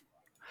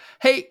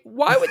 Hey,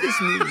 why would this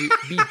movie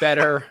be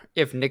better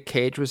if Nick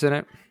Cage was in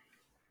it?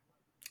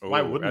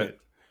 Why wouldn't it?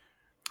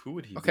 Who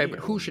would he? Okay, be?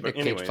 but who should Nick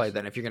Cage anyways. play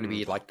then if you're going to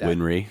be like that?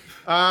 Winry.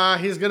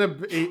 He's gonna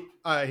be.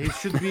 He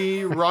should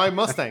be Roy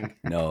Mustang.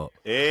 No.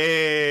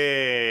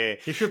 Hey,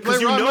 He should play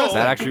 'Cause Ron Mustang.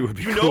 That actually would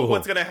be you cool. know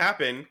what's gonna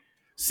happen.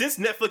 Since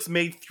Netflix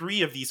made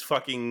 3 of these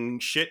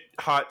fucking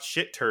hot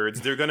shit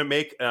turds, they're gonna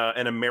make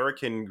an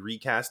American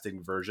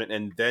recasting version,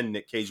 and then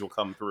Nick Cage will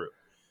come through.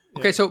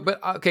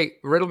 Okay,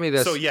 riddle me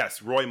this. So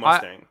yes, Roy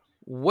Mustang.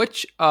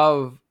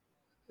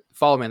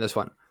 Follow me on this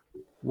one.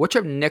 Which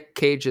of Nick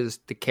Cage's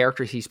the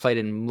characters he's played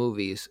in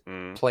movies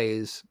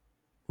plays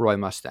Roy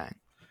Mustang?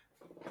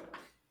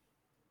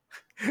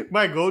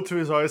 My go-to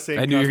is always saying.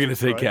 I knew you were Castor going to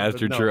say Troy,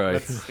 Castor but no, Troy.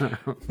 that's-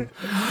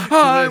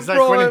 I'm It's like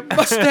Roy when he-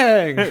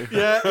 Mustang.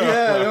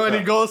 Yeah.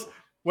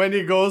 When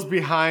he goes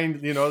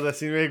behind, the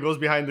scene where he goes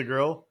behind the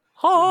girl,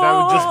 that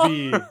would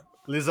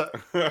just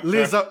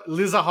be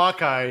Liza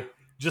Hawkeye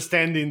just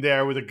standing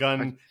there with a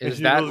gun. Is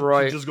and that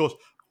Roy- She just goes.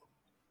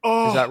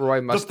 Oh, Is that Roy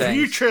the Mustang's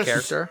peaches!"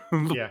 character?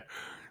 Yeah,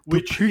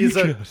 which is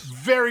a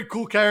very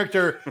cool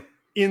character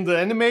in the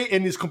anime,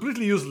 and is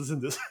completely useless in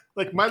this.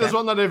 Like, might as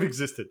well not have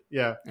existed.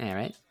 Yeah, All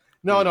right.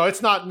 No,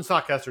 it's not. It's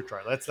not Castor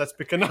Troy. Let's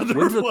pick another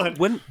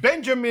one.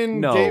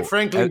 Benjamin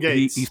Franklin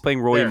Gates. He's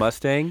playing Roy There.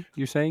 Mustang.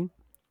 You're saying?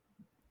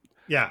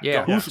 Yeah.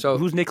 Yeah. So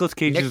Who's Nicolas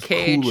Cage's Nick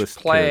Cage coolest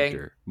playing-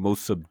 character?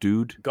 Most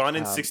subdued? Gone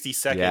in 60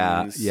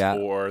 seconds yeah.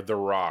 or The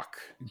Rock.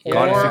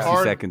 Gone in Or-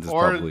 60 seconds is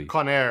probably.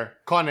 Con Air.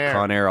 Con Air.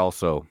 Con Air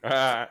also.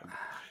 And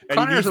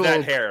Connor's he needs a that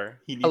little- hair.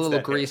 He needs a little that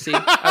hair. greasy.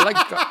 I like.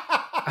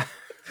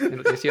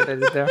 You see what they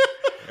did there?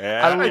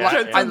 Yeah, I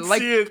yeah.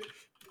 like see it.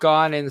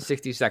 Gone in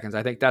 60 seconds.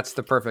 I think that's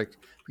the perfect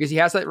because he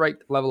has that right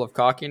level of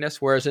cockiness.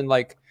 Whereas in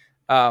like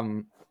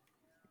Con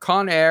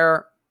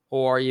Air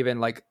or even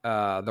like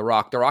The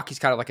Rock, he's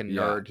kind of like a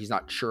nerd. He's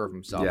not sure of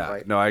himself, Yeah,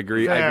 right? no, I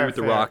agree. I agree with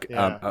The Fair. Rock.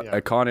 Yeah, yeah.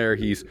 At Con Air,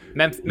 he's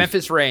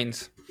Memphis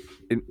Reigns.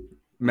 in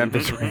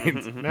Memphis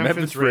Reigns.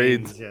 Memphis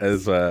Reigns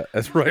Reigns,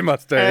 as Roy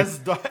Mustang.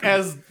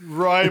 as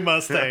Roy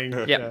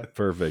Mustang. Yeah.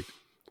 Perfect.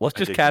 Let's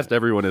just dig cast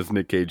everyone as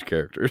Nick Cage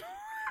characters.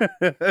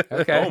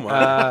 Okay. Oh,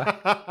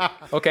 my.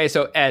 Okay,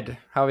 so Ed.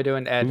 How are we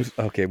doing, Ed?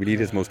 Okay, we need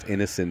his most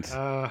innocent.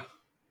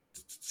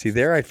 See,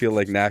 there I feel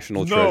like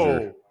national treasure.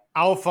 No,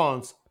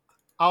 Alphonse.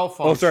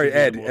 Oh, sorry, should be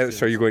Ed. the most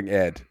Sorry, you're going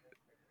Ed.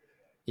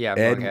 Yeah, I'm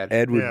Ed. going Ed.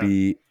 Ed would Yeah.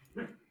 be.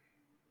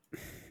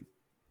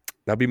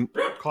 That'd be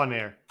Con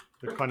Air.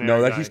 The Con Air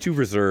no. That guy. he's too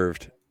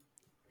reserved.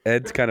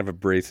 Ed's kind of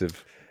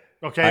abrasive.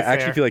 Okay, I fair.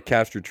 actually feel like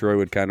Castor Troy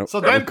would kind of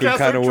So then could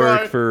kind of Castor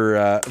work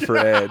Troy- for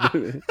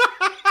Ed.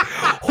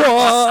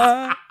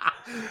 What?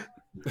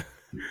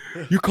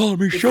 You calling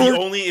me It's the short?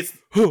 only. It's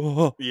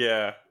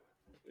yeah,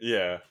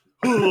 yeah.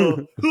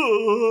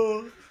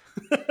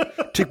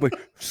 Take my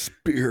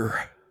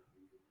spear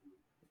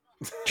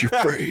to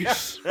your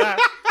face.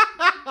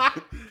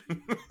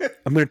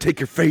 I'm gonna take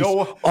your face You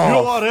know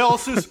off. what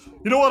else is?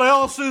 You know what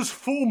else is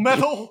Full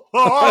Metal?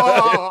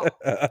 Ah!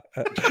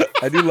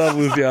 I do love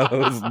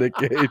Luciano's Nick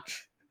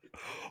Cage.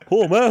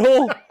 Oh,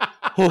 metal.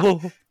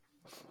 Oh.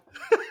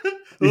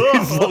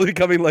 He's slowly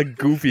becoming like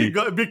Goofy.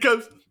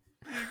 Because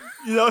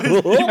you know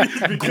he's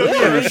becoming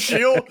Hank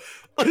Hill.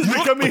 He's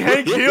becoming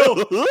Hank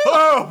Hill.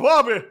 Oh,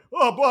 Bobby.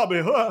 Oh,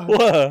 Bobby.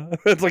 What?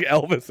 It's like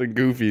Elvis and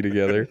Goofy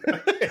together.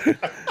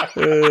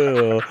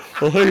 Oh,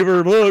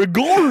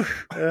 gosh.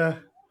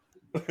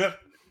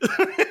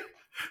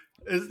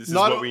 This is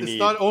what we It's need.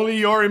 not only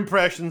your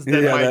impressions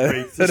that Yeah,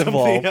 migrate to that something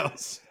evolved.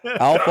 else.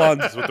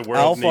 Alphonse, what the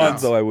world Alphonse,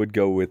 needs. though, I would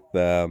go with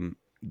the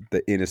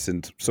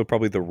innocent. So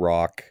probably The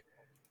Rock,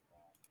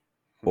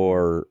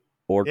 or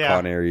Yeah,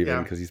 Con Air, even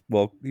yeah. because he's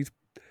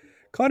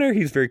Con Air.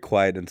 He's very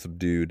quiet and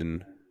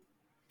subdued,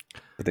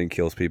 but then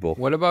kills people.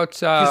 What about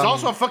He's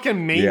also a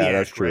fucking maniac,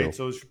 that's true. right?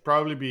 So it should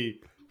probably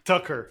be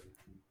Tucker.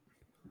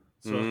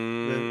 So that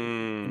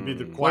would be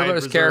the what quiet, about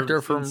his character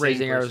reserved, from insane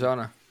Raising person.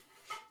 Arizona?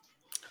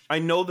 I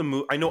know the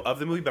movie. I know of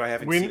the movie, but I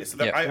haven't seen it. So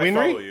that yeah. I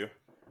Winry? follow you.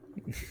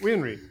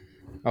 Winry.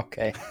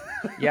 Okay.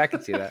 Yeah, I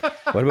can see that.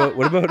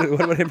 What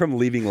about him from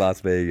Leaving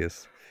Las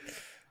Vegas?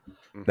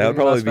 That would Leaving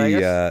probably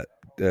Las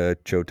be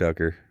Joe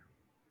Tucker.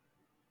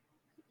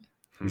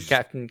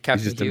 Captain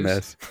He's just Hughes. a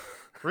mess.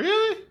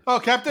 Really? Oh,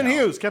 Captain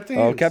Hughes. Captain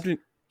Hughes. Oh, Captain.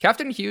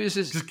 Captain Hughes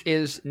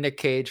is Nick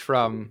Cage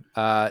from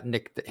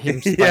Nick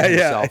him Yeah,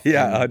 himself.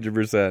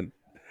 100%.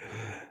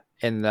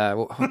 In the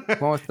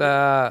one with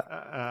the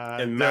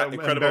And the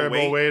Incredible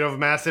unbearable weight of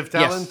massive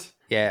talent.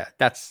 yes,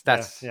 yeah,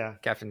 that's Yeah.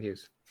 Captain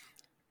Hughes.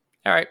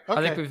 All right, I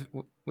Okay.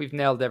 think we've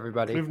nailed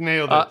everybody. We've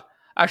nailed it.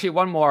 Actually,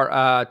 one more,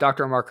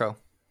 Dr. Marco.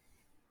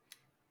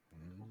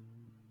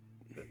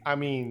 I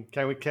mean,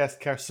 can we cast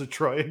Castor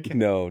Troy again?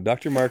 No,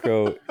 Dr.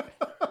 Marco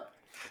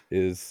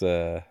is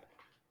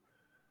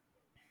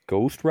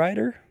Ghost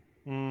Rider.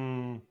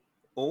 Oh,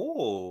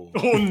 Oh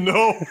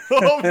no!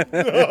 Oh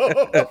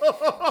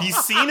no! he's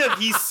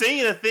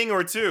seen a thing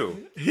or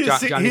two. He's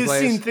Johnny Blaze.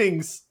 seen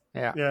things.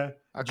 Yeah, Yeah.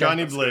 Okay.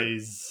 Johnny That's good.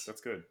 Blaze.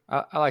 That's good.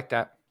 I like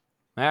that.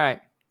 All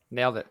right,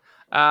 nailed it.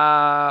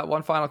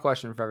 One final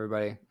question for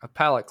everybody, a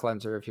palate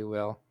cleanser, if you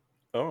will.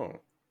 Oh,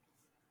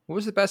 What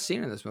was the best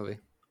scene in this movie?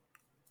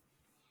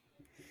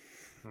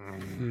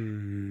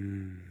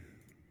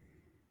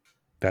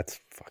 That's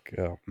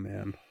oh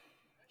man.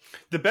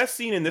 the best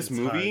scene in this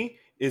movie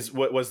is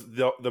what was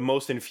the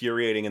most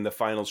infuriating and the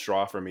final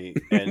straw for me.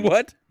 And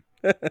What?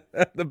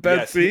 The best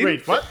Yes. scene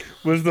Wait, what?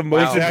 was the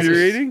most Wow.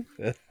 infuriating.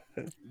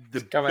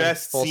 the coming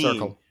best full scene,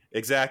 circle.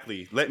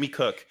 exactly. Let me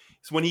cook.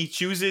 It's when he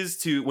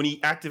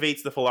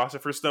activates the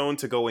Philosopher's Stone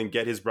to go and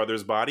get his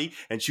brother's body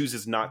and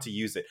chooses not to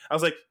use it. I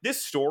was like,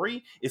 this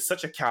story is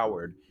such a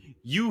coward.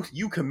 You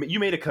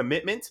made a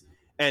commitment,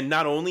 and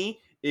not only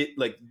it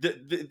like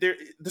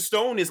the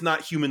stone is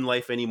not human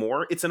life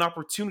anymore. It's an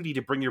opportunity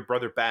to bring your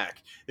brother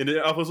back. And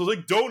Alphonse was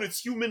like, don't, it's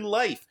human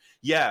life.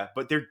 Yeah,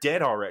 but they're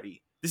dead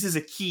already. This is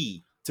a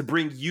key to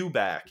bring you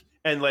back.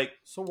 And like,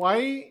 So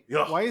why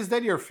is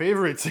that your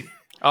favorite scene?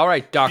 All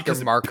right, Dr.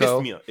 because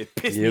Marco. it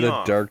pissed You're me the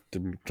off. dark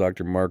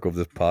Dr. Marco of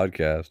this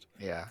podcast.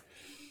 Yeah.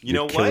 You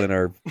know You're killing what?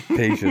 our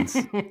patience.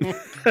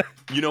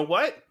 You know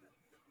what?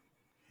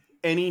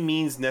 Any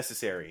means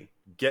necessary.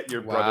 Get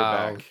your Wow.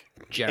 brother back.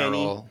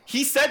 General.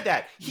 He said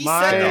that. He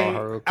My- said that.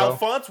 Haruko.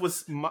 Alphonse was.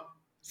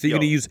 So you're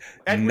going to use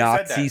Edward said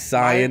Nazi that.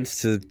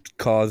 science to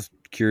cause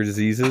cure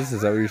diseases?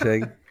 Is that what you're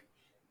saying?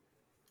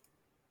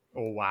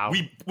 Oh wow.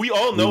 We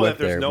all know went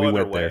that there's there. no We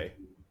other went there. way.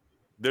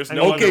 There's I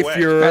no know. other Okay, way.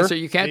 Fuhrer. So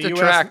you can't The US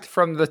detract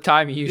from the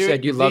time you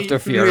said you loved the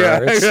Fuhrer. Yeah,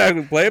 It's-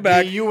 exactly. Play it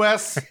back. The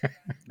U.S.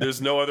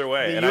 There's no other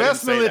way. the and I didn't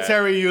U.S. say that.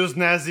 military used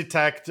Nazi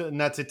tech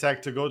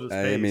to go to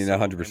space. I mean, so,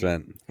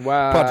 100%.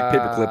 Wow. Project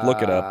Paperclip,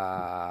 look it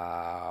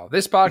up.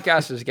 This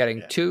podcast is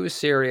getting too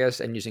serious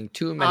and using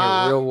too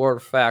many real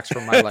world facts for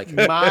my liking.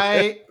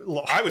 My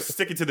I was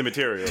sticking to the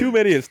material. Too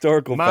many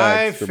historical my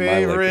facts for my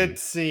favorite liking.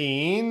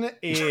 scene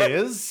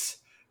is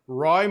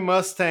Roy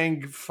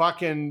Mustang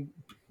fucking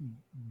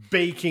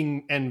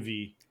baking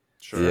Envy.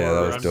 Sure. Yeah, that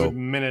for was a dope. good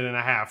minute and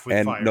a half with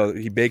And fire. no,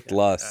 he baked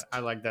lust I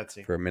like that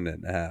scene. for a minute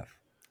and a half.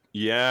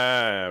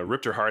 Yeah,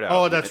 ripped her heart out.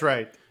 Oh, that's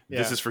right.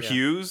 This Yeah, is for yeah.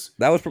 Hughes.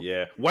 That was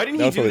Yeah. Why didn't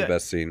that he was do probably that? the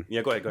best scene.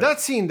 Yeah, go ahead. Go ahead.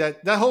 That scene,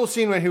 that whole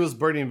scene when he was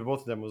burning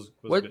both of them was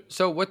good.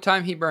 What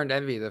time he burned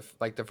Envy?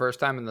 The first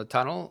time in the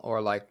tunnel,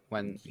 or like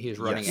when he was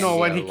running? Yes. Envy No,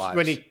 when out he of lives?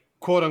 when he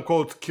quote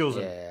unquote kills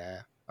him.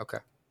 Yeah. Okay.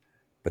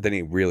 But then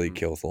he really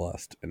kills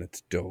lust, and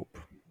it's dope.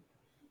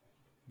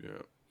 Yeah.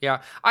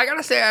 Yeah, I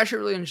gotta say, I actually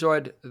really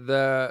enjoyed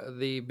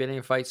the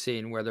beginning fight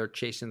scene where they're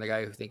chasing the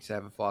guy who thinks they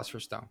have a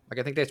philosopher's stone. Like,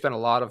 I think they spent a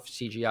lot of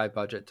CGI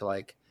budget to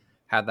like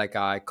have that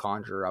guy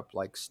conjure up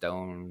like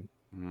stone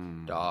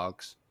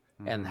dogs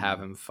and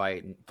have him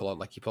fight and pull out,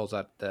 like, he pulls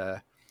out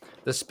the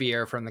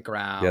spear from the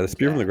ground. Yeah, the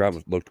spear from the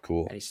ground looked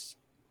cool. and he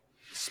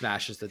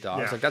smashes the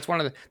dogs. Yeah. Like,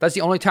 that's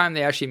the only time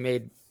they actually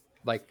made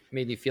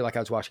me feel like I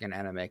was watching an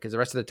anime, because the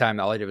rest of the time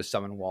all I did was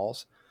summon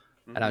walls.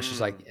 And I was just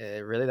like,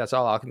 really? That's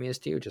all alchemy is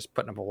to you? Just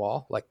putting up a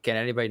wall? Like, can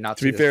anybody not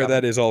To see be this fair, coming?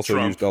 that is also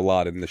Trump. used a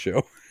lot in the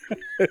show.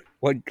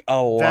 Like, a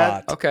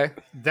lot. Okay.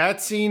 That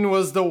scene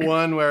was the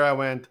one where I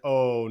went,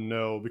 "Oh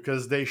no,"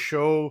 because they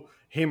show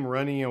him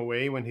running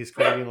away when he's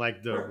climbing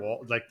like the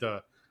wall, like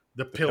the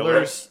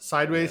pillars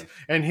sideways,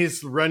 and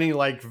he's running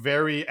like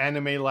very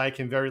anime-like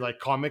and very like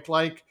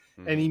comic-like.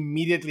 And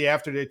immediately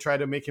after, they try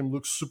to make him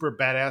look super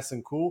badass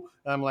and cool.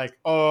 And I'm like,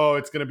 "Oh,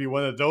 it's gonna be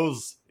one of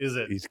those, is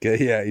it?" He's gonna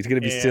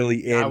be And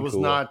silly and I was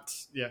cool. not,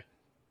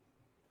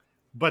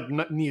 but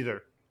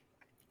neither.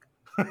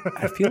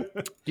 I feel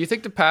Do you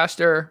think the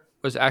pastor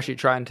was actually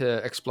trying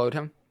to explode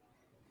him?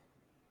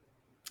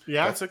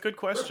 Yeah, That's a good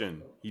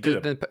question. He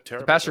did The, a the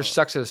terrible pastor job.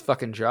 sucks at his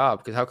fucking job,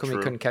 because how come he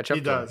True. couldn't catch up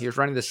He to him? does. He was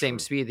running the same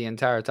speed the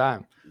entire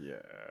time. Yeah.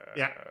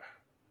 yeah.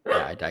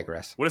 Yeah, I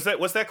digress. What is that?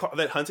 What's that called?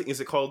 That hunting? Is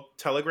it called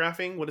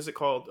telegraphing? What is it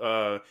called?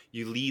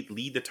 You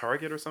lead the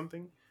target or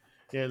something?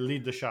 Yeah,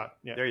 lead the shot.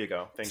 Yeah. There you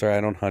go. Thank sorry,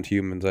 I don't hunt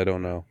humans. I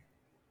don't know.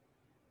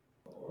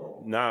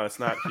 you. No, it's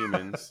not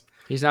humans.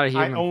 He's not a I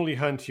human. only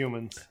hunt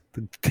humans.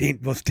 The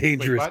most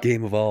dangerous what?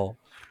 game of all.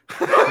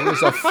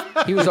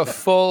 He was a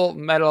full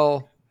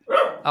metal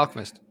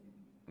alchemist.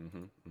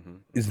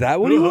 Is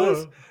that what he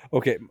was?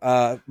 Okay.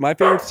 My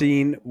favorite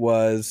scene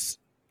was.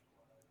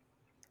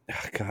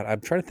 God,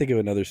 I'm trying to think of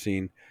another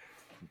scene.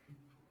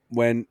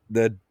 When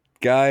the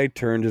guy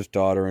turned his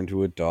daughter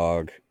into a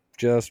dog.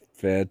 Just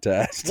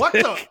fantastic. What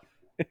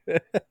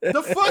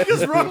the fuck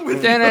is wrong with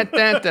you? Dun,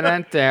 dun, dun,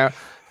 dun, dun.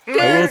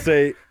 I will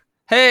say.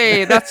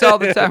 Hey, that's all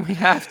the time we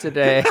have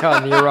today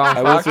on the You're Wrong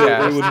I will say it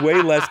podcast. was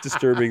way less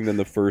disturbing than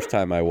the first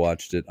time I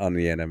watched it on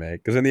the anime.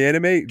 Because in the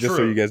anime, just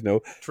so True. you guys know,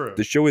 True.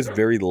 the show is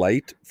very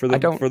light for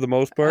the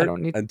most part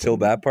don't need- until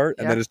that part,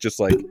 and Yeah. then it's just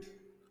like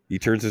he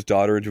turns his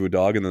daughter into a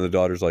dog, and then the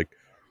daughter's like,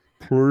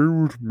 "Play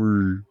with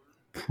me,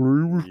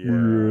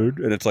 Ed,"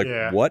 and it's like,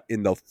 Yeah. what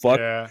in the fuck?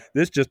 Yeah.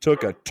 This just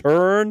took a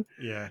turn.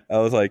 Yeah. I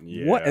was like,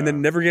 what? And Yeah.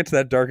 then never get to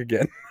that dark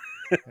again.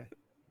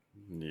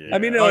 Yeah. I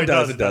mean, Oh, it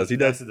does. He does. It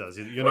does.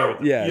 You know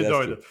it. Yeah, you that's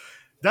know true. it.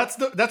 That's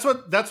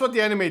what the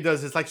anime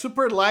does. It's like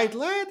super light,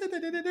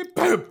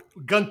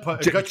 gut Genocide.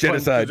 punch.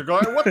 You're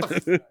going, what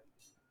the?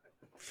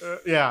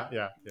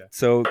 Yeah.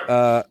 So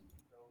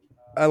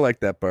I like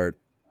that part.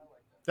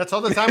 That's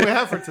all the time we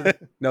have for today.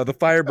 No, the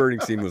fire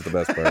burning scene was the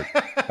best part.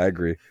 I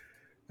agree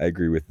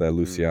with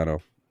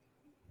Luciano.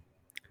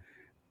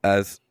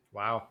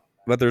 Wow.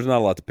 But there's not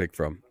a lot to pick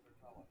from.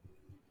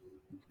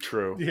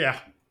 True. Yeah.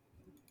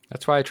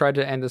 That's why I tried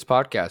to end this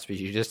podcast,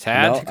 because you just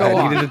had to go I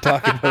on. needed to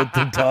talk about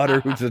the daughter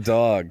who's a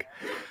dog.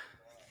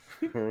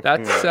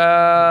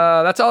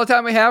 That's all the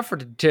time we have for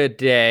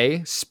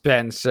today,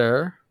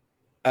 Spencer.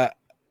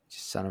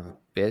 Son of a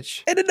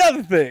bitch. And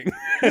another thing.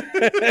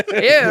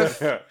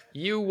 If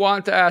you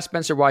want to ask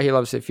Spencer why he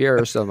loves the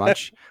Fuhrer so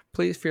much,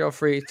 please feel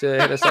free to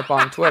hit us up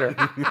on Twitter.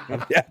 I'm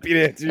happy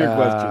to answer your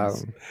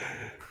questions.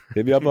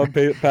 Hit me up on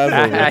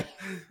Passover.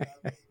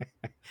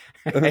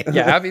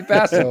 Yeah, happy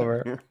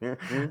Passover.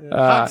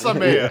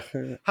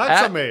 Hatsameach.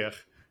 Hatsameach.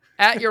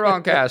 At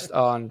YourWrongcast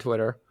on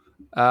Twitter.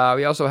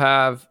 We also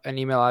have an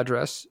email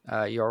address,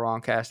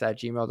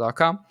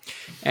 yourwrongcast@gmail.com.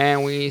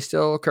 And we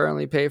still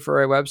currently pay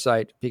for a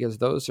website, because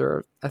those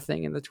are a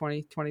thing in the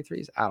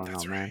 2023s. I don't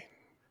know, man.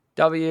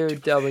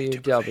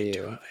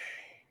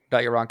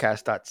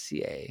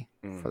 www.yourwrongcast.ca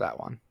for that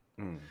one.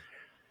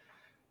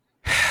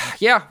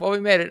 Yeah, well, we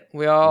made it.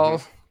 We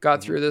all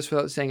got through this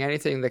without saying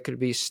anything that could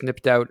be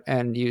snipped out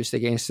and used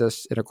against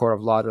us in a court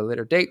of law at a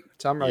later date.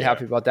 So I'm really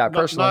happy about that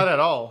personally. Not at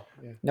all.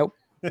 Yeah. Nope.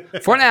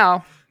 For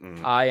now,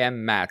 I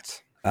am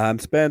Matt. I'm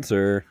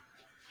Spencer.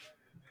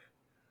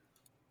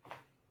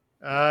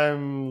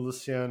 I'm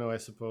Luciano, I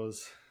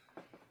suppose.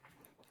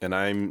 And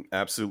I'm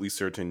absolutely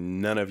certain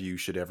none of you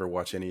should ever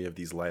watch any of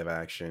these live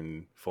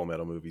action Full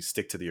Metal movies.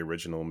 Stick to the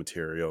original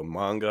material.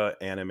 Manga,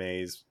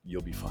 animes,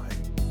 you'll be fine.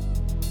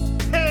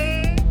 Hey!